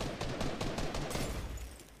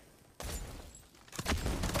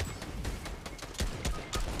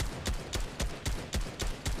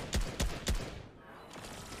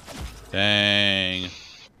 Dang.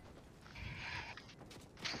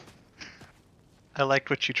 I liked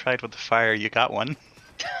what you tried with the fire. You got one.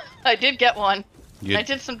 I did get one. You, I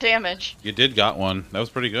did some damage. you did got one. That was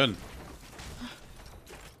pretty good.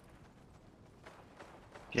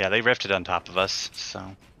 Yeah, they rifted on top of us, so.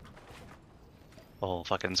 The whole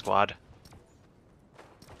fucking squad.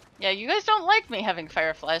 Yeah, you guys don't like me having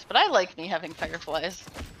fireflies, but I like me having fireflies.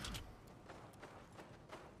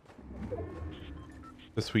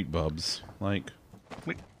 The sweet bubs. Like,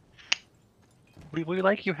 We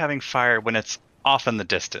like you having fire when it's off in the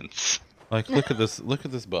distance. look at this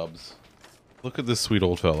bubs. Look at this sweet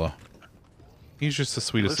old fella. He's just the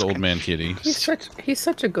sweetest looks old man kitty. He's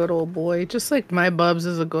such a good old boy. Just like my Bubs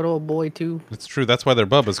is a good old boy too. It's true. That's why they're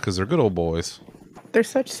bubbas, because they're good old boys. They're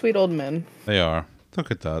such sweet old men. They are. Look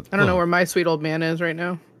at that. I don't know where my sweet old man is right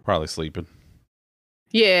now. Probably sleeping.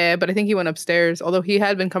 Yeah, but I think he went upstairs. Although he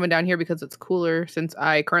had been coming down here because it's cooler since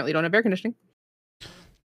I currently don't have air conditioning.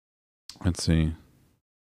 Let's see.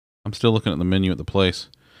 I'm still looking at the menu at the place.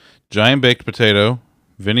 Giant baked potato,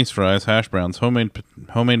 Vinny's fries, hash browns, homemade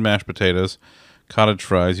mashed potatoes, cottage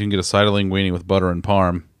fries. You can get a side of linguine with butter and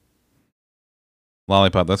parm.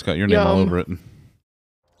 Lollipop, that's got your name all Yum. over it.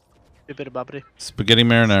 A bit of bubbly. Spaghetti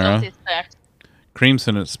marinara, Stealthy stack. cream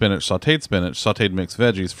spinach, sauteed mixed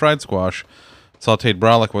veggies, fried squash, sauteed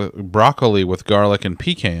broccoli with garlic and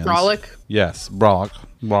pecans. Brolic. Yes, brolic.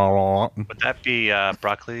 Would that be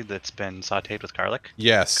broccoli that's been sauteed with garlic?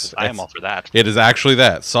 Yes, I am all for that. it is actually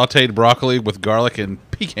that sauteed broccoli with garlic and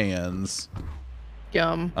pecans.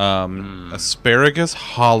 Yum. Asparagus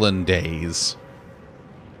hollandaise.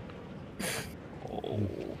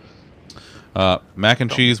 Mac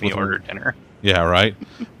and cheese with order dinner. Yeah, right.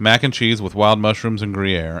 Mac and cheese with wild mushrooms and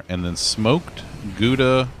Gruyere, and then smoked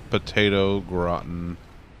Gouda potato gratin.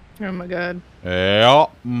 Oh my god. Yeah.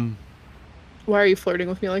 Why are you flirting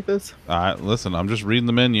with me like this? Listen, I'm just reading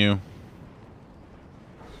the menu.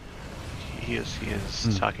 He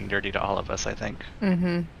is talking dirty to all of us, I think.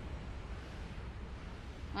 Mm-hmm.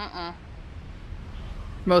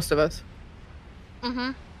 Most of us.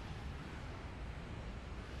 Mm-hmm.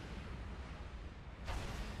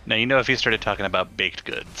 Now, you know if he started talking about baked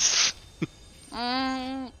goods.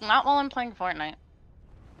 Not while I'm playing Fortnite.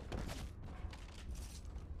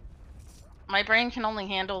 My brain can only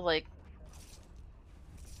handle, like,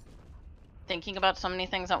 thinking about so many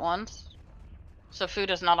things at once. So food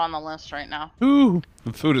is not on the list right now. Ooh,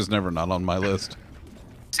 food is never not on my list.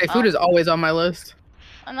 Say food is always on my list.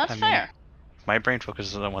 And that's I mean, fair. My brain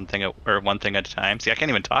focuses on one thing at a time. See, I can't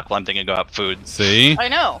even talk while I'm thinking about food. See? I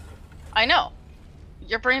know. I know.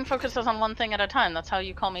 Your brain focuses on one thing at a time. That's how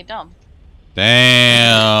you call me dumb.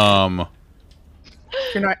 Damn.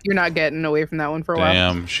 You're not getting away from that one for a while.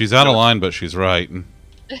 Damn. She's out of line, but she's right.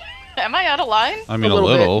 Am I out of line? I mean, a little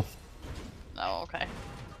bit. little. Oh, okay.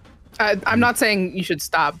 I'm not saying you should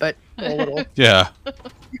stop, but a little. Yeah.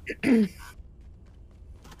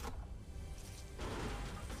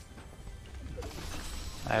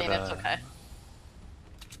 I mean, it's okay.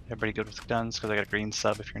 Everybody good with guns? Because I got a green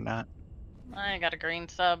sub if you're not. I got a green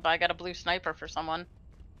sub. I got a blue sniper for someone.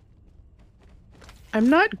 I'm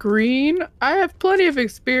not green. I have plenty of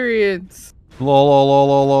experience. Lol, lol, lol,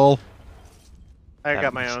 lol, lol. I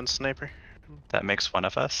got my own sniper. That makes one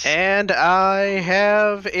of us. And I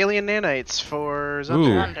have alien nanites for Zunder.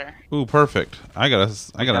 Ooh. Thunder. Ooh, perfect. I got an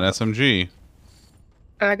SMG.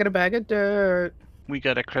 And I got a bag of dirt. We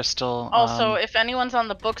got a crystal. Also, if anyone's on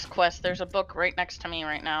the books quest, there's a book right next to me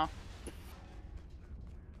right now.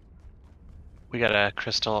 We got a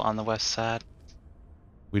crystal on the west side.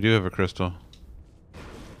 We do have a crystal.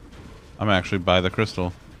 I'm actually by the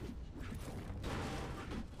crystal.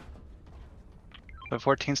 But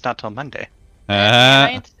 14's not till Monday.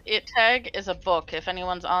 Tonight's It tag is a book if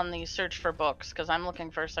anyone's on the search for books, because I'm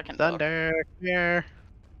looking for a second book. Thunder, here.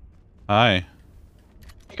 Hi. Here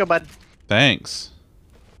you go, bud. Thanks.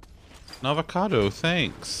 Avocado,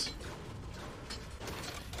 thanks.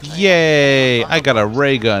 Yay! I got a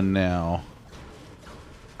ray gun now.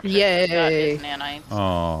 Yay. Got his nanites.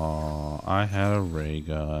 Oh, I had a ray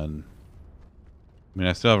gun. I mean,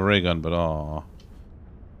 I still have a ray gun, but oh.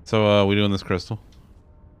 So, we doing this crystal?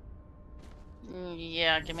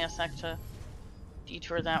 Yeah, give me a sec to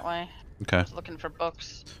detour that way. Okay. I was looking for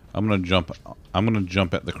books. I'm gonna jump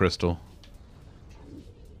at the crystal.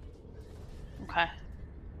 Okay.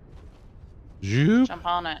 Zoop. Jump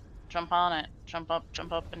on it. Jump on it. Jump up,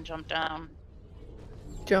 and jump down.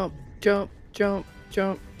 Jump, jump, jump,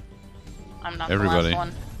 jump. I'm not Everybody. the last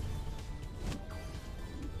one.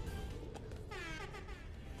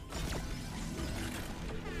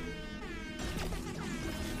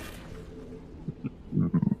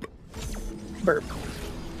 Burp.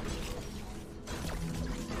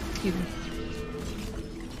 Excuse me.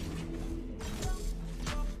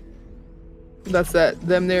 That's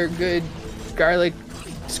them there good garlic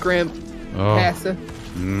scrimp Oh. pasta.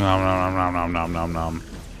 Nom nom nom nom nom nom nom.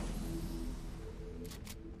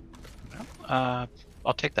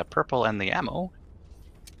 I'll take that purple and the ammo.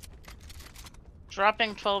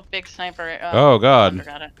 Dropping 12 big sniper. Oh, God. Thunder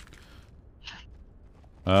got it.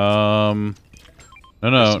 No,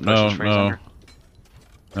 There's some pushes for you,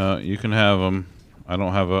 Thunder. you can have them. I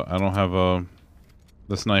don't have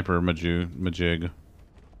the sniper majig.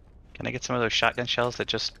 Can I get some of those shotgun shells that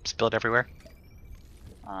just spilled everywhere?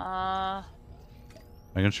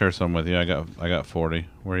 I can share some with you. I got 40.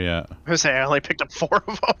 Where you at? I was saying I only picked up 4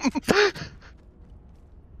 of them.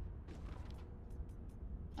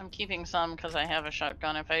 I'm keeping some because I have a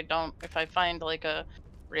shotgun. If I find like a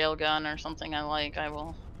railgun or something I like, I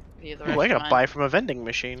will give you the rest Ooh, I of gotta mine. buy from a vending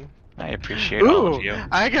machine. I appreciate all of you.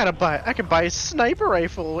 I can buy sniper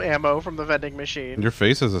rifle ammo from the vending machine. Your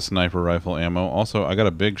face is a sniper rifle ammo. Also, I got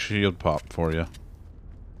a big shield pop for you.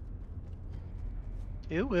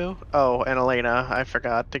 Ooh. Oh, and Elena, I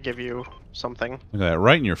forgot to give you something. Look at that,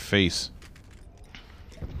 right in your face.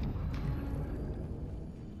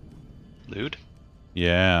 Loot?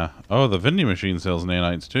 Yeah. Oh, the vending machine sells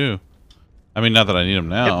nanites too. I mean, not that I need them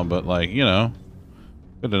now, but like, you know.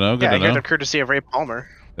 Good to know, good Yeah, to I got know. the courtesy of Ray Palmer.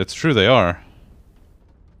 It's true, they are.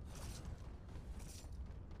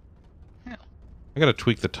 Yeah. I gotta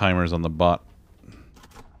tweak the timers on the bot.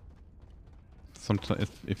 Sometimes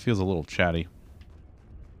it feels a little chatty.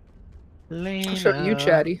 I'll show you,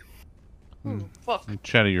 Chatty. Ooh, book.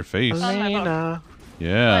 Chatty your face. On my book. Elena.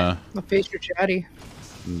 Yeah. I'll face your Chatty.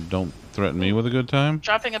 Don't threaten me with a good time.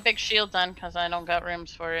 Dropping a big shield then, because I don't got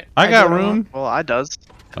rooms for it. I got don't. room. Well, I does.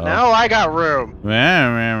 Oh. Now I got room. We're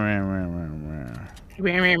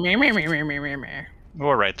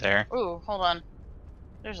right there. Ooh, hold on.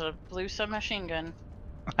 There's a blue submachine gun.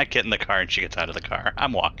 I get in the car and she gets out of the car.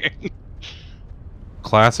 I'm walking.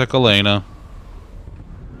 Classic Elena.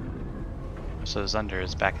 So Zunder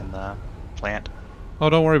is back in the plant,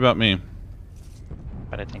 Oh, don't worry about me.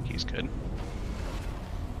 but I think he's good.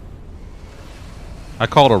 I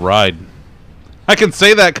called a ride. I can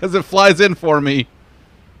say that because it flies in for me.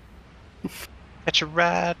 Catch a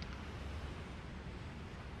rat.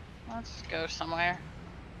 Let's go somewhere.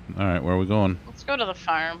 All right, where are we going? Let's go to the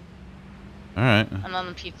farm. All right. And then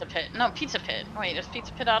the pizza pit. No, pizza pit. Wait, is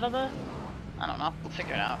pizza pit out of the... I don't know. We'll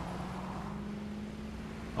figure it out.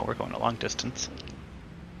 Oh, we're going a long distance.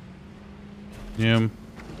 Yeah.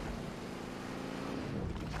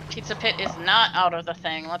 Pizza pit is not out of the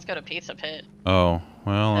thing. Let's go to pizza pit. Oh,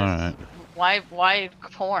 well, all right. Why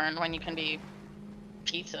corn when you can be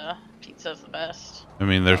pizza? Pizza's the best. I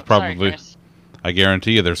mean, there's Sorry, probably... Chris. I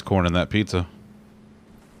guarantee you there's corn in that pizza.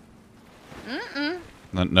 Mm-mm.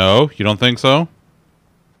 No? You don't think so?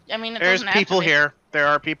 I mean, it There's doesn't have to people be. here. There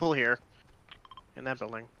are people here. In that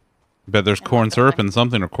building. Bet there's corn syrup in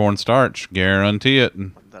something or corn starch. Guarantee it.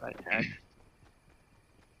 That I had.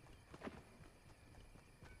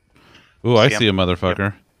 Ooh, I See see a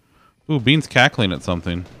motherfucker. Ooh, Bean's cackling at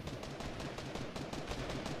something.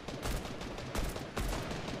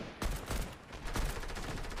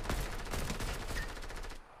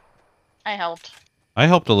 I helped. I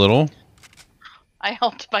helped a little. I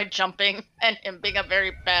helped by jumping and him being a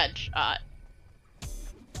very bad shot.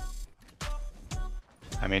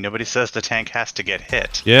 I mean, nobody says the tank has to get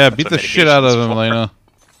hit. Yeah, That's beat what the shit out of mitigation's him, for. Elena.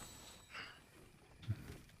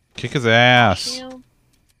 Kick his ass. Shield.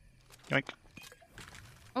 Yoink.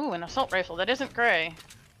 Ooh, an assault rifle. That isn't gray.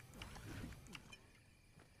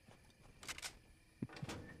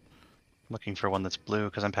 Looking for one that's blue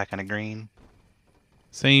because I'm packing a green.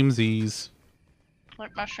 Samesies.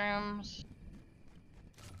 Like mushrooms.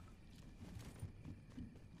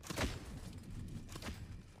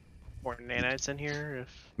 More nanites in here.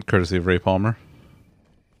 If... Courtesy of Ray Palmer.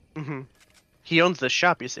 Mm-hmm. He owns this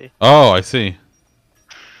shop, you see. Oh, I see.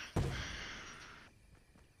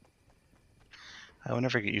 I will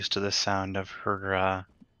never get used to this sound of her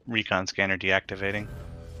recon scanner deactivating.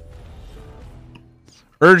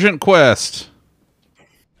 Urgent quest.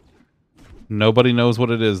 Nobody knows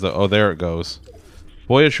what it is, though. Oh, there it goes.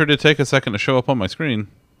 Boy, it sure did take a second to show up on my screen.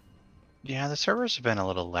 Yeah, the servers have been a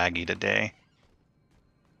little laggy today.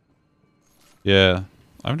 Yeah,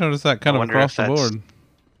 I've noticed that kind I of wonder across if the that's board.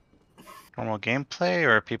 normal gameplay,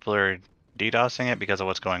 or people are DDoSing it because of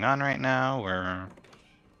what's going on right now, or...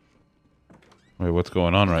 Wait, what's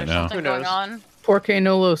going on right There's now? something Who going knows? on. 4K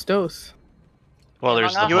no los dos. Well, Yeah,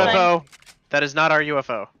 there's the hung whole... up. UFO. That is not our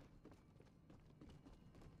UFO.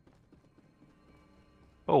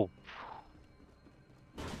 Oh,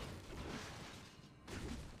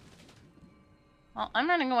 Well, I'm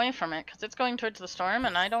running away from it because it's going towards the storm,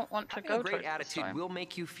 and I don't want to Having go a great towards the attitude storm. will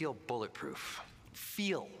make you feel bulletproof.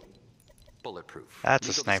 Feel bulletproof. That's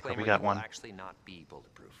a Legal sniper. We disclaimer, got you will one. actually not be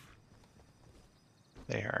bulletproof.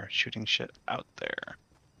 they are shooting shit out there.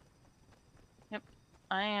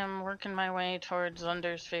 I am working my way towards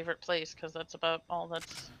Zunder's favorite place because that's about all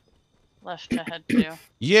that's left to head to.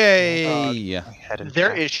 Yay! I headed There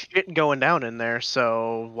back. is shit going down in there,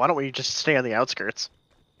 so why don't we just stay on the outskirts?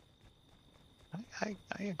 I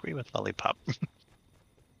agree with Lollipop.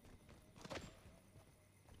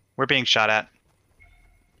 We're being shot at,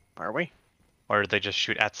 Are we? or they just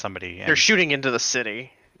shoot at somebody. And... They're shooting into the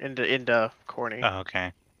city, into Corny. Oh,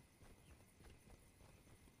 okay.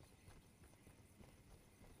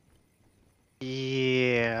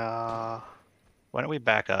 Yeah. Why don't we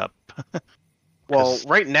back up? Well, 'Cause-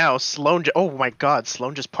 right now, Sloan. Oh my God,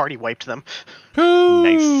 Sloan just party wiped them.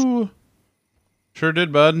 Nice. Sure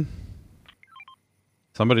did, bud.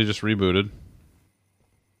 Somebody just rebooted.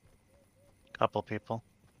 Couple people.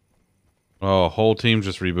 Oh, whole team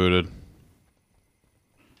just rebooted.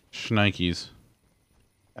 Shnikes.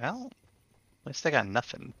 Well, at least they got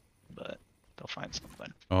nothing, but they'll find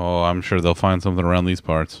something. Oh, I'm sure they'll find something around these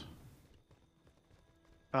parts.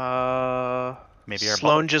 Maybe our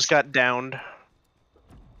Sloan bullets. just got downed.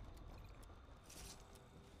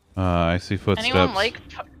 I see footsteps.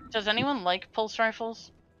 Does anyone like pulse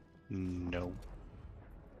rifles? No.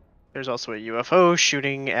 There's also a UFO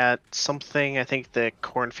shooting at something. I think the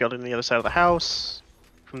cornfield on the other side of the house,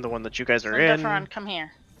 from the one that you guys are in. Deferon, come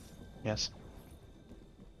here. Yes.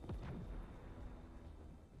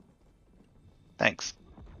 Thanks.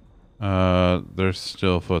 There's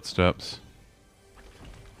still footsteps.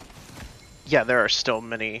 Yeah, there are still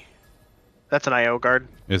many. That's an IO guard.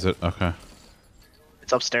 Is it? Okay.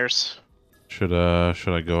 It's upstairs. Should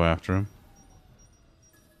I go after him?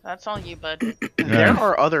 That's all you, bud. There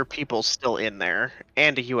are other people still in there,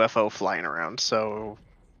 and a UFO flying around, so...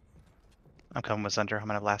 I'm coming with Zunder. I'm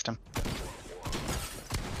gonna blast him.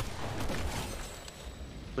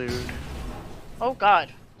 Dude. Oh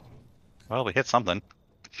God. Well, we hit something.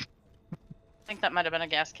 I think that might have been a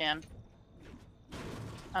gas can.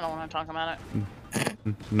 I don't want to talk about it.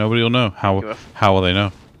 Nobody will know. How will they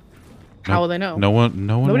know? How will they know? No one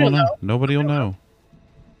Nobody will will know. know. Nobody will know.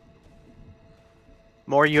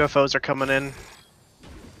 More UFOs are coming in.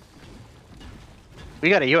 We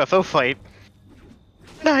got a UFO fight.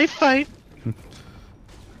 Knife fight.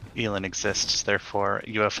 Elon exists, therefore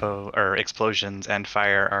UFO or explosions and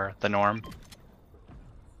fire are the norm.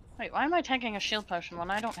 Wait, why am I taking a shield potion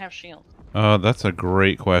when I don't have shield? That's a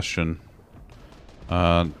great question.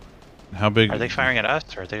 How big... Are they firing at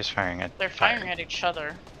us, or are they just firing at They're firing at each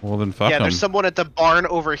other. Well, then fuck Yeah, them. there's someone at the barn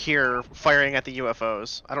over here firing at the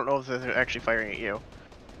UFOs. I don't know if they're actually firing at you.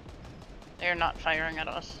 They're not firing at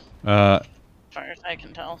us, as far as I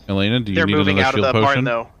can tell. Elena, do you They're need moving another out of shield the potion?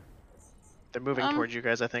 barn, though. They're moving towards you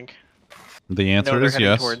guys, I think. The No, answer they're is heading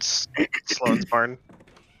yes. towards Sloan's barn.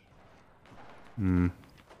 Hmm.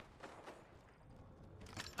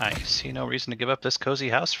 I see no reason to give up this cozy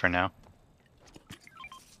house for now.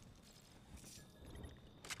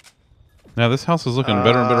 Now this house is looking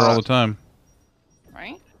better and better all the time.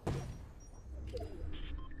 Right?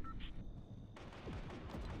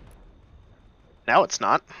 Now it's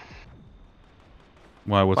not.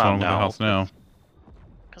 Why? What's Well, wrong with the no. house now?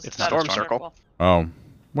 Because It's a storm circle. Oh,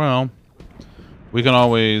 well, we can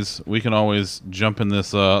always jump in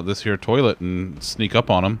this this here toilet and sneak up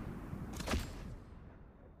on them.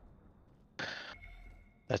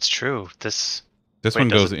 That's true. This This Wait, one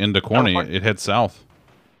does goes it into Corny. teleport? It heads south.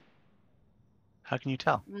 How can you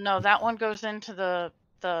tell? No, that one goes into the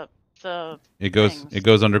It goes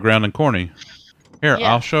things. underground in Corny. Here,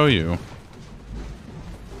 Yeah. I'll show you.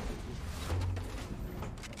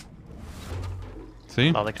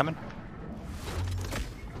 See? Are they coming?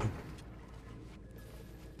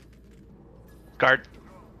 Guard.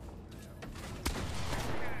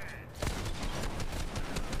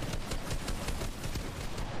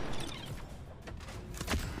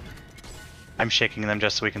 I'm shaking them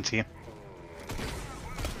just so we can see.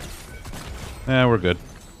 Yeah, we're good.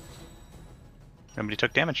 Nobody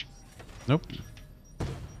took damage. Nope.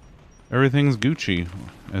 Everything's Gucci,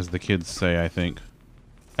 as the kids say. I think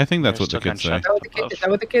that's There's what the still kids say. gunshots. Is that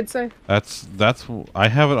what the kids say? That's I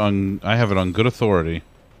have it on good authority.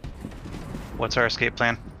 What's our escape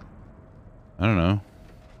plan? I don't know.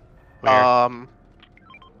 Where?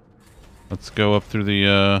 Let's go up through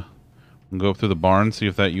the barn, see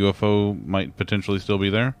if that UFO might potentially still be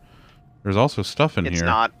there. There's also stuff in It's here.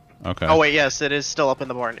 not. Okay. Oh wait, yes, it is still up in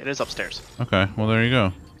the barn. It is upstairs. Okay. Well, there you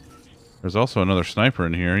go. There's also another sniper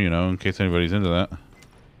in here, you know, in case anybody's into that.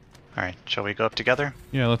 Alright, shall we go up together?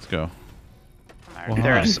 Yeah, let's go. Well, hi.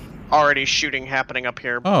 There's already shooting happening up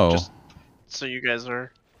here. Oh. Just so you guys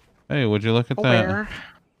are Hey, would you look at aware.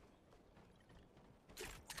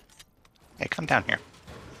 Hey, come down here.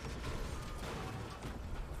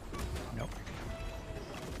 Nope.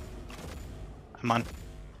 I'm on.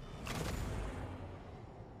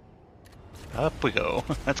 Up we go.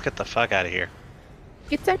 Let's get the fuck out of here.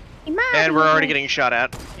 It's a And we're already getting shot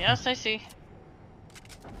at. Yes, I see.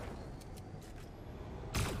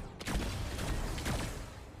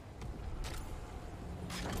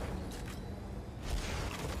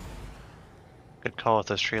 Good call with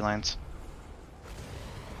those tree lines.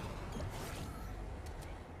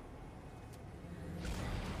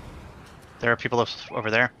 There are people over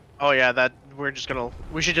there. Oh yeah, that we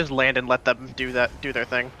should just land and let them do their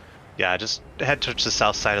thing. Yeah, just head towards the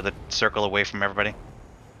south side of the circle away from everybody.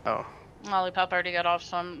 Oh. Lollipop already got off,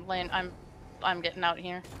 so I'm getting out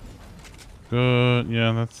here. Good.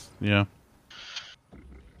 Yeah, yeah.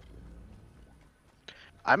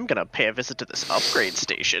 I'm gonna pay a visit to this upgrade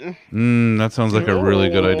station. That sounds like a really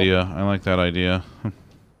good Ooh. idea. I like that idea.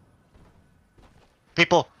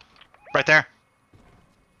 People! Right there!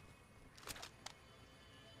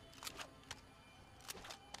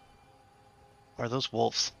 Or are those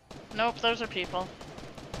wolves? Nope, those are people.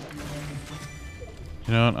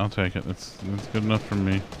 You know what? I'll take it. It's good enough for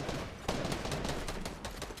me.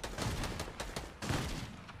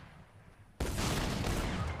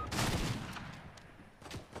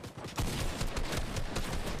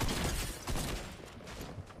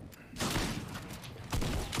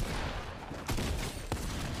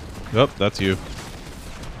 Yep, that's you.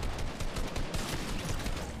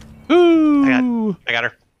 Ooh! I got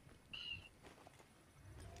her.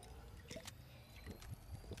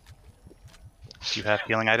 Do you have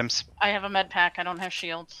healing items? I have a med pack. I don't have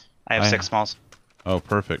shields. I have 6 smalls. Oh,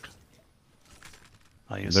 perfect.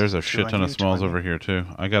 I'll use There's a 2 shit on ton of you, 2 smalls on you. over here too.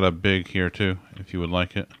 I got a big here too, if you would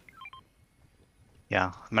like it. Yeah,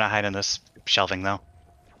 I'm gonna hide in this shelving though.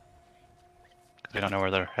 'Cause we don't know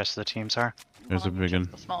where the rest of the teams are. There's a Well, big check one.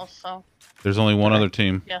 the smalls, so There's only one Okay. other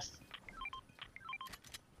team. yes.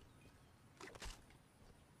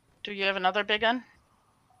 Do you have another big gun?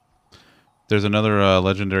 There's another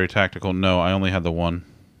legendary tactical. No, I only had the one.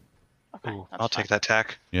 Okay, Ooh, that's I'll fine. take that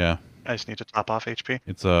tack. Yeah, I just need to top off HP.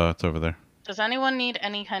 it's over there. Does anyone need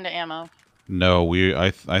any kind of ammo? No,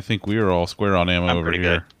 I think we are all square on ammo I'm over pretty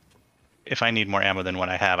here. good. If I need more ammo than what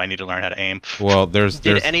I have, I need to learn how to aim. Well, there's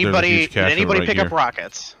Did a anybody huge cache right pick here. up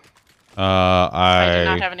rockets? I do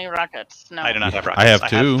not have any rockets. No. I do not have rockets. I have I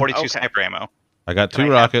 2. have 42 Okay. sniper ammo. I got Can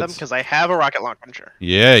 2 I have them? rockets. Because I have a rocket launcher.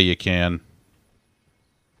 Yeah, you can.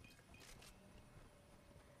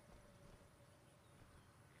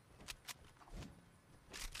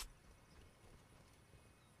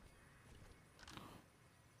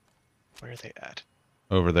 Where are they at?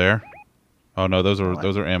 Over there. Oh no, those are What?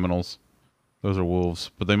 aminals. Those are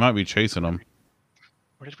wolves, but they might be chasing them.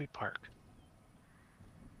 Where did we park?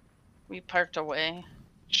 We parked away.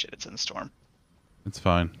 Shit, it's in the storm. It's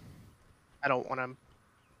fine. I don't want to.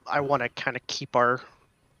 I want to kind of keep our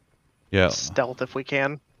Yeah, stealth if we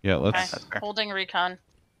can. yeah. Okay. Let's. That's fair. Holding recon.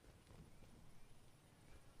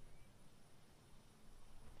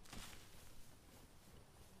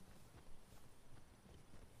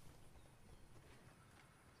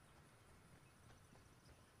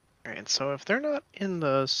 Alright, so if they're not in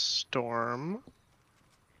the storm.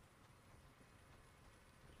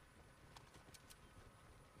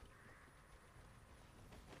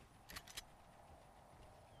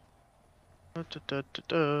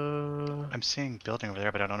 I'm seeing building over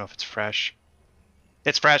there, but I don't know if it's fresh.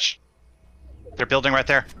 It's fresh. They're building right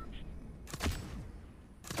there.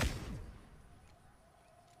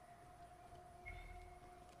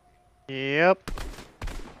 Yep.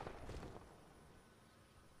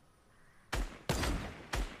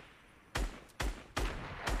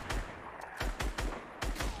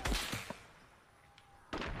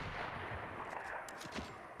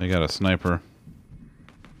 They got a sniper.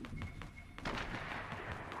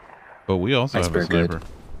 But we also Ice have bear a sniper. good.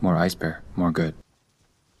 More ice bear. More good.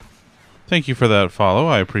 Thank you for that follow.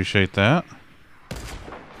 I appreciate that.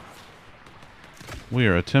 We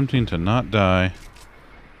are attempting to not die.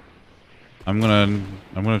 I'm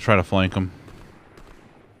gonna try to flank them.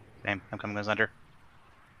 Same. I'm coming under.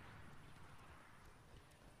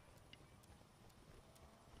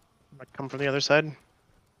 Might come from the other side.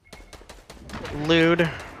 Lewd.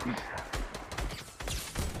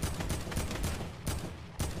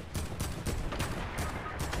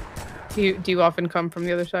 Do you often come from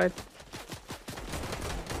the other side?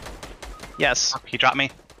 Yes. He dropped me.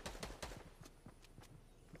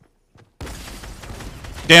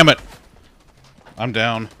 Damn it! I'm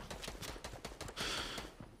down.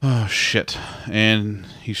 Oh shit! And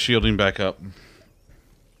he's shielding back up.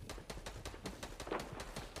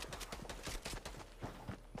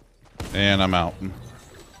 And I'm out.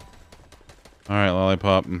 All right,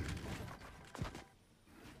 lollipop.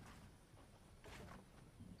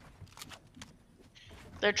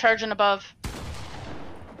 They're charging above.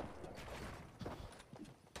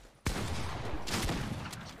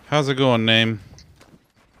 How's it going, name?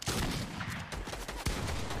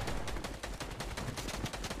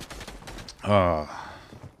 Oh.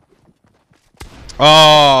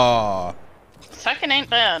 Second ain't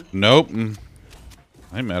bad. Nope.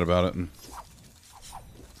 I ain't mad about it.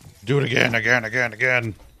 Do it again.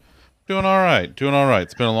 Doing all right.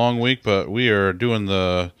 It's been a long week, but we are doing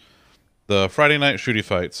the Friday night shooty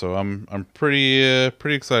fight, so I'm pretty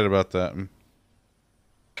excited about that.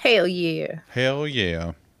 Hell yeah. Hell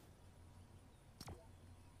yeah.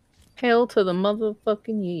 Hell to the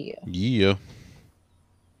motherfucking yeah. Yeah.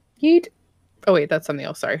 Yeet. Oh wait, that's something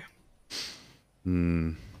else. Sorry.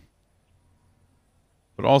 But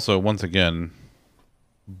also, once again,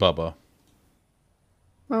 Bubba.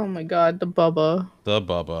 Oh my god, the Bubba. The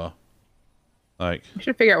Bubba. Like, I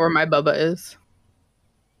should figure out where my Bubba is.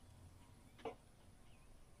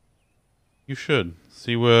 you should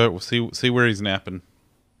see where he's napping.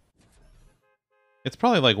 It's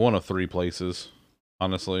probably like one of 3 places,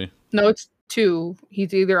 honestly. No, it's 2.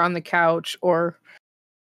 He's either on the couch or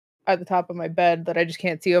at the top of my bed that I just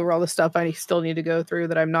can't see over all the stuff I still need to go through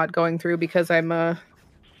that I'm not going through because I don't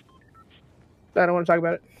want to talk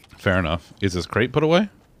about it. Fair enough. Is his crate put away?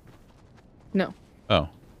 No. Oh.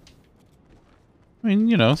 I mean,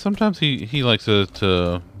 you know, sometimes he likes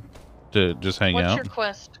to just hang What's out. your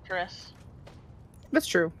quest, Chris? That's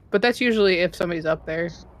true. But that's usually if somebody's up there.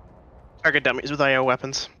 Target dummies with IO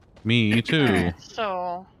weapons. Me too.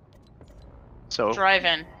 So, So drive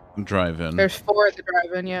in. Drive in. There's 4 at the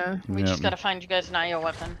drive-in, yeah. We just gotta find you guys an IO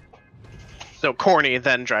weapon. so corny,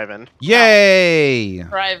 then drive in. Yay!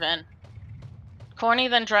 Drive in. Corny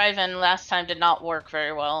then drive in last time did not work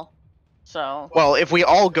very well. So, Well, if we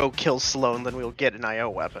all go kill Sloan, then we'll get an IO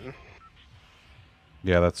weapon.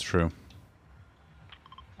 Yeah, that's true.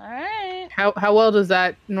 alright. How well does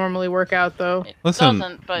that normally work out, though? It Listen,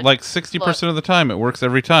 doesn't, but like 60% of the time, it works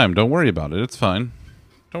every time. Don't worry about it. It's fine.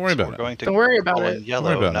 Don't worry So about we're it. going to Don't worry about call it. in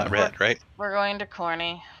yellow, about not it. red, right? we're going to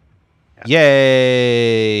corny.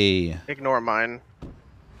 Yay! Ignore mine.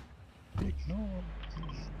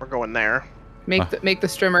 We're going there. Make the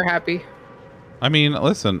streamer happy. I mean,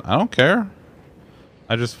 listen, I don't care.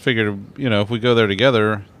 I just figured, you know, if we go there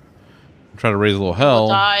together, try to raise a little We will hell.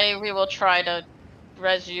 die. We will try to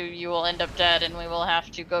res you. You will end up dead, and we will have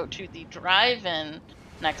to go to the drive-in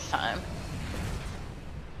next time.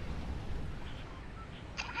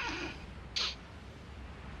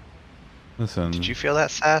 Listen, Did you feel that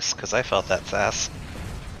sass? Because I felt that sass.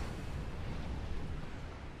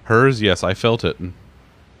 hers, yes, I felt it.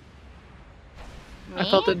 I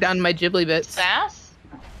felt it down my Ghibli bits. Sass?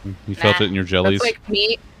 You felt it in your jellies. That's like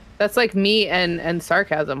me. That's like me and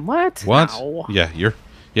sarcasm. What? What? No.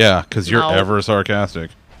 Yeah, because you're No. ever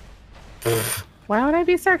sarcastic. Why would I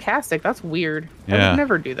be sarcastic? That's weird. I Yeah. would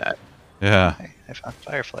never do that. Yeah. Hey, I found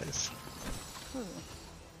fireflies.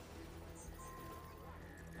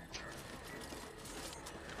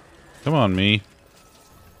 Come on, me.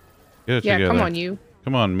 Get it Yeah, together. come on, you.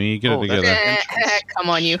 Come on, me. Get Oh, it that's together. entrance. Come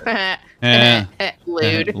on, you. Eh.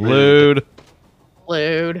 Lewd. Lewd.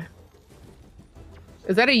 Lewd.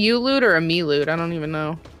 Is that a you lewd or a me lewd? I don't even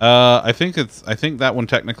know. I think that one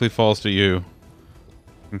technically falls to you.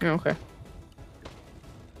 Okay.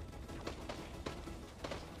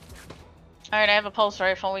 Alright, I have a pulse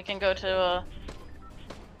rifle. We can go to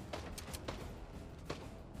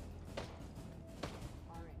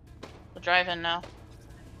the drive-in now.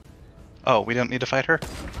 Oh, we don't need to fight her?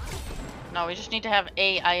 No, we just need to have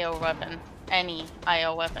a IO weapon. Any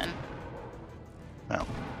IO weapon. No.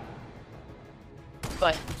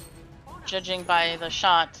 But judging by the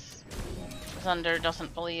shots, Zunder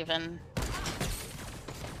doesn't believe in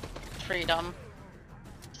freedom.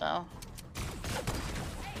 So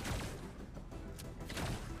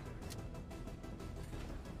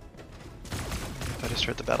I just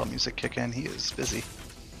heard the battle music kick in. He is busy.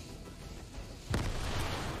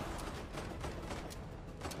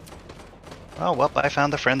 Oh, well, I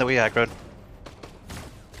found the friend that we aggroed.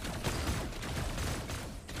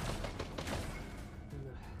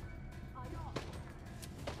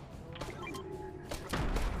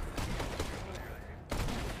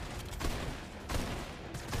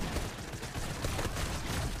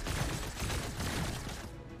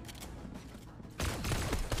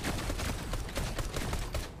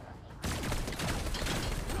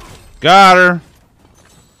 Got her.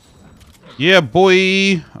 Yeah,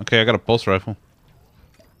 boy. Okay, I got a pulse rifle.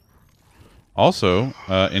 Also,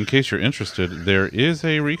 in case you're interested, there is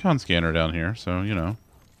a recon scanner down here, so, you know.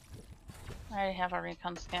 I already have a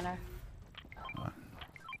recon scanner.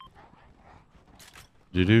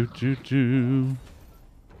 Do-do-do-do.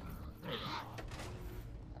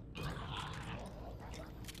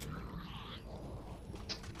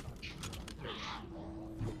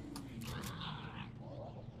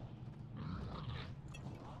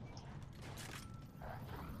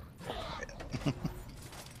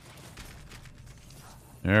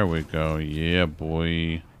 There we go. Yeah,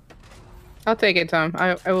 boy. I'll take it, Tom.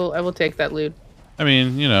 I will take that lewd. I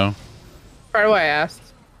mean, you know. Part of why I asked.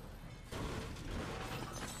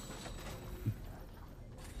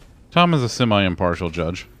 Tom is a semi-impartial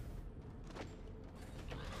judge.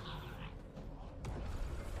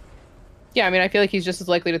 Yeah, I mean, I feel like he's just as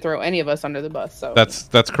likely to throw any of us under the bus. So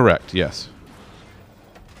That's correct. Yes.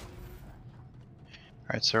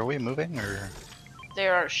 Alright, so are we moving, or...?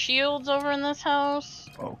 There are shields over in this house.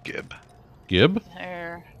 Oh, Gib. Gib?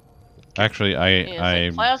 There Actually, is a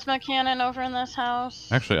I plasma cannon over in this house.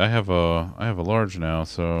 actually I have a large now,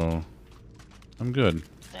 so I'm good.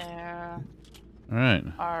 There All right.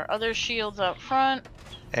 are other shields out front.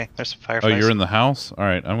 Hey, there's some Oh, fireflies. you're in the house? All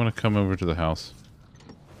right, I'm gonna come over to the house.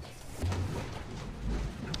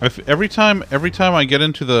 Every time I get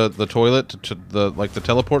into the toilet, to the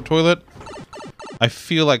teleport toilet, I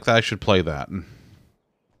feel like I should play that.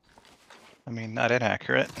 I mean, not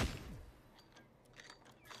inaccurate.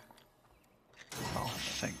 Oh,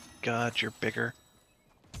 thank God you're bigger.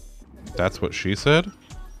 That's what she said.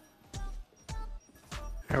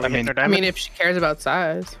 Are we I mean- hitting our I diamond? mean, if she cares about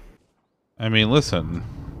size, I mean, listen.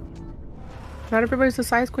 not everybody's a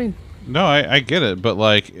size queen. No, I get it, but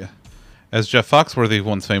like, as Jeff Foxworthy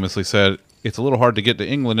once famously said, it's a little hard to get to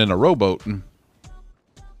England in a rowboat.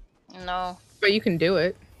 No. But you can do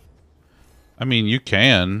it. I mean, you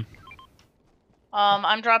can.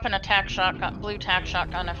 I'm dropping a tac shotgun, blue tac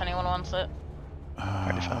shotgun if anyone wants it. I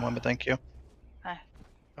already found one, but thank you. I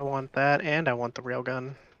want that, and I want the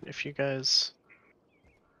railgun. If you guys...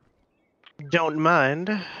 Don't mind.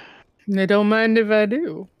 I don't mind if I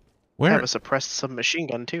do. I Where have a suppressed submachine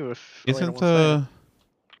gun too. If Elena isn't wants that.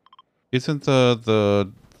 isn't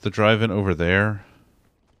the drive-in over there?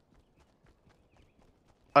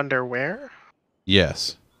 Underwear?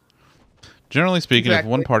 Yes. Generally speaking, if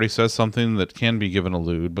one Exactly. party says something that can be given a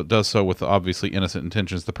lewd, but does so with obviously innocent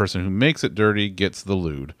intentions, the person who makes it dirty gets the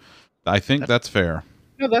lewd. I think that's fair.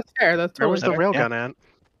 No, that's fair. That's Where totally was the fair. railgun at?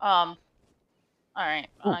 All right.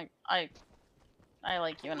 Ooh. I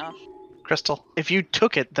like you enough. Crystal. If you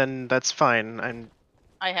took it, then that's fine.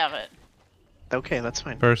 I have it. Okay, that's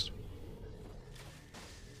fine. First.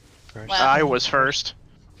 First. Well- I was first.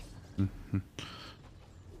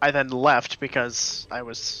 I then left because I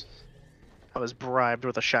was bribed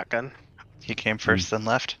with a shotgun. He came first, then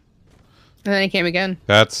left. And then he came again.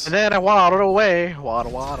 That's. And then I waddled away.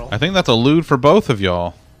 Waddle, waddle. I think that's a lewd for both of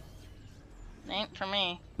y'all. Ain't for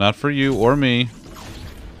me. Not for you or me.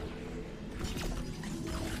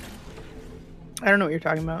 I don't know what you're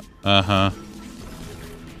talking about. Uh-huh.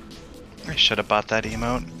 I should have bought that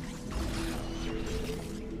emote.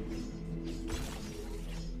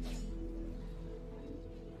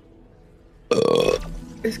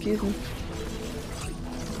 Excuse me.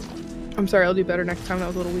 I'm sorry, I'll do better next time. That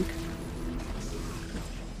was a little weak.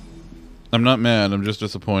 I'm not mad. I'm just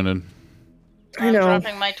disappointed. I I'm know.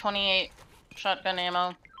 dropping my 28 shotgun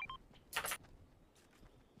ammo,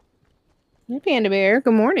 Hey, Panda Bear,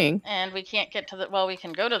 good morning. and we can't get to the. Well, we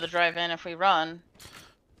can go to the drive-in if we run.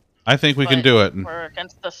 I think we can but do it. We're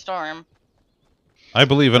against the storm. I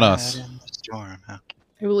believe in us. Ride in the storm. I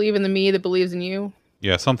believe in the me that believes in you.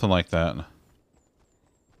 Yeah, something like that.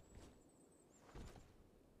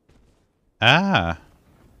 Ah.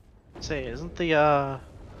 Say, isn't the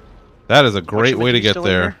That is a great way to whatchamacallit get still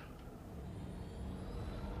in there. here?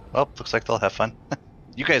 Well, looks like they'll have fun.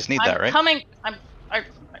 You guys need I'm that, right? coming.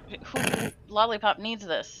 Who Lollipop needs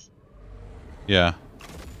this? Yeah.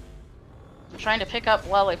 I'm trying to pick up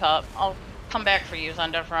Lollipop. I'll come back for you,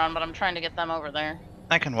 Zunderstream, but I'm trying to get them over there.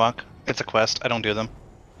 I can walk. It's a quest. I don't do them.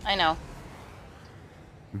 I know.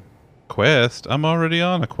 Quest? I'm already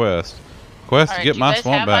on a quest. Quest to Alright, get do you my guys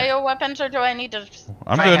swamp have back. IO weapons, or do I need to?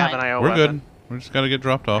 I'm I good. have an IO We're weapon. good. We just gotta get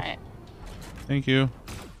dropped off. Alright. Thank you.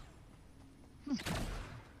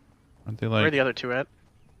 Aren't they Where are like... the other two at?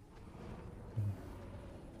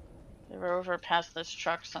 They were over past this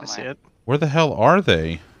truck I somewhere. see it. Where the hell are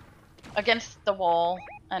they? Against the wall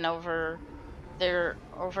and over. They're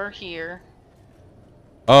over here.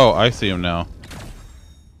 Oh, I see them now.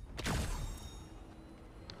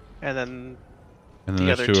 And then And then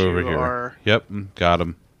the there's other two two over here. are. Yep, got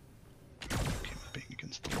them. Okay, being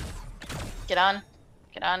against the wall. Get on.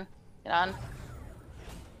 Get on. Get on.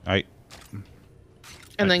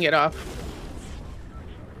 And then get off.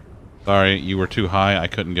 Sorry, you were too high. I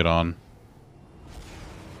couldn't get on.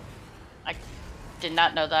 I did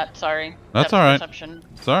not know that. Sorry. That's Depth alright. Perception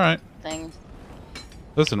It's alright. thing.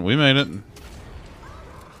 Listen, we made it.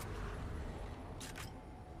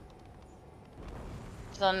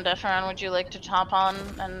 Zunderstream, would you like to hop on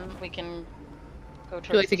and we can go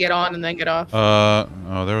to? You like to get on and then get off.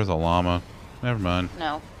 Oh, there was a llama. Never mind.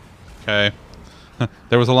 No. Okay.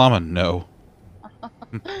 There was a llama. No.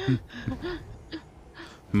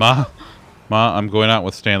 Ma, I'm going out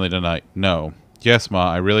with Stanley tonight. No. Yes,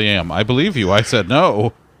 Ma, I really am. I believe you. I said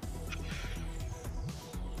no.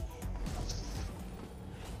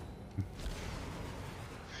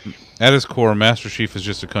 At his core, Master Chief is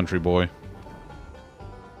just a country boy.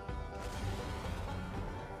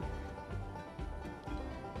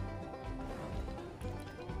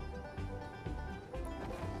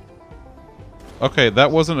 Okay, that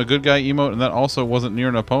wasn't a good guy emote, and that also wasn't near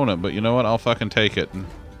an opponent, but you know what? I'll fucking take it.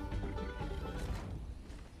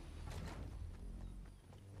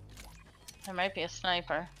 There might be a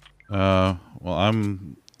sniper. Well,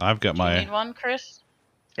 I've got Do you my... need one, Chris?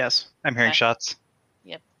 Yes. I'm hearing Okay. shots.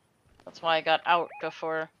 Yep. That's why I got out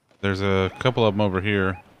before. There's a couple of them over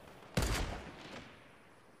here.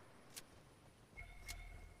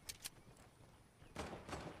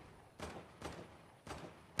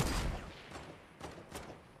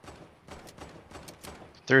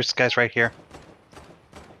 There's guys right here.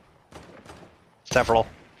 Several.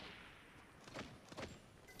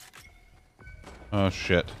 Oh,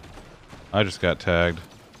 shit. I just got tagged.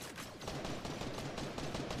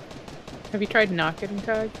 Have you tried not getting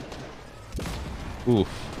tagged? Oof.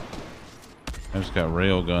 I just got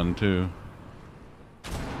railgun, too.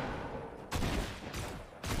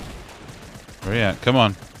 Where you at? Come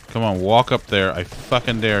on. Come on, walk up there. I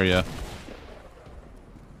fucking dare ya.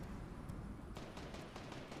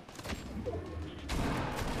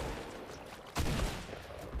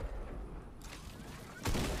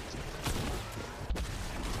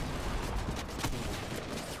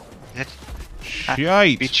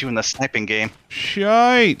 Shite. Beat you in the sniping game.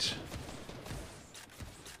 Shite.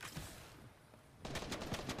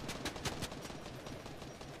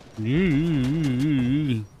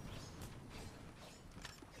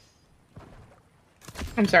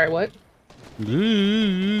 I'm sorry, what?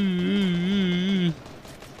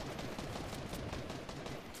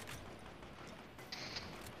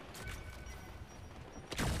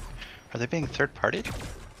 Are they being third-partied?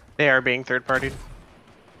 They are being third-partied.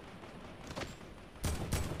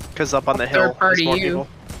 Because up on the hill, there's Third-party more you. people.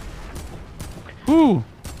 Whew.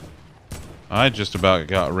 I just about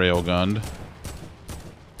got railgunned.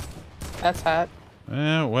 That's hot.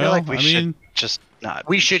 Yeah, I well, feel like we I should mean, just not.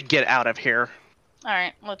 We should get out of here.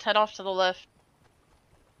 Alright, let's head off to the left.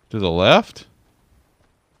 to the left? To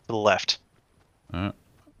the left.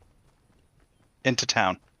 Into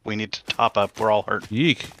town. We need to top up. We're all hurt.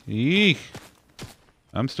 Yeek. Yeek.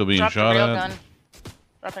 I'm still being Dropped a shot railgun. at.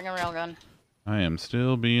 Dropping a railgun. I am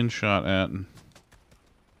still being shot at.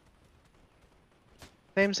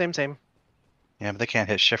 Same. Yeah, but they can't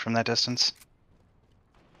hit shit from that distance.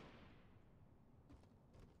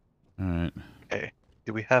 Alright. Okay.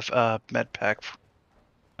 Do we have a med pack?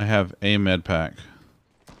 I have a med pack.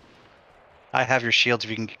 I have your shields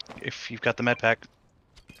if you've got the med pack.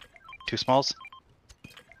 2 smalls.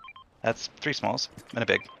 That's 3 smalls and a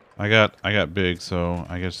big. I got big, so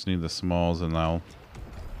I just need the smalls and I'll...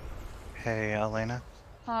 Hey, Elena.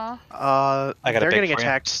 Huh? I got a they're big getting for you.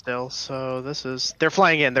 attacked still, so this is... They're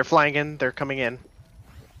flying in, they're coming in.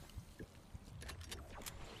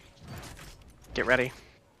 Get ready.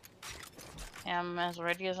 I'm as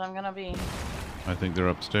ready as I'm gonna be. I think they're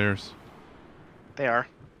upstairs. They are.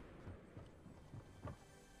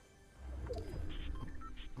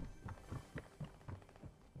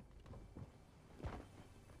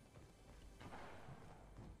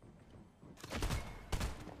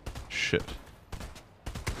 Shit.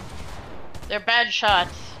 They're bad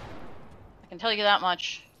shots. I can tell you that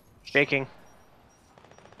much. Shaking.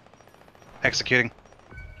 Executing.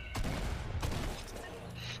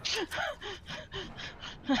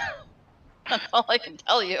 That's all I can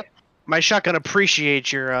tell you. My shotgun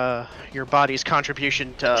appreciates your body's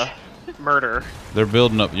contribution to murder. They're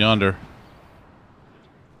building up yonder.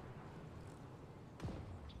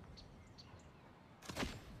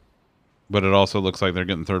 But it also looks like they're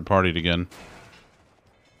getting third-partied again.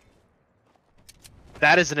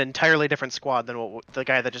 That is an entirely different squad than the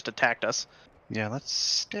guy that just attacked us. Yeah,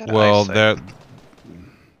 let's get Well, eyesight. that...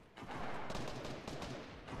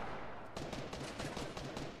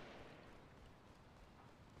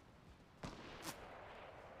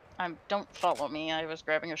 Don't follow me. I was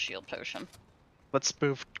grabbing a shield potion. Let's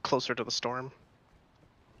move closer to the storm.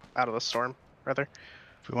 Out of the storm, rather.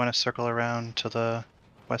 If we want to circle around to the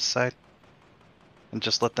west side and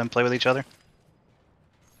just let them play with each other.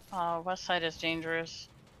 West side is dangerous.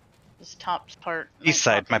 This top part. East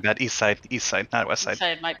side, my bad. East side, not west side. East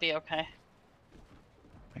side might be okay.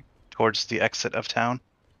 Towards the exit of town.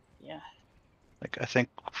 Yeah. Like, I think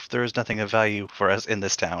there is nothing of value for us in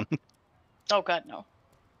this town. Oh god, no.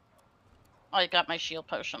 I got my shield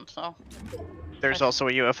potion, so. There's also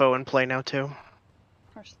a UFO in play now, too.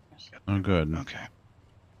 Of course there is. Oh, good. Okay.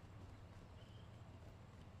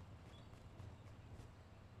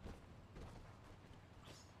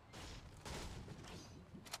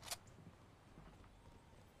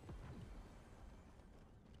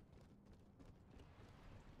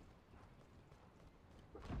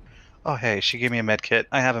 Oh, hey, she gave me a med kit.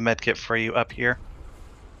 I have a med kit for you up here.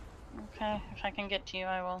 Okay, if I can get to you,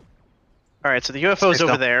 I will. Alright, so the UFO's Stay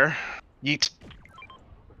over still. there. Yeet.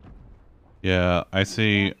 Yeah, I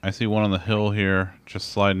see one on the hill here,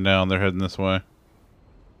 just sliding down. They're heading this way.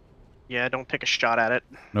 Yeah, don't take a shot at it.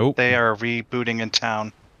 Nope. They are rebooting in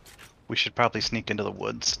town. We should probably sneak into the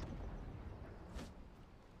woods.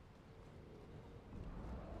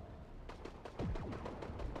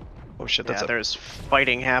 Oh shit, that's Yeah, a... there's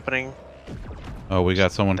fighting happening. Oh, we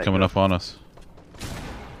got someone They coming go. up on us.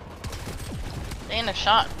 They ain't a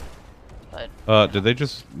shot. But Did they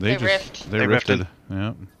just... They just... riffed. They They rifted. rifted.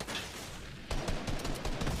 Yeah.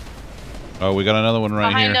 Oh, we got another one right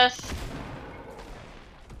behind here. us.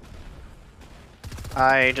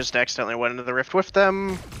 I just accidentally went into the rift with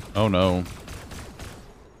them. Oh, no.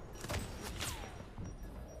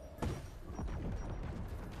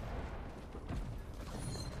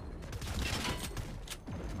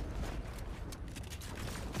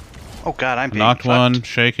 Oh god, I'm being Knocked fucked. one,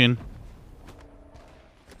 shaking.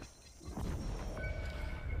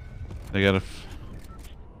 They got a...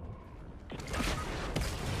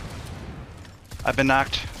 I've been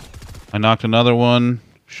knocked. I knocked another one,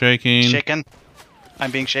 shaking. Shaken.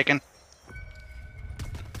 I'm being shaken.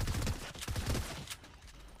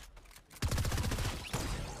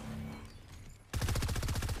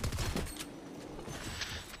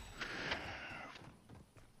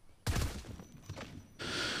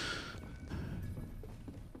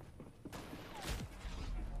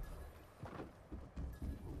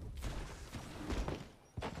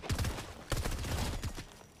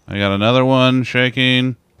 I got another one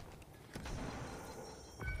shaking.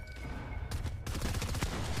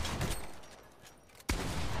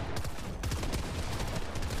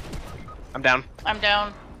 I'm down. I'm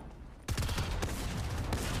down.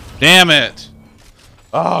 Damn it!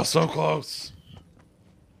 Oh, so close.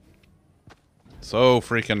 So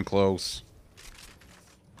freaking close.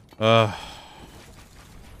 Yeah,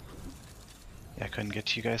 I couldn't get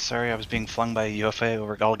to you guys. Sorry, I was being flung by a UFA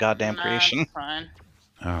over all goddamn creation. That's fine.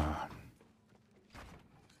 Ah.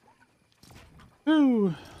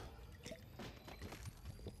 Ooh.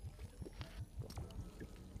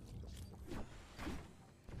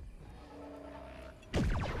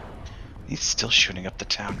 He's still shooting up the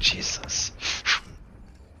town. Jesus.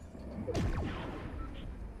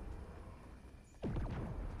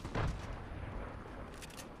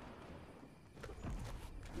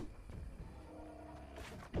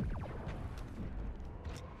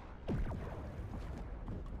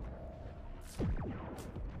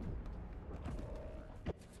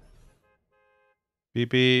 Beep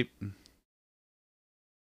beep.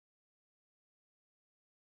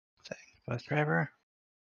 Bus driver?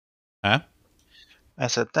 Huh? I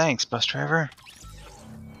said, thanks, bus driver.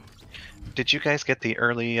 Did you guys get the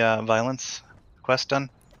early violence quest done?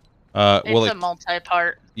 Well, It's a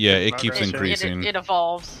multi-part. yeah, Good it keeps progress, yeah. increasing. It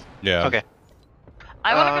evolves. Yeah. Okay.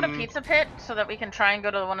 I want to go to Pizza Pit so that we can try and go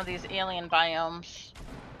to one of these alien biomes.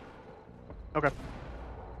 Okay.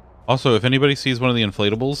 Also, if anybody sees one of the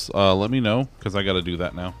inflatables, let me know, because I got to do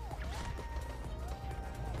that now.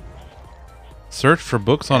 Search for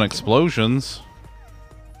books on explosions.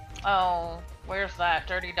 Oh, where's that?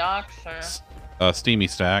 Dirty Docks or? Steamy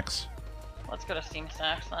Stacks. Let's go to Steam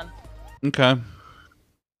Stacks then. Okay.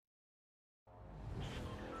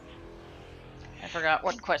 I forgot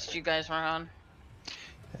what quest you guys were on.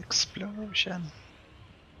 Explosion.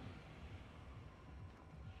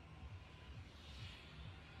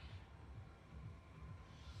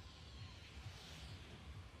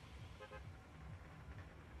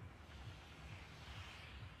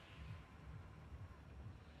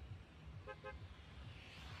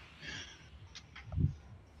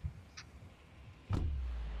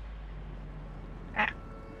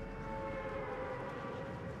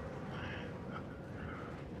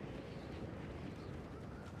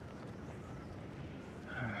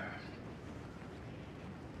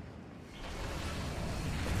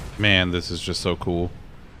 Man, this is just so cool.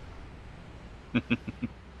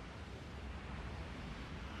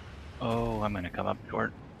 Oh, I'm gonna come up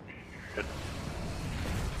short.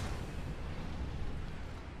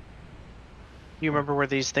 You remember where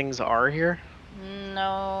these things are here?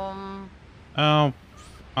 No. Oh.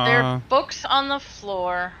 There are books on the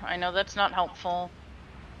floor. I know that's not helpful.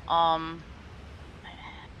 I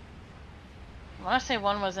want to say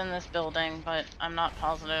one was in this building, but I'm not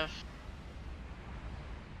positive.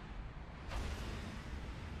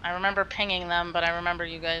 I remember pinging them, but I remember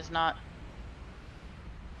you guys not.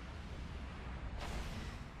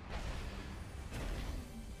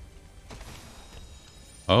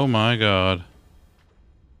 Oh my god.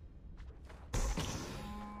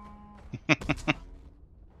 You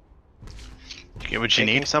get what you Shaking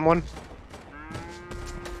need? someone?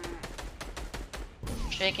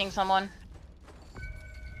 Shaking someone.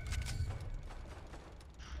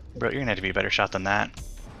 Bro, you're gonna have to be a better shot than that.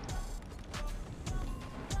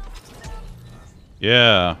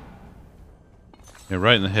 Yeah. Yeah,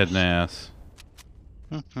 right in the head and ass.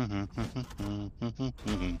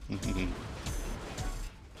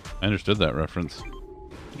 I understood that reference.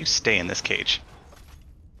 You stay in this cage.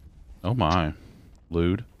 Oh my.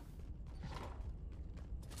 Lewd.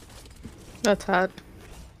 That's hot.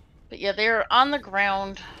 But yeah, they're on the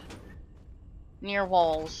ground near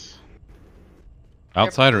walls.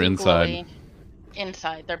 Outside They're or blue inside? glowy.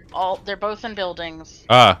 Inside. They're both in buildings.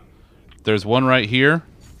 Ah. There's one right here.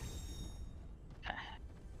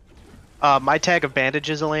 My tag of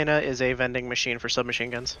bandages, Elena, is a vending machine for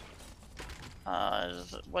submachine guns.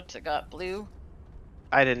 What's it got? Blue?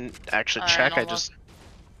 I didn't actually Alright, check, I'll I just...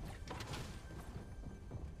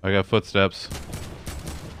 I got footsteps.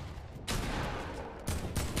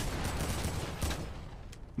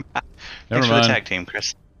 Thanks for mind. the tag team,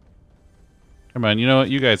 Chris. Never mind. You know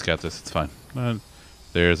what? You guys got this. It's fine.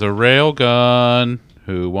 There's a rail gun.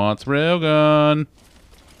 Who wants rail gun?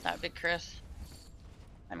 That'd be Chris.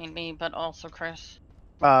 I mean me, but also Chris.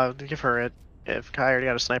 Give her it, if Kai already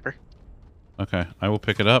got a sniper. Okay, I will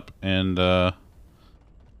pick it up, and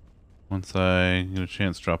once I get a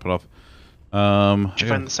chance, drop it off. Did you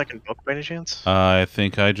find the second book by any chance? I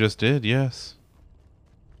think I just did. Yes,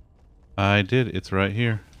 I did. It's right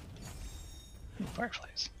here.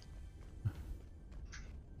 Fireflies.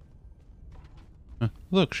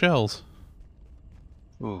 Look, shells.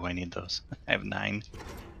 Ooh, I need those. I have 9.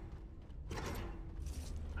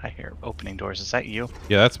 I hear opening doors. Is that you?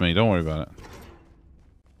 Yeah, that's me. Don't worry about it.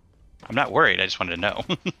 I'm not worried. I just wanted to know.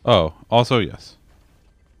 Oh, also yes.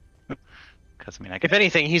 Because I mean, If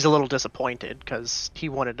anything, he's a little disappointed because he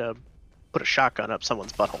wanted to put a shotgun up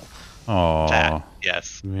someone's butthole. Oh. that.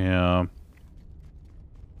 Yes. Yeah.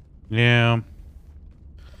 Yeah.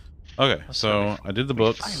 Okay, So so if I did the we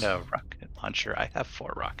books. Find a rocket launcher. I have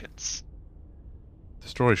 4 rockets.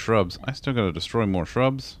 Destroy shrubs. I still gotta destroy more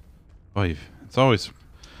shrubs. Oh, it's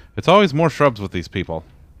always more shrubs with these people.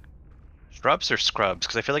 Shrubs or scrubs?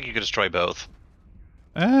 Because I feel like you could destroy both.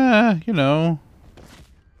 You know.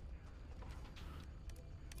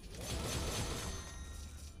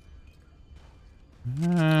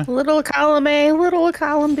 Little column A, little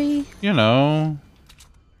column B. You know.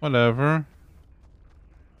 Whatever.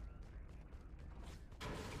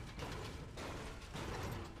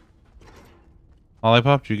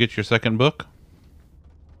 Lollipop, did you get your second book?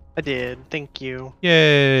 I did. Thank you. Should we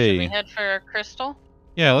Yay! head for a crystal?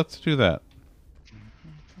 Yeah, let's do that.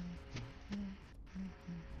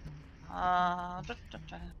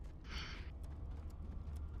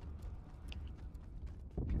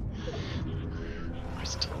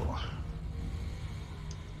 Crystal.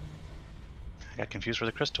 I got confused where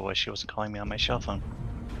the crystal was. She wasn't calling me on my cell phone.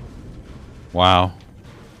 Wow.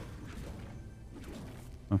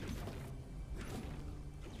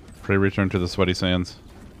 Pray return to the sweaty sands.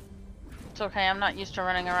 It's okay, I'm not used to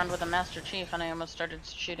running around with a Master Chief and I almost started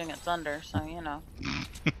shooting at Thunder, so you know.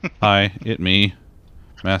 Hi, it me,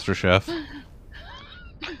 Master Chef.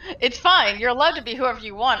 It's fine, you're allowed to be whoever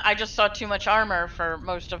you want. I just saw too much armor for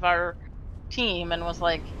most of our team and was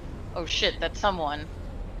like, oh shit, that's someone.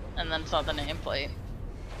 And then saw the nameplate.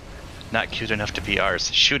 Not cute enough to be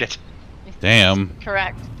ours. Shoot it. Damn.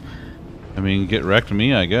 Correct. I mean, get wrecked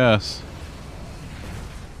me, I guess.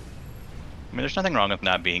 I mean, there's nothing wrong with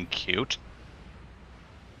not being cute.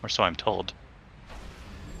 Or so I'm told.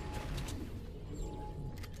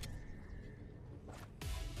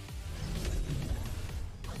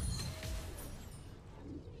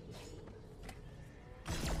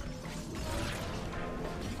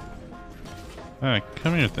 Alright,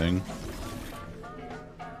 come here, thing.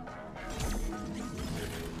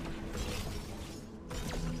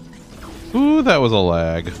 Ooh, that was a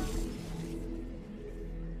lag.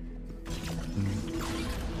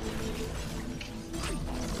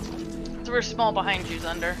 So we're small behind you,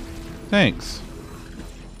 Zunder. Thanks.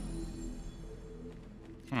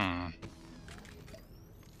 I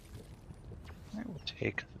will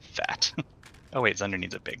take that. Oh wait, Zunder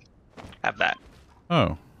needs a big. Have that.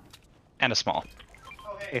 Oh. And a small.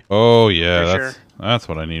 Oh yeah, For that's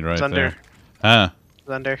what I need right Zunder. there. Huh?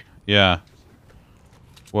 Thunder. Yeah.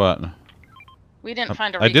 What? We didn't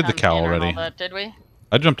find a I did the recon cow scanner and already. all that, did we?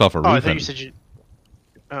 I jumped off a roof. Oh, I thought you and- said you.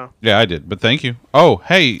 Oh. Yeah, I did, but thank you. Oh,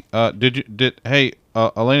 hey,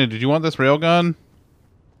 Elena, did you want this railgun?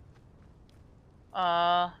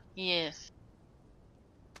 Yes.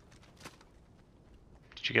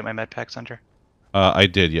 Did you get my med pack, Zunder? I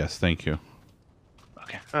did, yes, thank you.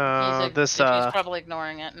 Okay. This He's probably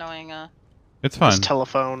ignoring it, knowing It's fine. this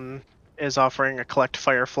telephone is offering a collect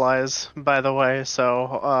fireflies, by the way.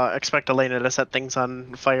 So expect Elena to set things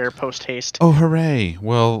on fire post haste. Oh, hooray!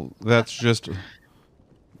 Well, that's just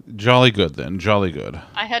jolly good then. Jolly good.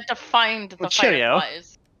 I had to find the Well, cheerio.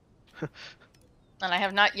 fireflies. And I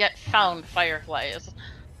have not yet found fireflies.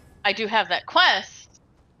 I do have that quest.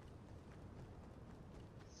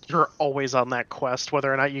 You're always on that quest,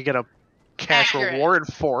 whether or not you get a cash Accurate. reward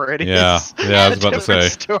for it. Yeah, is yeah, I was a about to different say.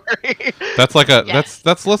 Story. That's like a Yes.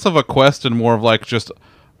 that's less of a quest and more of like just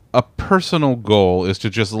a personal goal is to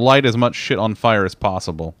just light as much shit on fire as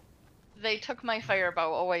possible. They took my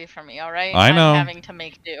firebow away from me, alright? I know. I'm having to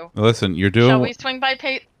make do. Listen, you're Shall doing. we swing by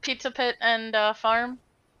Pizza Pit and farm?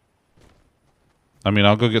 I mean,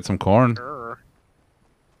 I'll go get some corn. Sure.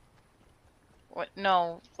 What?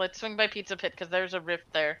 No, let's swing by Pizza Pit because there's a rift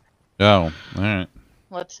there. Oh, all right.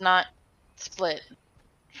 Let's not split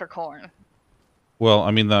for corn. Well,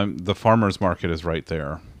 I mean, the farmer's market is right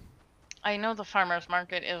there. I know the farmer's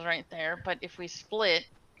market is right there, but if we split,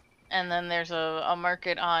 and then there's a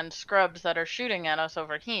market on scrubs that are shooting at us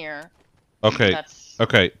over here. Okay. That's...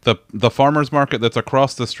 Okay. The farmer's market that's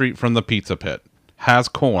across the street from the pizza pit has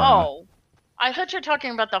corn. Oh, I thought you were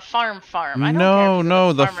talking about the farm. I don't care No, if no,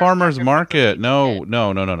 it's the farmer's or market. the No, pit.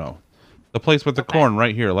 no. The place with the Okay. corn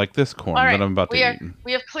right here, like this corn All right, that I'm about to eat.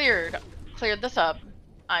 we have cleared this up.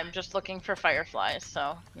 I'm just looking for fireflies,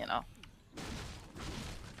 so you know.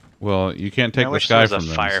 Well, you can't take I the wish sky there from was a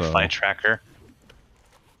them. firefly So. tracker.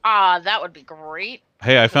 Ah, that would be great.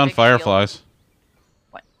 Hey, I a found big shield. fireflies.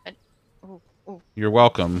 What? Ooh, ooh. You're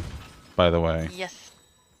welcome, by the way. Yes.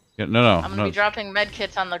 Yeah, no. I'm gonna be dropping med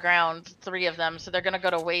kits on the ground, 3 of them, so they're gonna go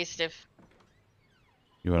to waste if.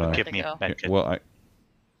 You wanna Give me go? medkit. Well,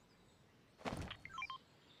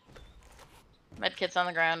 Med kits on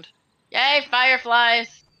the ground. Yay,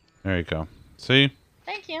 fireflies! there you go. See?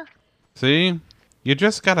 Thank you. See? You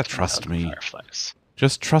just gotta trust me. Fireflies.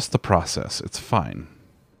 Just trust the process. It's fine.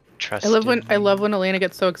 Trust I love when in me. Elena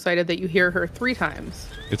gets so excited that you hear her 3 times.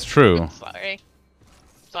 It's true.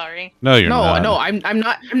 Sorry. No, you're not. No, I'm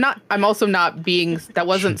not. I'm also not being. That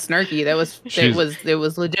wasn't snarky. That was. It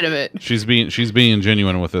was legitimate. She's being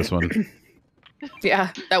genuine with this one.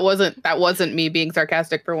 Yeah, that wasn't me being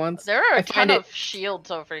sarcastic for once. There are I a ton find of shields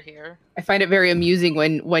over here. I find it very amusing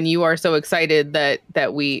when you are so excited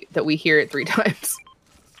that we hear it 3 times.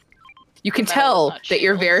 You can Metal is tell not that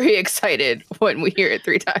you're shields. very excited when we hear it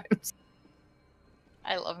 3 times.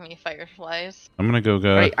 I love me fireflies. I'm gonna go.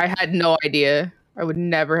 I had no idea. I would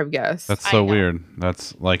never have guessed. That's I so know. weird.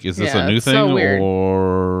 That's like, is this Yeah, a new it's thing so weird.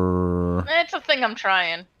 or? It's a thing I'm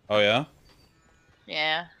trying. Oh yeah.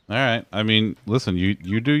 Yeah. All right. I mean, listen. You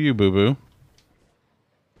do you, boo boo.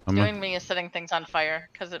 Doing me is setting things on fire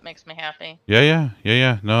because it makes me happy. Yeah.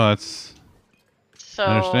 No, that's. So,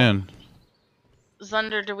 I understand.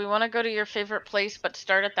 Zunder, do we want to go to your favorite place but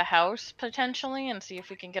start at the house potentially and see if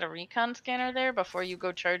we can get a recon scanner there before you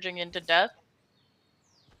go charging into death?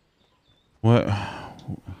 What?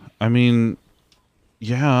 I mean,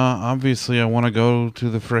 yeah. Obviously, I want to go to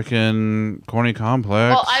the frickin' corny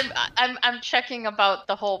complex. Well, I'm checking about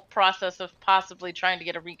the whole process of possibly trying to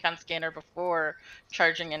get a recon scanner before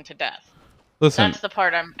charging into death. Listen. That's the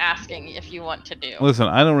part I'm asking if you want to do. Listen,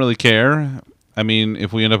 I don't really care. I mean,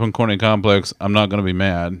 if we end up in corny complex, I'm not gonna be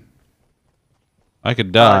mad. I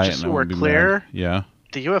could die. Just and I so we're wouldn't be clear, mad. Yeah.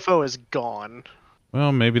 the UFO is gone.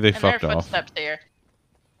 Well, maybe they and there are fucked off. footsteps here.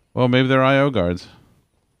 Well, maybe they're IO guards.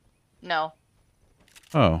 No,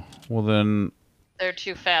 Oh, well then. they're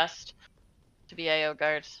too fast to be AO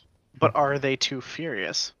guards. But are they too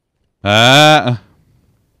furious? Ah.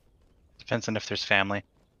 Depends on if there's family.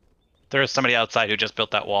 There is somebody outside who just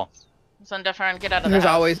built that wall. Zundefern, get out of the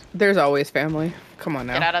house. There's always family. Come on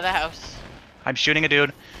now. Get out of the house. I'm shooting a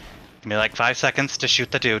dude. Give me like 5 seconds to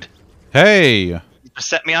shoot the dude. Hey. Just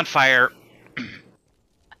set me on fire.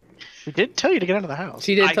 We did tell you to get out of the house.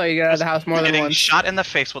 She did tell you to get out of the house more than Getting once. shot in the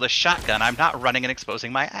face with a shotgun. I'm not running and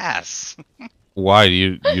exposing my ass. Why do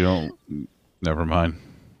you don't? Never mind.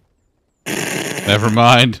 Never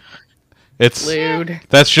mind. It's Lewd.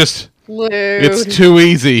 that's just. Lewd. It's too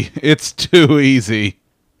easy. It's too easy.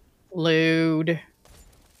 Lewd.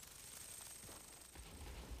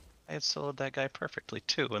 I had soloed that guy perfectly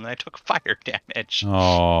too, and I took fire damage.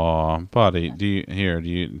 Oh, buddy, do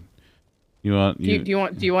you want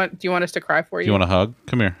Do you want us to cry for you? Do you want a hug?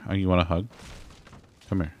 Come here. You want a hug?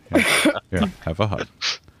 Come here. Here, have a hug.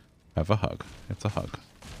 Have a hug. It's a hug.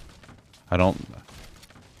 I don't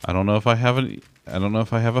know if I have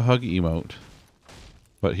a hug emote.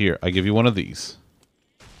 But here, I give you one of these.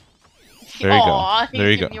 There you Aw, go. There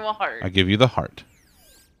you he's go. giving you a heart. I give you the heart.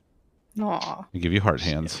 Aw. I give you heart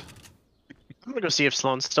hands. I'm gonna go see if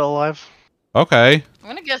Sloane's still alive. Okay. I'm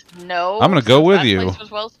gonna guess no. I'm gonna go since with that you. Place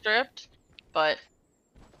was well stripped, but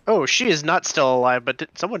Oh, she is not still alive, but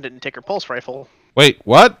someone didn't take her pulse rifle. Wait,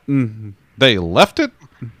 what? They left it?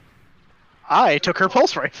 I took her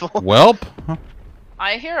pulse rifle. Welp. Huh?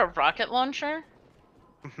 I hear a rocket launcher.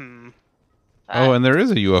 Hmm. Oh, and there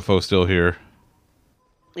is a UFO still here.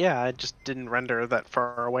 Yeah, I just didn't render that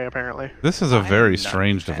far away, apparently. This is a I very am not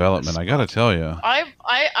strange a fan of development, this I gotta tell you.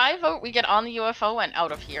 I vote we get on the UFO and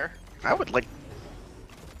out of here. I would like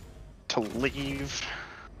to leave.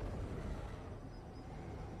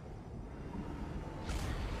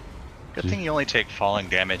 Good thing you only take falling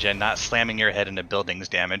damage and not slamming your head into buildings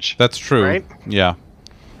damage. That's true. Right? Yeah.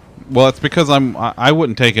 Well, it's because I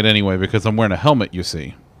wouldn't take it anyway because I'm wearing a helmet, you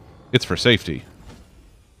see. It's for safety.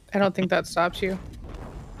 I don't think that stops you.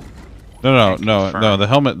 No. Confirm.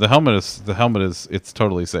 The helmet is it's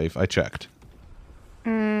totally safe. I checked.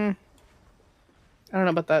 I don't know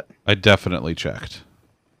about that. I definitely checked.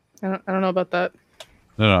 I don't know about that.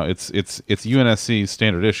 No, it's UNSC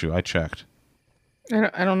standard issue. I checked.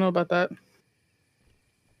 I don't know about that.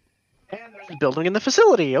 And there's a building in the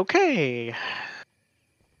facility. Okay.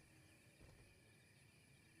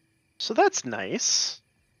 So that's nice.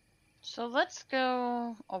 So let's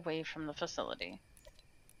go away from the facility.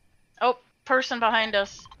 Oh, person behind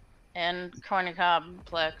us, and corny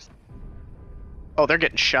complex. Oh, they're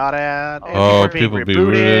getting shot at. and Oh, are being people be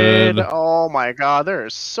rebooted. red. Oh my god, there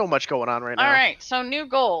is so much going on right now. All right, so new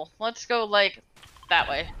goal. Let's go like That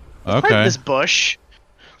way. Hide Okay. this bush.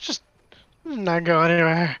 Just not go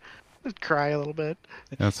anywhere. Just cry a little bit.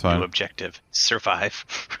 That's New fine. objective: survive.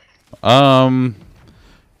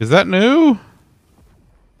 Is that new?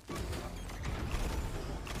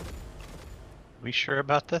 We sure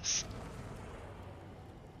about this?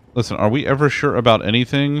 Listen, are we ever sure about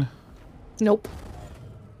anything? Nope.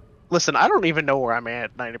 Listen, I don't even know where I'm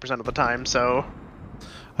at 90% of the time, so...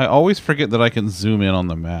 I always forget that I can zoom in on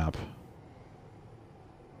the map.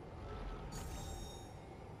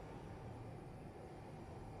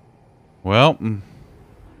 Well,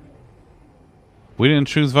 we didn't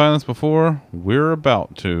choose violence before. We're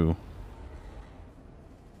about to.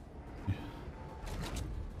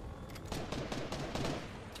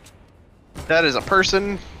 That is a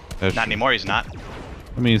person. That's Not anymore, he's not.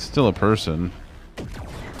 I mean, he's still a person.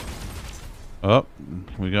 Oh,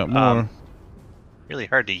 we got more. Really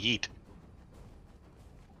hard to yeet.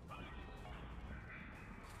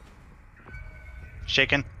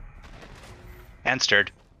 Shaken. And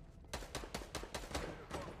stirred.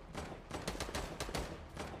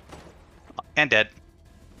 And dead.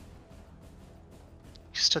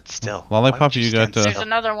 You stood still. Lollipop, Why would you stand got, There's still?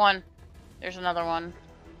 another one. There's another one.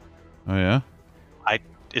 Oh yeah.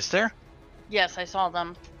 Is there? Yes, I saw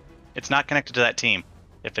them. It's not connected to that team.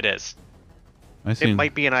 If it is. I It seen.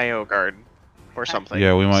 might be an IO guard or something.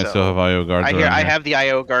 Yeah, we might so- still have IO guards. I around here. have the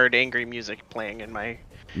IO guard angry music playing in my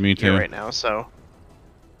Me ear too. right now, so...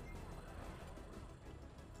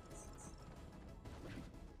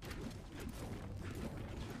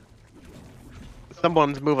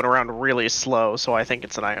 Someone's moving around really slow, so I think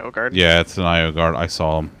it's an IO guard. Yeah, it's an IO guard. I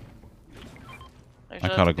saw him. There's I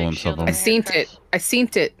caught a big glimpse of shield them. over I here, seen Chris. it. I seen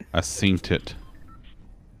it. I seen it.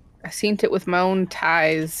 I seen it with my own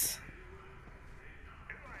ties.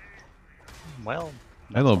 Well.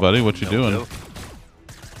 Hello, buddy. What you no doing? go.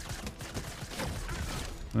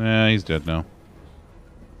 Yeah, he's dead now.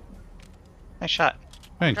 Nice shot.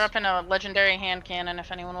 Thanks. Dropping a legendary hand cannon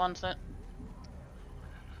if anyone wants it.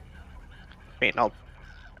 I mean, I'll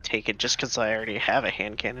take it just because I already have a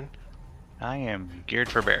hand cannon. I am geared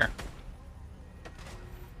for bear.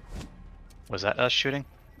 Was that us shooting?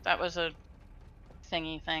 That was a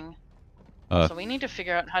thingy thing. Uh, So we need to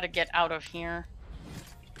figure out how to get out of here.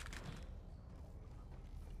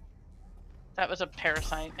 That was a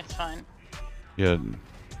parasite. It's fine. yeah.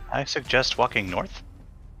 I suggest walking north.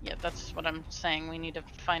 Yeah, that's what I'm saying. We need to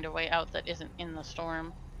find a way out that isn't in the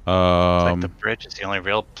storm. It's like the Um. bridge is the only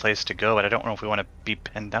real place to go, but I don't know if we want to be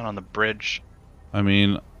pinned down on the bridge. I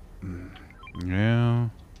mean. Yeah.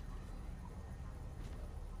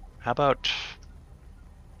 How about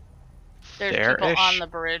There's people on there-ish? the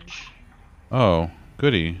bridge. Oh,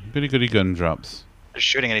 goody, goody, goody gun drops. They're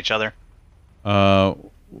shooting at each other.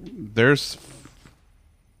 There's.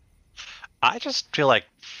 I just feel like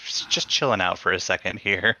just chilling out for a second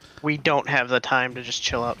here. We don't have the time to just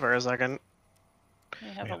chill out for a second. We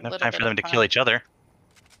We have have a enough little time bit for them of to time. kill each other.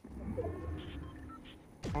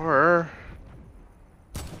 Or...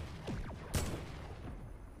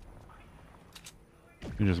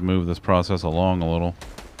 You just move this process along a little.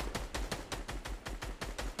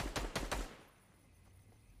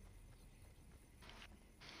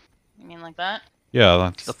 You mean like that? Yeah,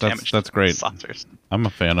 Deal that's damage that's to great. saucers. I'm a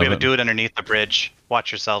fan We of have a it. dude underneath the bridge.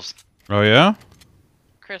 Watch yourselves. Oh yeah.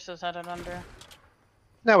 Chris has had it under.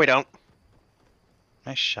 No, we don't.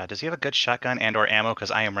 Nice shot. Does he have a good shotgun and/or ammo?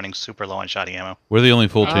 Because I am running super low on shotty ammo. We're the only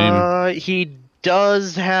full team. He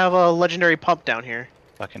does have a legendary pump down here.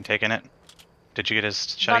 Fucking taking it. Did you get his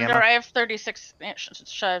shotty Thunder, ammo? I have 36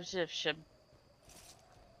 shives.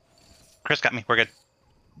 Chris got me. We're good.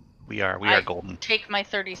 We are I golden. Take my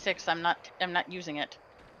 36. I'm not using it.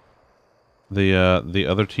 The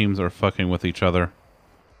other teams are fucking with each other.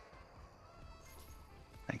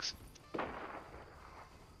 Thanks.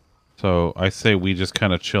 So I say we just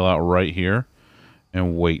kind of chill out right here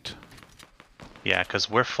and wait. Yeah, because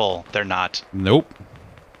we're full. They're not. Nope.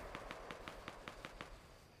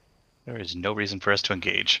 There is no reason for us to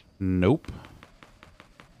engage. Nope.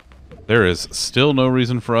 There is still no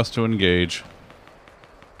reason for us to engage.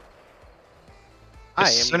 As I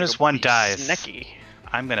am soon gonna as one be dies- Sneaky.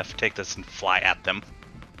 I'm gonna take this and fly at them.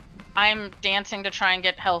 I'm dancing to try and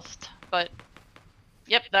get health, but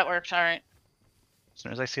yep, that works. All right. As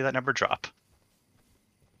soon as I see that number drop.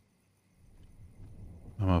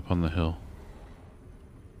 I'm up on the hill.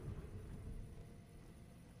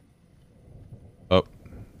 Oh,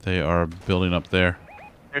 they are building up there.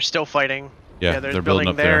 They're still fighting. Yeah, there's they're building building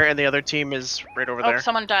up there, there. and the other team is right over Oh, there.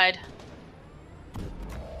 someone died.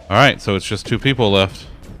 All right, so it's just 2 people left.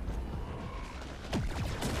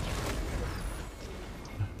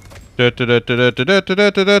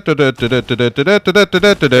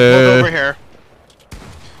 Over here.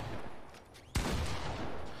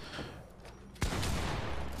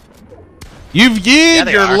 You've yeed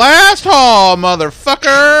they your are. last haul,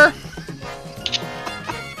 motherfucker!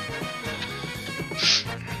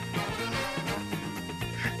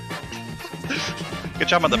 Good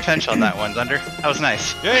job on the pinch on that one, Thunder. That was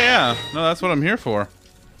nice. Yeah. No, that's what I'm here for.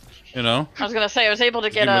 You know? I was gonna say I was able to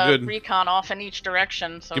get give him a a good- recon off in each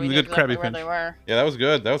direction, so give we him knew the good exactly crabby where pinch. they were. Yeah, that was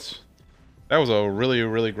good. That was a really,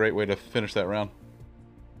 really great way to finish that round.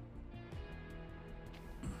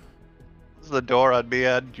 This is the door on me,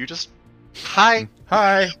 and you just... Hi!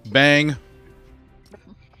 Hi. Bang.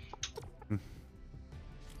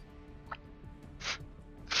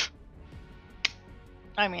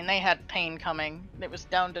 I mean, they had pain coming. It was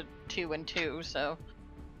down to 2 and 2, so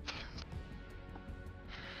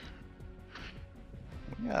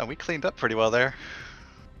Yeah, we cleaned up pretty well there.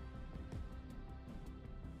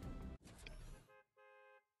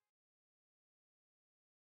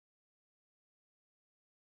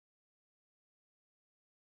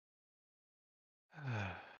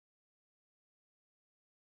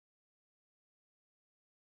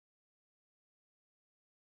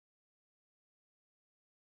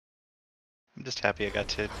 I'm just happy I got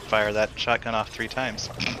to fire that shotgun off 3 times.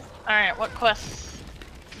 alright, what quests?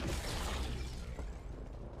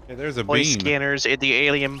 Hey, there's a Voice bean. scanners in the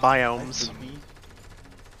alien biomes.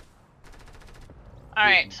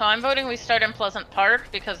 Alright, so I'm voting we start in Pleasant Park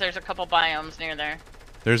because there's a couple biomes near there.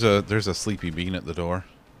 There's a sleepy bean at the door.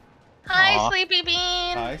 Hi, Aw. Sleepy Bean!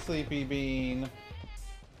 Hi, sleepy bean.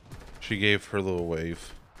 She gave her little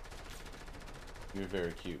wave. You're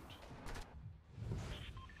very cute.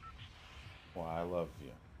 Why, I love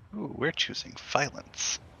you. Ooh, we're choosing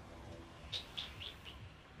violence.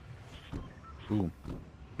 Ooh.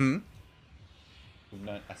 I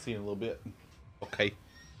see it a little bit. Okay.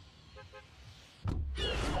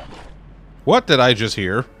 What did I just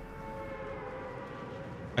hear?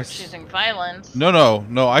 Choosing violence. No.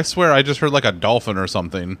 I swear I just heard like a dolphin or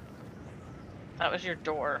something. That was your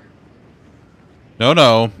door.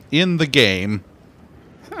 No. In the game.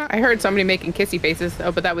 I heard somebody making kissy faces.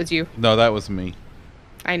 Oh, but that was you. No, that was me.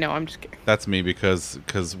 I know. I'm just kidding. That's me because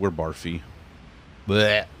we're barfy.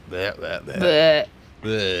 Bleh. Bleh, bleh, bleh. Bleh.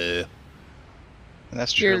 Bleh. And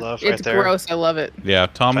that's true love right It's there. gross. I love it. Yeah,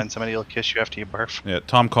 Tom. Find somebody who'll kiss you after you barf. Yeah,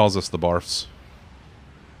 Tom calls us the barfs.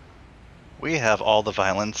 We have all the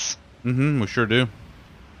violence. We sure do.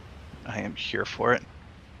 I am here for it.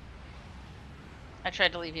 I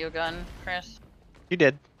tried to leave you a gun, Chris. You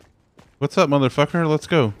did. What's up, motherfucker? Let's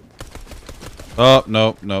go. Oh,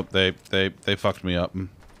 nope. They fucked me up.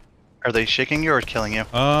 Are they shaking you or killing you?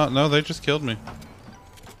 No, they just killed me.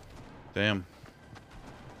 Damn.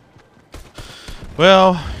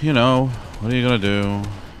 Well, you know, what are you gonna do?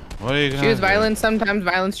 What are you gonna Choose do? violence. Sometimes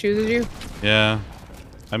violence chooses you. Yeah.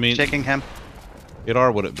 I mean, Shaking him. it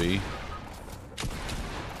are what it be.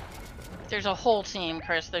 There's a whole team,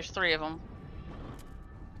 Chris. There's 3 of them.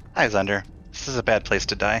 Hi, Zunder. This is a bad place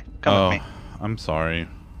to die. Come with me. I'm sorry.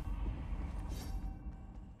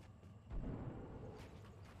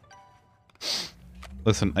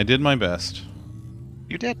 Listen, I did my best.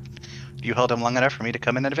 You did. You held him long enough for me to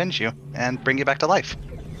come in and avenge you and bring you back to life.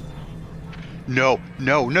 No.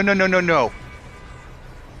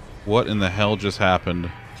 What in the hell just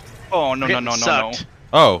happened? Oh, no. Sucked.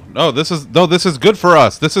 Oh, no, this is good for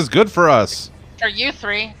us. This is good for us. For you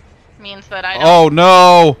 3 means that I don't. Oh,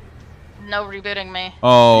 no. No rebooting me.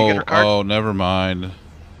 Oh, You get her card? oh, never mind.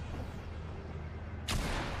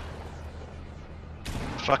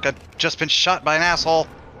 Fuck, I've just been shot by an asshole.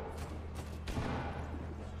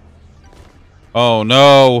 Oh,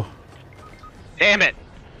 no. Damn it!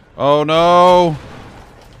 Oh, no.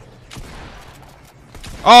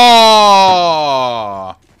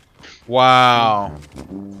 Oh! Wow.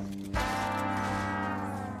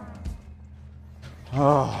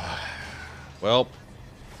 Oh. Well.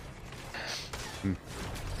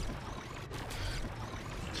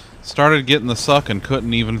 Started getting the suck and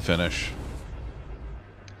couldn't even finish.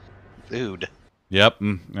 Dude. Yep.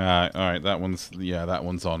 Alright, that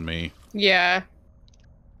one's on me. Yeah.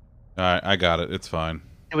 Alright, I got it. It's fine.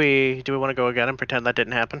 Do we want to go again and pretend that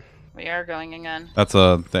didn't happen? We are going again. That's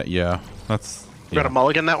yeah. That's We're gonna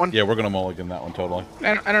mulligan that one? Yeah, we're gonna mulligan that one totally.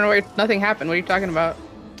 I don't know where nothing happened. What are you talking about?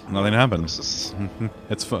 Nothing happens.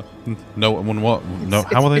 It's fun. No one what? No.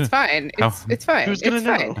 How will they? It's fine. How- It's fine. Who's gonna it's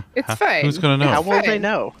know? fine. It's fine. Who's gonna know? How It's will they fine.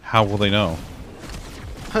 know? How will they know?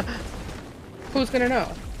 Who's gonna know?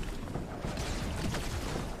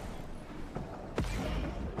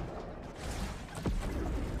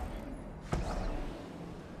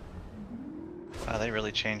 they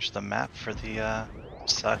really changed the map for the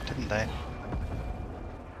suck, didn't they?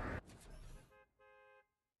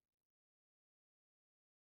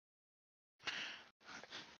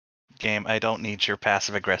 Game, I don't need your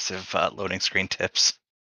passive-aggressive loading screen tips.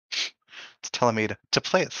 It's telling me to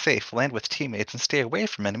play it safe, land with teammates, and stay away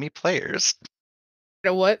from enemy players.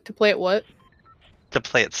 To what? To play it what? To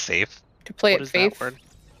play it safe. To play What it is faith? that word?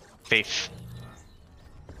 Faith.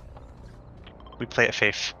 We play it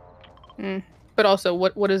faith. But also,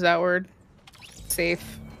 what is that word?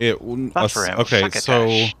 Safe. Buffer him. Okay, Fuck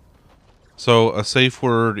it, so a safe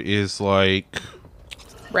word is like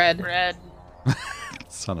Red. Red.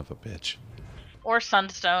 son of a bitch. Or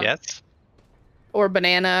sunstone. Yes. Or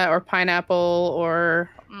banana, or pineapple, or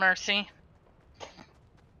Mercy.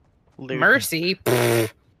 Lude. mercy.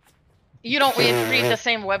 You don't read the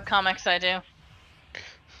same webcomics I do.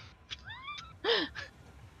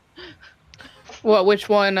 What? Which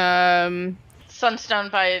one? Sunstone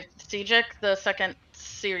by Sejic. The second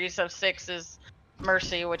series of 6 is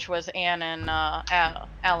Mercy, which was Anne and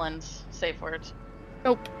Alan's safe words.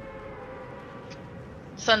 Nope.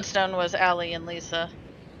 Sunstone was Allie and Lisa.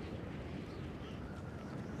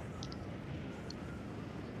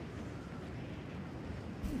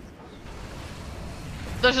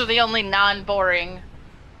 Those are the only non-boring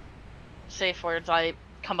safe words I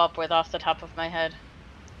come up with off the top of my head.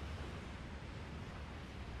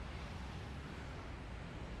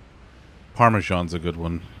 Parmesan's a good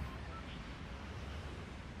one.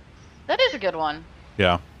 That is a good one.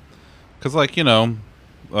 Yeah. Because, like, you know,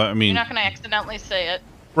 I mean... You're not going to accidentally say it.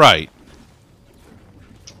 Right.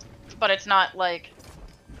 But it's not, like,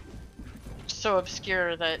 so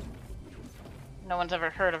obscure that no one's ever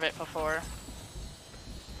heard of it before.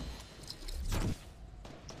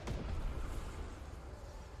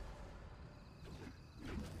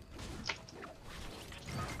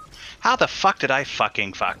 How the fuck did I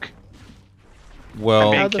fucking fuck?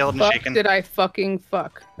 Well, being How the killed and fuck shaken. did I fucking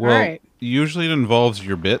fuck? well, Alright. usually it involves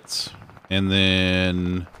your bits, and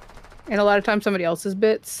then And a lot of times somebody else's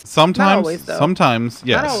bits. sometimes, Not always, though. sometimes,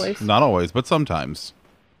 yes, always. not always, but sometimes.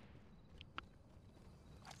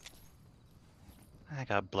 I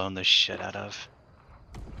got blown the shit out of.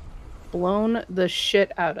 Blown the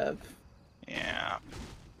shit out of. Yeah.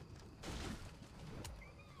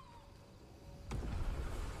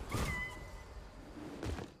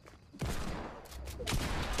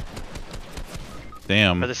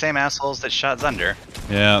 Damn. For the same assholes that shot Zunder.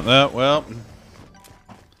 Yeah, that, well...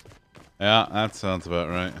 Yeah, that sounds about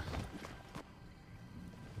right.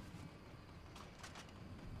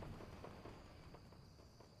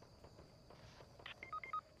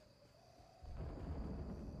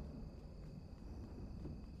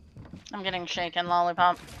 I'm getting shaken,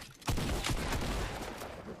 Lollipop.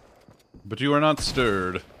 But you are not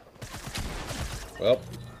stirred. Well.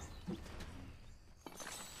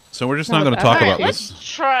 So we're just not going to talk Alright, about Let's this.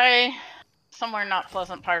 try somewhere not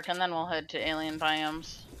Pleasant Park, and then we'll head to Alien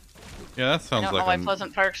Biomes. Yeah, that I sounds don't know like why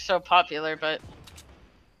Pleasant Park's so popular, but...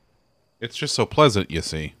 it's just so pleasant, you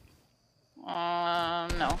see.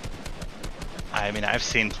 No. I mean, I've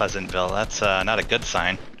seen Pleasantville. That's not a good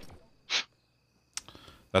sign.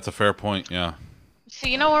 That's a fair point, yeah. So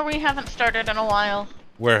you know where we haven't started in a while?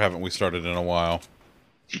 Where haven't we started in a while?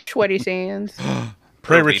 Sweaty sands.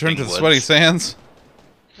 Pray Or return Weeping to the Woods. sweaty sands?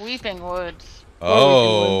 Weeping Woods.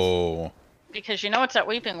 Oh. Because you know what's at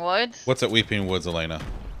Weeping Woods? What's at Weeping Woods, Elena?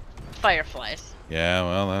 Fireflies. Yeah,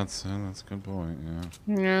 well, that's a good point,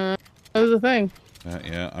 yeah. Yeah. That was the thing.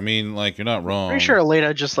 Yeah, I mean, like, you're not wrong. Pretty sure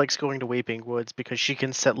Elena just likes going to Weeping Woods because she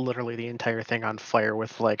can set literally the entire thing on fire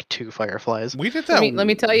with like 2 fireflies. We did that. Let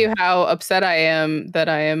me tell you how upset I am that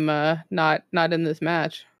I am not in this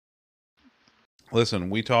match. Listen,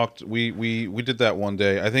 we talked. We did that one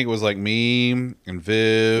day. I think it was like me and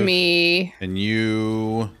Viv, Me. and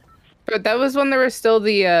you. But that was when there were still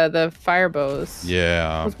the fire bows. It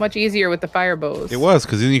Yeah, was much easier with the fire bows. it was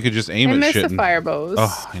because then you could just aim I at miss shit. the and- fire bows.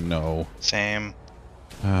 Oh, I know. Same.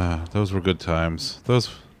 Those were good times. Those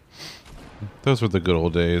were the good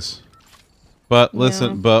old days. But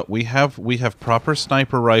listen, Yeah. but we have proper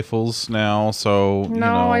sniper rifles now, so No, you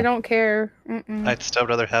know, I don't care. Mm-mm. I'd still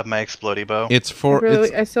rather have my explodey bow. It's for.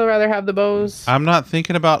 It's, I still rather have the bows. I'm not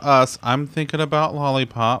thinking about us. I'm thinking about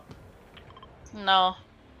Lollipop. No.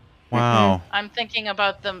 Wow. I'm thinking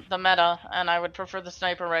about the meta, and I would prefer the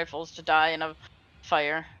sniper rifles to die in a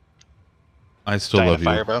fire. I still Die in a love you.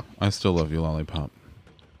 fire bow. I still love you, Lollipop.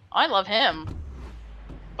 I love him.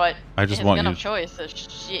 but I just his want gun you. of choice is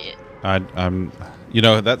shit. I'm, you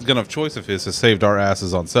know, that gun of choice of his has saved our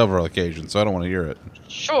asses on several occasions, so I don't want to hear it.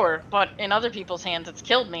 Sure, but in other people's hands, it's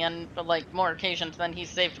killed me on like more occasions than he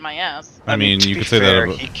saved my ass. I mean, to you be could say that fair,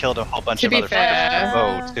 about. he killed a whole bunch To of be motherfuckers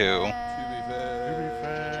fair. with bow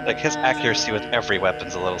too. Like his accuracy with every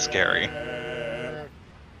weapon's a little scary.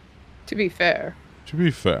 To be fair. To be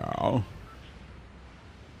fair,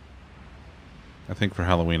 I think for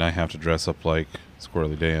Halloween I have to dress up like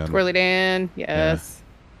Squirrely Dan. Squirrely Dan, yes.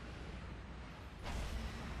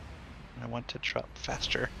 I want to drop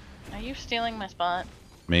faster. Are you stealing my spot?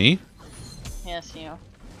 Me? Yes, you.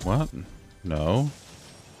 What? No.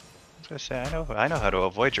 I was gonna say I know how to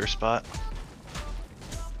avoid your spot.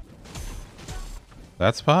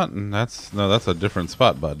 That spot? And that's a different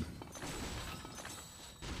spot, bud.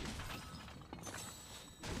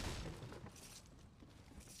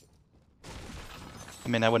 I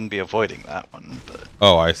mean, I wouldn't be avoiding that one, but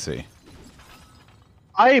Oh, I see.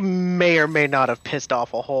 I may or may not have pissed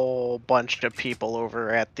off a whole bunch of people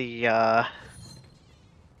over at the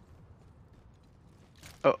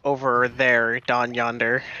over there, down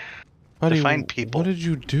yonder. Buddy, Define people. what did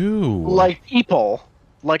you do? Like people.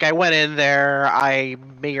 Like I went in there, I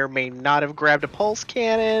may or may not have grabbed a pulse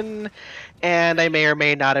cannon, and I may or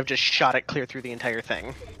may not have just shot it clear through the entire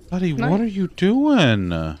thing. Buddy, Nice. what are you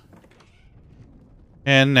doing?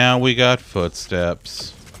 And now we got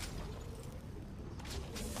footsteps.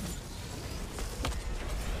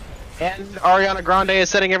 And Ariana Grande is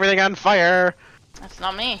setting everything on fire. That's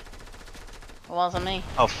not me. It wasn't me.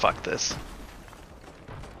 oh fuck this.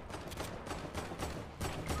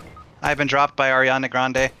 I've been dropped by Ariana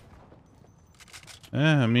Grande.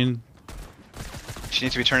 I mean, She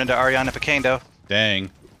needs to be turned into Ariana Picando. dang.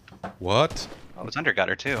 What? Oh, Zunder got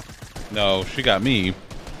her too. No, she got me.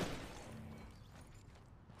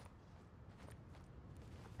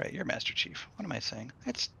 Right, you're Master Chief. What am I saying?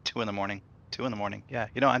 It's 2 in the morning. 2 in the morning. Yeah,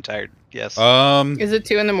 you know I'm tired. Yes. Is it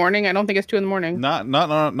 2 in the morning? I don't think it's 2 in the morning. Not in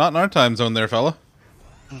our time zone there, fella.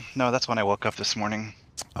 No, that's when I woke up this morning.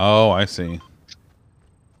 Oh, I see.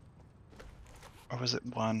 Or was it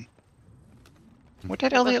 1? What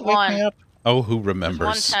did It was Elliot wake 1. me up? Oh, who It was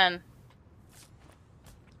remembers? 110.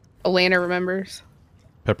 Elena remembers.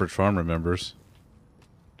 Pepperidge Farm remembers.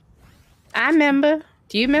 I remember.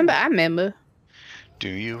 Do you remember? I remember. Do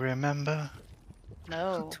you remember?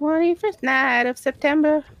 No. 21st night of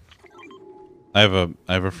September. I have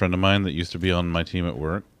a friend of mine that used to be on my team at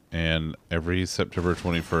work, and every September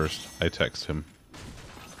 21st, I text him.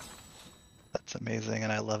 That's amazing,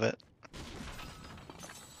 and I love it.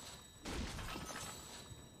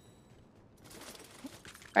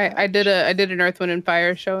 I did an Earth, Wind, and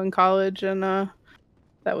Fire show in college, and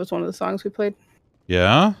that was one of the songs we played.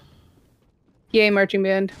 Yeah? Yay, marching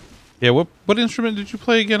band. Yeah, what instrument did you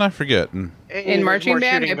play again? I forget. In There's marching more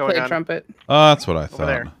band, I shooting going played on. trumpet, Oh, that's what I thought.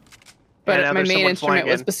 there. but And now my there's main someone instrument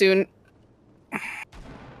flying was in. bassoon.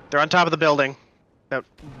 They're on top of the building that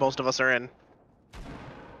most of us are in.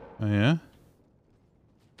 Oh, yeah?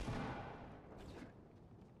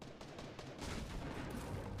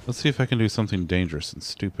 Let's see if I can do something dangerous and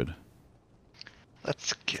stupid.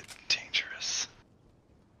 Let's get dangerous.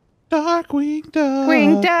 Darkwing Duck.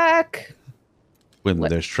 Wing duck. When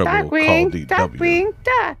there's trouble, call Darkwing, DW. Darkwing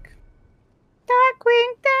duck.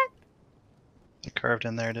 Darkwing duck. They carved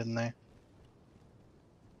in there, didn't they?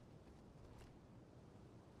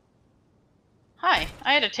 Hi.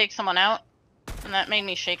 I had to take someone out, and that made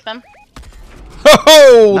me shake them.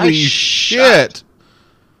 Holy Nice shit! shot.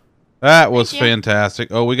 That was Thank you. fantastic.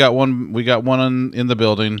 Oh, we got one. We got one in the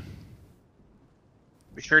building.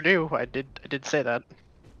 We sure do. I did say that.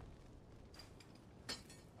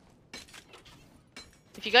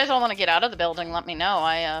 If you guys all want to get out of the building, let me know.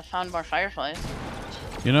 I found more fireflies.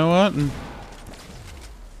 You know what?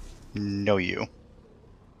 No, you.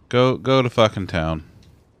 Go to fucking town.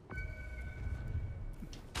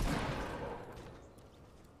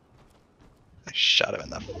 I shot him in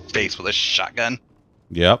the face with a shotgun.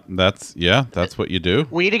 Yep, that's what you do.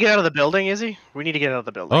 We need to get out of the building, Izzy. We need to get out of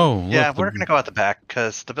the building. Oh, look, Yeah, the- we're gonna go out the back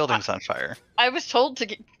because the building's on fire. I was told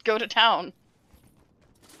to go to town.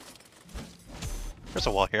 There's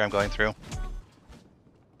a wall here I'm going through.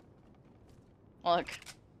 Look.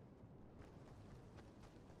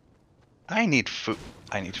 I need food.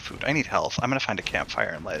 I need health. I'm gonna find a campfire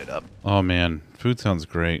and light it up. Oh man, food sounds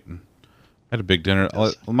great. I had a big dinner.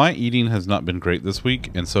 Yes. My eating has not been great this week,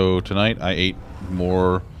 and so tonight I ate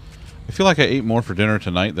more. I feel like I ate more for dinner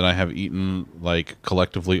tonight than I have eaten like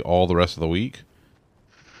collectively all the rest of the week.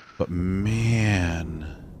 But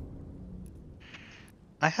man,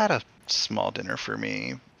 I had a small dinner for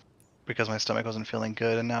me because my stomach wasn't feeling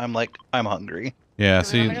good, and now I'm like, I'm hungry. Yeah, Do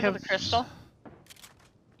we see, want to go to the crystal?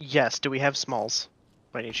 Yes. Do we have smalls,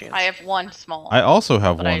 by any chance? I have one small. I also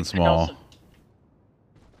have but one could small. also-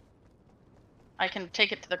 I can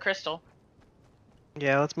take it to the crystal.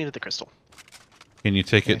 Yeah, let's meet at the crystal. Can you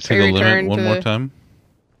take it to I the limit return one to more the- time?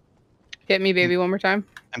 Hit me, baby, one more time.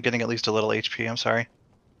 I'm getting at least a little HP. I'm sorry.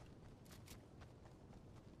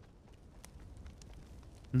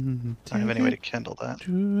 I don't have any way to kindle that.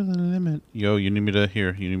 To the limit. Yo, you need me to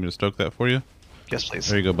here? You need me to stoke that for you? Yes, please.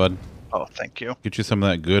 There you go, bud. Oh, thank you. Get you some of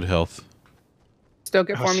that good health. Stoke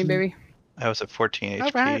it for me, baby. I was at 14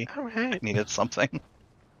 HP. Alright, I alright. needed something.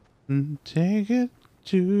 Take it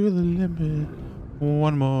to the limit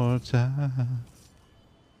one more time.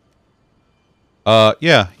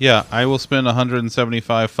 Yeah. I will spend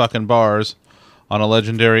 175 fucking bars on a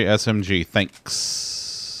legendary SMG.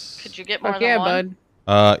 Thanks. Could you get more Fuck than yeah, one?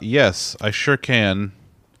 bud. Yes, I sure can.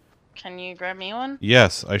 Can you grab me one?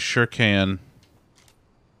 Yes, I sure can.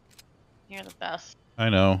 You're the best. I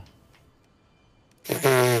know.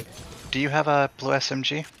 Do you have a blue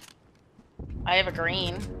SMG? I have a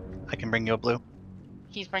green. I can bring you a blue.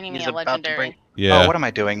 He's bringing He's me a about to legendary. bring- Yeah. Oh, what am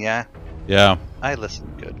I doing? Yeah. Yeah. I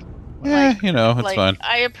listened good. Yeah, you know, it's like, fine.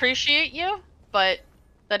 I appreciate you, but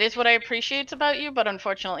that is what I appreciate about you. But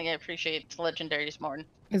unfortunately, I appreciate legendaries more.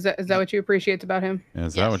 Is that what you appreciate about him? Yeah,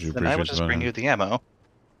 is that what yes. you Then I appreciate will just about bring him? you the ammo.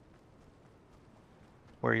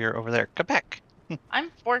 Where you're over there. Come back.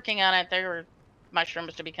 I'm working on it. There are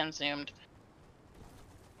mushrooms to be consumed.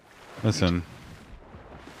 Listen,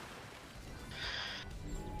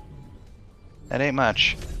 That ain't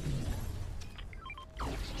much.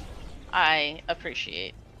 I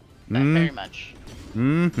appreciate that very much.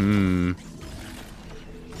 mm-hmm.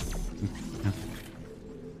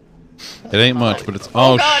 It ain't much, but it's...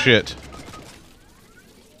 Oh, God. shit.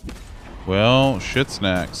 Well, shit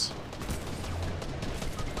snacks.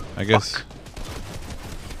 I guess...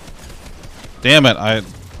 Damn it,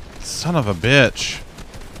 Son of a bitch.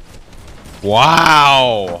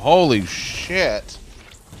 Wow! Holy shit.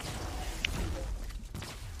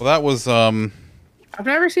 Well, that was, I've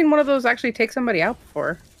never seen one of those actually take somebody out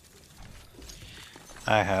before.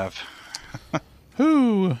 I have.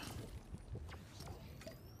 Whew.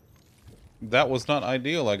 That was not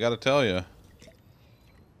ideal, I gotta tell you.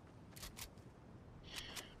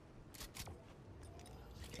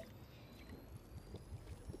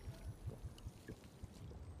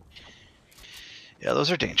 Yeah,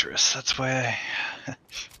 those are dangerous. That's why I...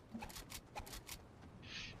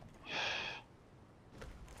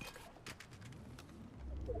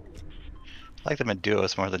 I like them in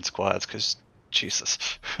duos more than squads, because, Jesus.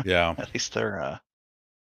 Yeah. At least they're,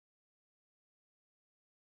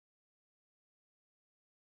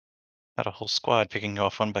 not a whole squad picking you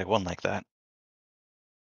off one by one like that.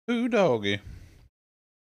 Ooh, doggy.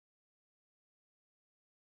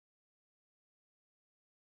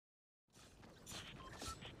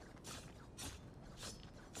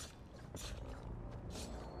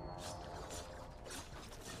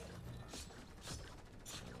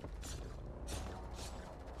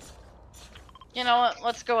 You know what?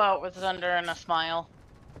 Let's go out with Zunder and a smile.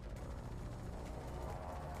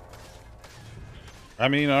 I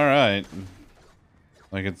mean, alright.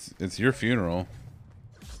 Like, it's your funeral.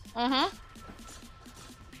 Mm-hmm.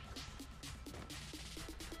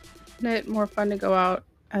 Isn't it more fun to go out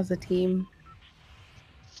as a team?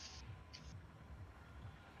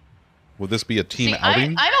 Would this be a team See,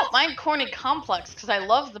 outing? I don't mind Corny Complex because I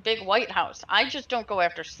love the big White House. I just don't go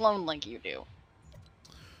after Sloan like you do.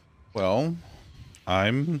 Well,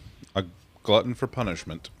 I'm a glutton for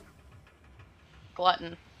punishment.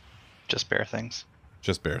 Glutton. Just bear things.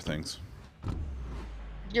 Just bear things.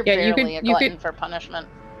 You're Yeah, you barely could- a you glutton could- for punishment.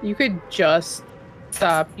 You could just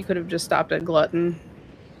stop. You could have just stopped at glutton.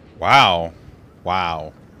 Wow.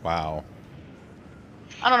 Wow. Wow.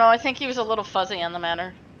 I don't know. I think he was a little fuzzy on the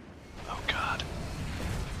matter. Oh, God.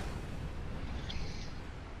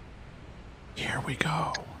 Here we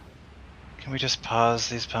go. Can we just pause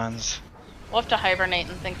these puns? We'll have to hibernate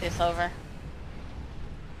and think this over.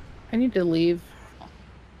 I need to leave.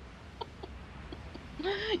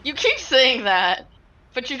 You keep saying that,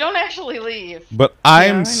 but you don't actually leave. But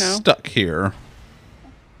I'm I know. stuck here.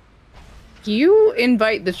 You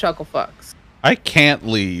invite the chuckle fucks. I can't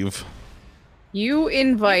leave. You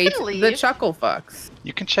invite the leave. chuckle fucks.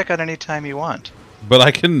 You can check out any time you want. But I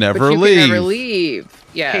can never But you leave. can never leave.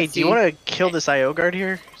 Yeah. Hey, do you want to kill this IO guard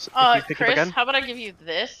here? If you pick up a Chris, gun? how about I give you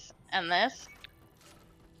this and this?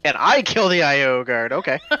 And I kill the IO guard.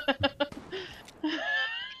 Okay.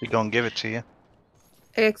 We gonna give it to you.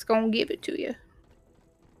 X gonna give it to you.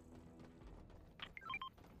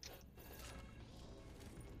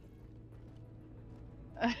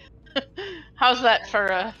 How's that for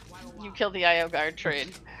a you kill the IO guard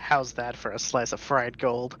trade? How's that for a slice of fried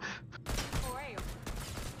gold?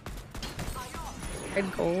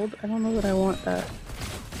 Red gold? I don't know that I want that.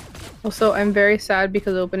 Also, I'm very sad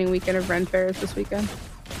because opening weekend of Ren Fair is this weekend.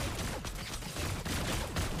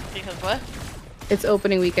 Because what? It's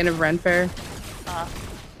opening weekend of Ren Fair.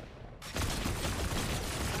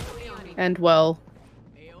 And, well,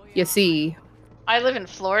 you see. I live in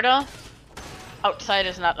Florida. Outside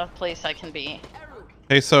is not a place I can be.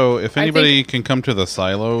 Hey, so if anybody can come to the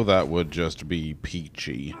silo, that would just be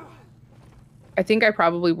peachy. I think I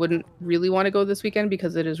probably wouldn't really want to go this weekend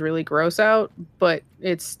because it is really gross out, but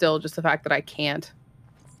it's still just the fact that I can't.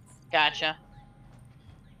 Gotcha.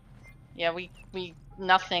 Yeah, we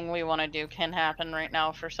nothing we want to do can happen right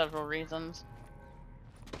now for several reasons.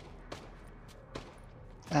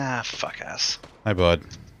 Ah, fuck ass. Hi, bud.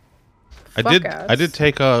 I did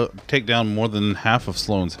take down more than half of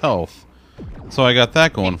Sloane's health, so I got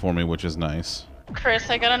that going for me, which is nice. Chris,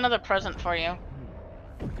 I got another present for you.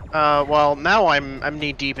 Well, now I'm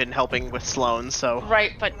knee deep in helping with Sloan, so.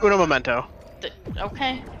 Right, but Uno momento.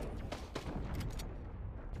 Okay.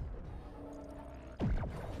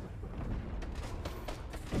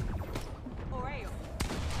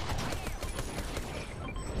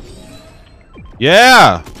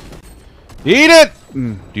 Yeah, eat it.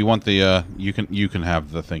 Do you want the? You can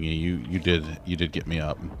have the thingy. You did get me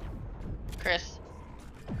up. Chris.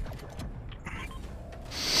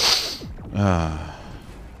 If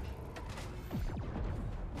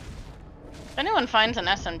anyone finds an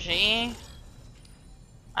SMG,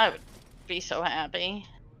 I would be so happy.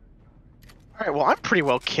 Alright, well, I'm pretty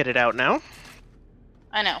well kitted out now.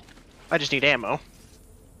 I know. I just need ammo.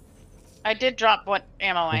 I did drop what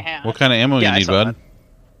ammo I have. What kind of ammo you need, bud?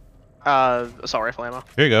 Assault rifle ammo.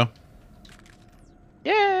 Here you go.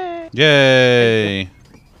 Yay! Yay!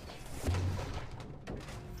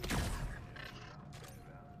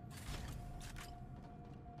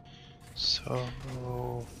 So,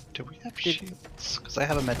 do we have shields? Because I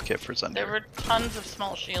have a med kit for Zunder. There were tons of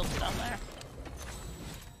small shields down there.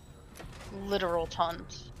 Literal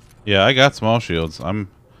tons. Yeah, I got small shields.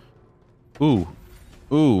 Ooh,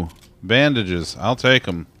 bandages. I'll take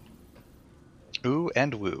them. Ooh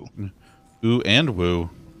and woo. Ooh and woo.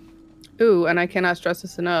 Ooh, and I cannot stress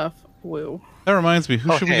this enough. Woo. That reminds me,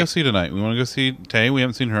 who should we hey. go see tonight? We want to go see Tay. We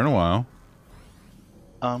haven't seen her in a while.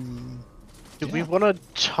 Do we want to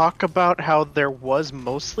talk about how there was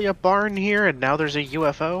mostly a barn here and now there's a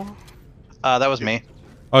UFO? That was me.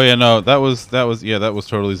 Oh yeah, no, that was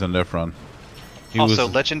totally Zendefron. Also,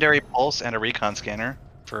 legendary pulse and a recon scanner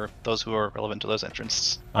for those who are relevant to those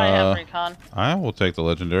entrances. I have recon. I will take the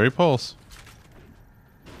legendary pulse.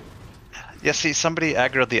 Yeah, see, somebody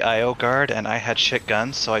aggroed the IO guard, and I had shit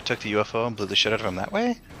guns, so I took the UFO and blew the shit out of him that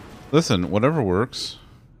way. Listen, whatever works.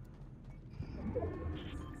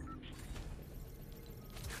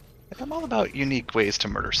 I'm all about unique ways to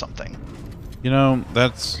murder something. You know,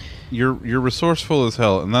 you're resourceful as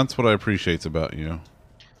hell, and that's what I appreciate about you.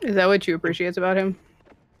 Is that what you appreciate about him?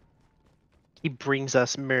 He brings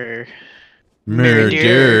us murder.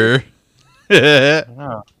 Murder.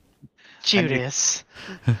 Oh. Judas.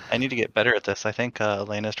 I need to get better at this. I think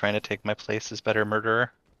Elena's trying to take my place as better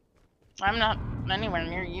murderer. I'm not anywhere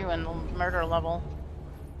near you in the murder level.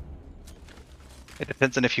 It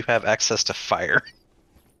depends on if you have access to fire.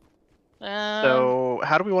 So,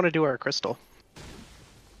 how do we want to do our crystal?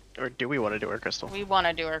 Or do we want to do our crystal? We want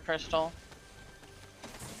to do our crystal.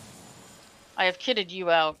 I have kitted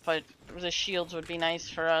you out, but the shields would be nice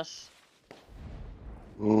for us.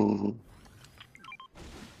 Ooh.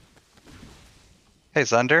 Hey,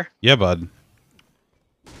 Zunder. Yeah, bud.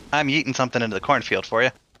 I'm yeeting something into the cornfield for you.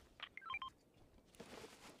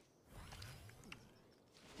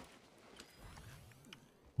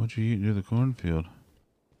 What'd you eat near the cornfield?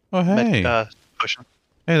 Oh, hey. Potion.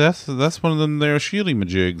 Hey, that's one of them there shieldy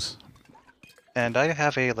majigs. And I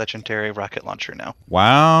have a legendary rocket launcher now.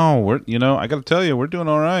 Wow, I gotta tell you, we're doing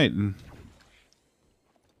all right. I'm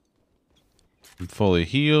fully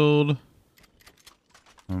healed.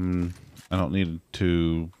 I don't need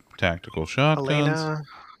 2 tactical shotguns. Elena.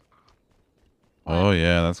 Oh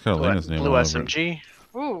yeah, that's got Elena's name Blue all over it. SMG.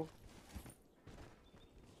 Ooh.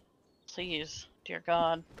 Please, dear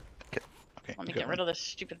God. Okay, Let me get rid of this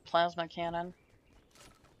stupid plasma cannon.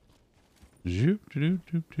 Zoop, doop,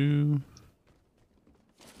 doop, doop.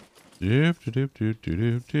 Zoop, doop, doop,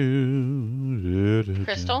 doop, doop.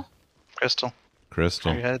 Crystal? Crystal.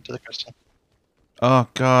 Crystal. You're headed to the crystal. Oh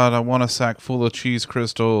god, I want a sack full of cheese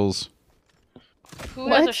crystals. Who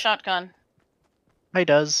has a What? shotgun? Hi,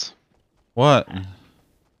 does. What?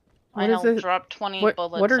 I What is helped it? drop 20 What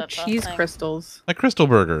bullets are at the cheese thing. crystals? Like crystal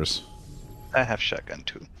burgers. I have shotgun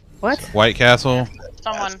too. What? White Castle.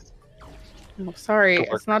 Someone. Oh, sorry,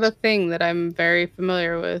 Crystal it's not a thing that I'm very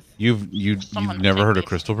familiar with. You've Someone never take heard of these.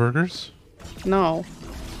 crystal burgers? No.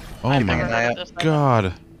 Oh I've my never heard of this either.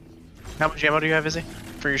 god. How much ammo do you have, Izzy?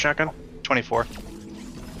 For your shotgun? 24.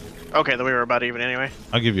 Okay, then we were about even anyway.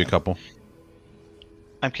 I'll give you a couple.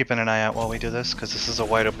 I'm keeping an eye out while we do this because this is a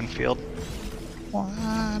wide open field.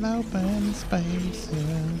 Wide open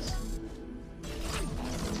spaces.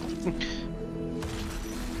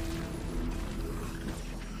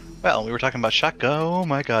 Well, we were talking about shotgun. Oh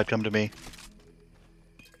my god, come to me.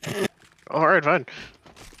 Alright, fine.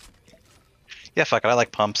 Yeah, fuck it. I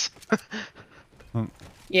like pumps.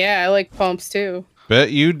 Yeah, I like pumps too.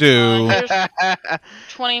 Bet you do. Here's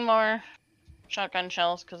 20 more shotgun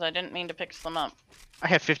shells because I didn't mean to pick them up. I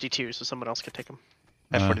have 52, so someone else could take them.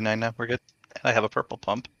 I have 49 now. We're good. And I have a purple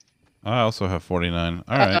pump. I also have 49.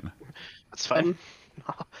 All right. That's fine.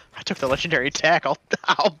 I took the legendary attack. I'll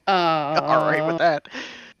Uh, alright with that.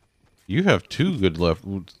 You have two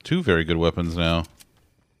very good weapons now.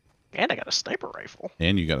 And I got a sniper rifle.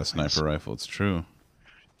 And you got a sniper rifle. It's true.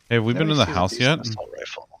 Hey, have we been Let in me the see what house these yet? assault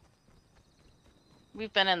rifle.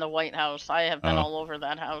 We've been in the White House. I have been Oh. all over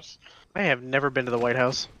that house. I have never been to the White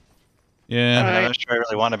House. Yeah. I mean, I'm Alright. not sure I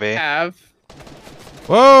really want to be. have.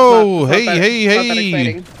 Whoa! It's not Hey, that- hey, it's not that hey!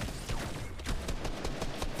 exciting.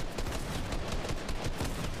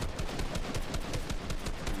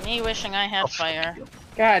 Me wishing I had fire.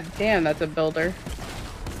 God damn, that's a builder.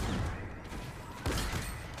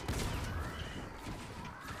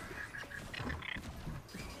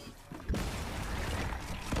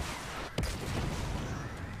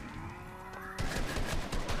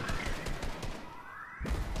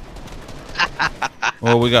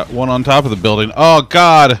 Oh, we got one on top of the building. Oh,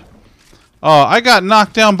 God. Oh, I got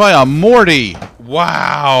knocked down by a Morty.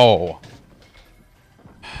 Wow.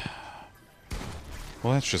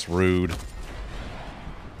 Well, that's just rude.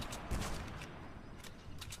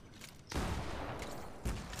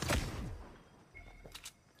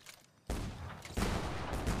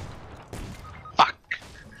 Fuck.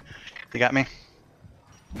 You got me?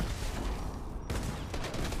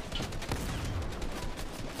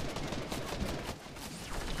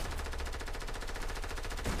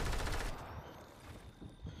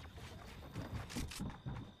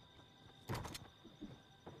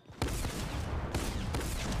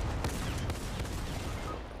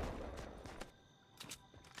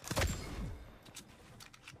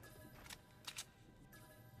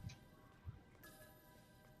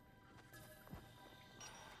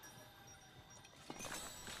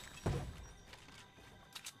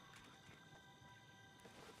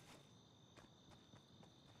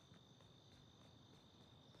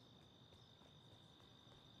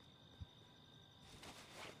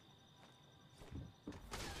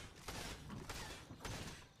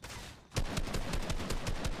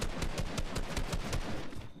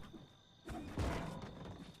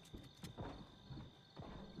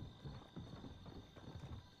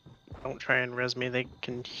 Don't try and res me. They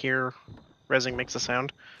can hear resing makes a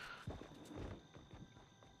sound.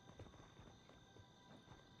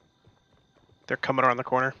 They're coming around the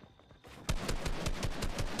corner.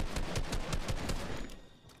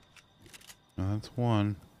 That's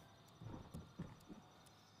one.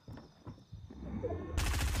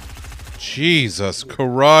 Jesus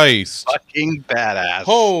Christ. Fucking badass.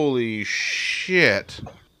 Holy shit.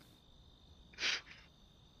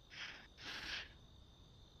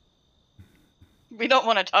 We don't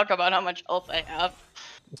want to talk about how much health I have.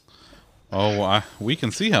 Oh, we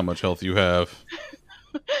can see how much health you have.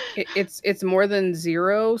 It's more than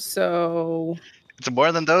 0, so It's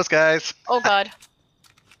more than those guys. Oh god.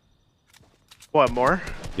 What, more?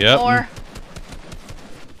 Yep. More.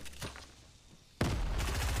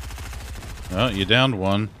 Oh, you downed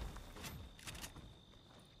one.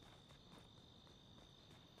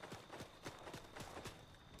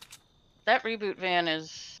 That reboot van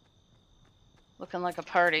is looking like a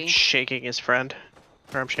party. Shaking his friend.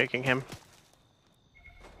 Or I'm shaking him.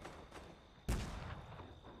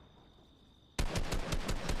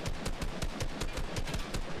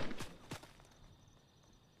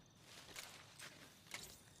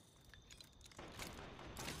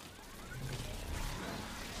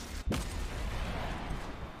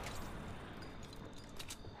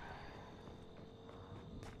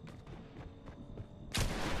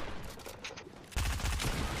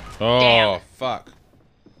 Oh, Damn. fuck.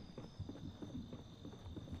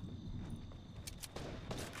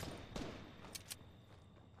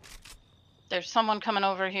 There's someone coming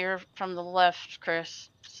over here from the left, Chris.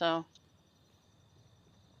 So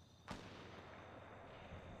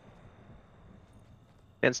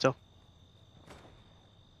Stand still.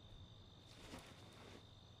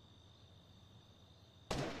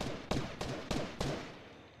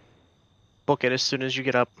 Book it as soon as you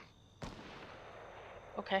get up.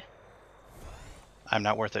 Okay. I'm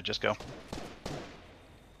not worth it. Just go.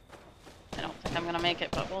 I don't think I'm gonna make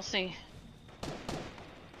it, but we'll see.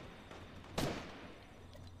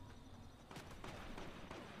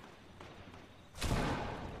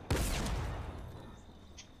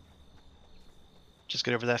 Just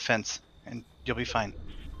get over that fence, and you'll be fine.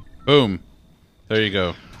 Boom. There you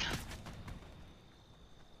go.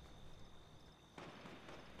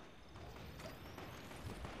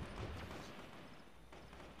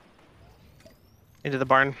 Into the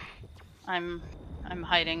barn. I'm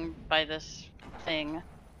hiding by this thing.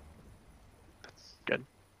 Good.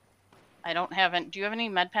 I don't have any. Do you have any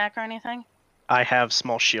med pack or anything? I have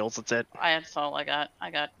small shields, that's it. That's all I got.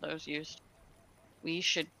 I got those used. We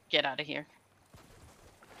should get out of here.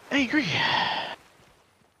 I agree.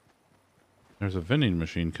 There's a vending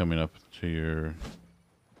machine coming up to your...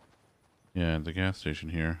 Yeah, the gas station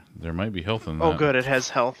here. There might be health in that. Oh good, it has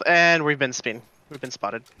health. And we've been spotted.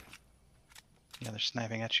 Yeah, they're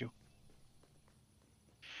sniping at you.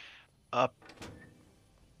 Up.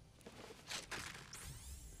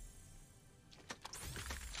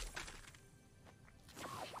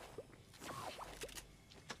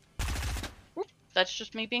 That's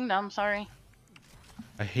just me being dumb. Sorry.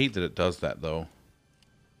 I hate that it does that, though.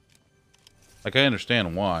 Like, I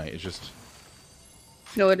understand why. It's just...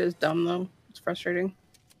 No, it is dumb, though. It's frustrating.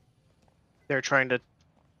 They're trying to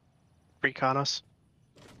recon us.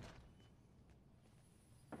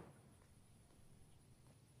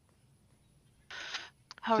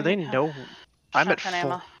 How Do are they you- know? I'm at Shotgun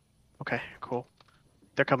full. ammo. Okay, cool.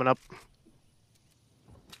 They're coming up.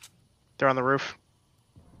 They're on the roof.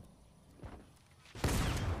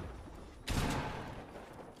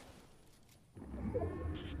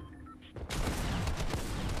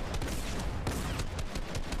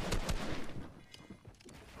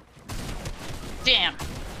 Damn.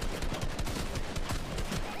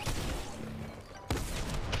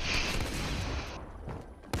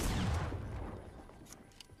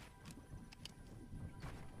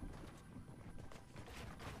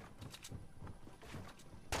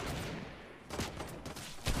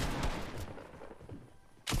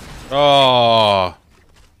 Oh!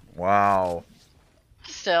 Wow.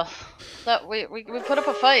 Still, that we put up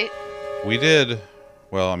a fight. We did.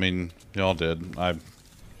 Well, I mean, y'all did.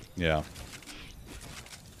 Yeah.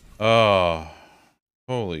 Oh.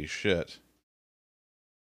 Holy shit.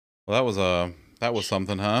 Well, that was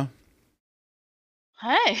something, huh?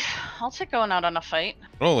 Hey, I'll take going out on a fight.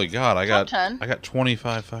 Holy God, I Top got 10.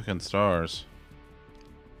 25 fucking stars.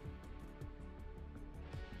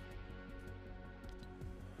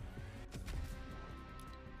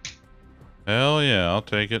 Hell yeah, I'll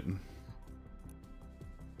take it.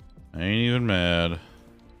 I ain't even mad.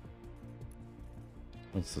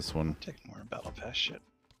 What's this one? Take more battle pass shit.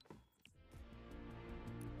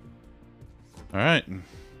 Alright.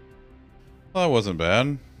 Well, that wasn't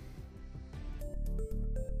bad.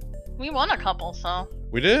 We won a couple, so.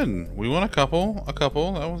 We did. We won a couple.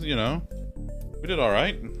 That was, you know, we did all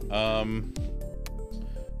right.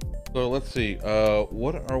 So let's see.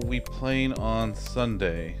 What are we playing on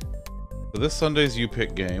Sunday? So this Sunday's You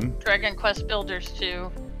Pick game. Dragon Quest Builders 2.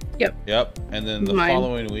 Yep. And then the Mine.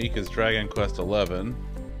 following week is Dragon Quest 11.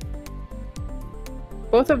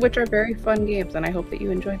 Both of which are very fun games, and I hope that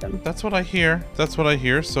you enjoy them. That's what I hear.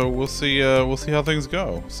 So we'll see how things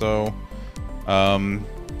go. So,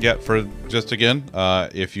 yeah, for just again,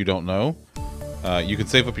 if you don't know, you can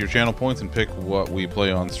save up your channel points and pick what we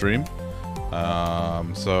play on stream.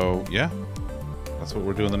 So yeah, that's what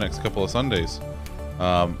we're doing the next couple of Sundays.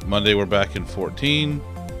 Monday we're back in 14,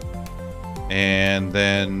 and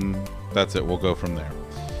then that's it. We'll go from there.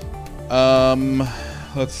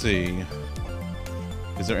 Let's see.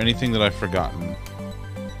 Is there anything that I've forgotten?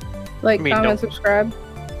 Like, I mean, comment, no. subscribe,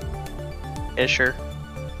 Yeah, sure.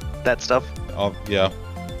 That stuff. Yeah.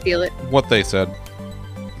 feel it. What they said,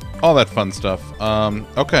 all that fun stuff.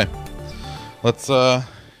 Okay, let's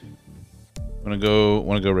wanna go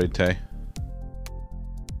raid Tay.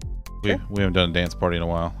 We haven't done a dance party in a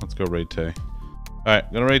while. Let's go raid Tay. All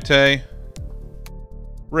right, gonna raid Tay.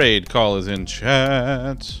 Raid call is in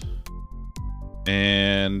chat,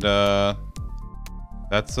 and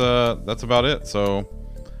that's about it. So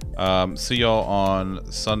see y'all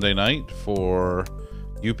on Sunday night for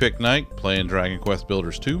You Pick Night, playing Dragon Quest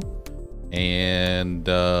Builders 2. And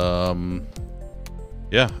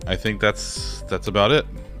yeah, I think that's about it.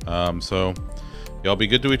 So y'all be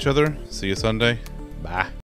good to each other. See you Sunday. Bye.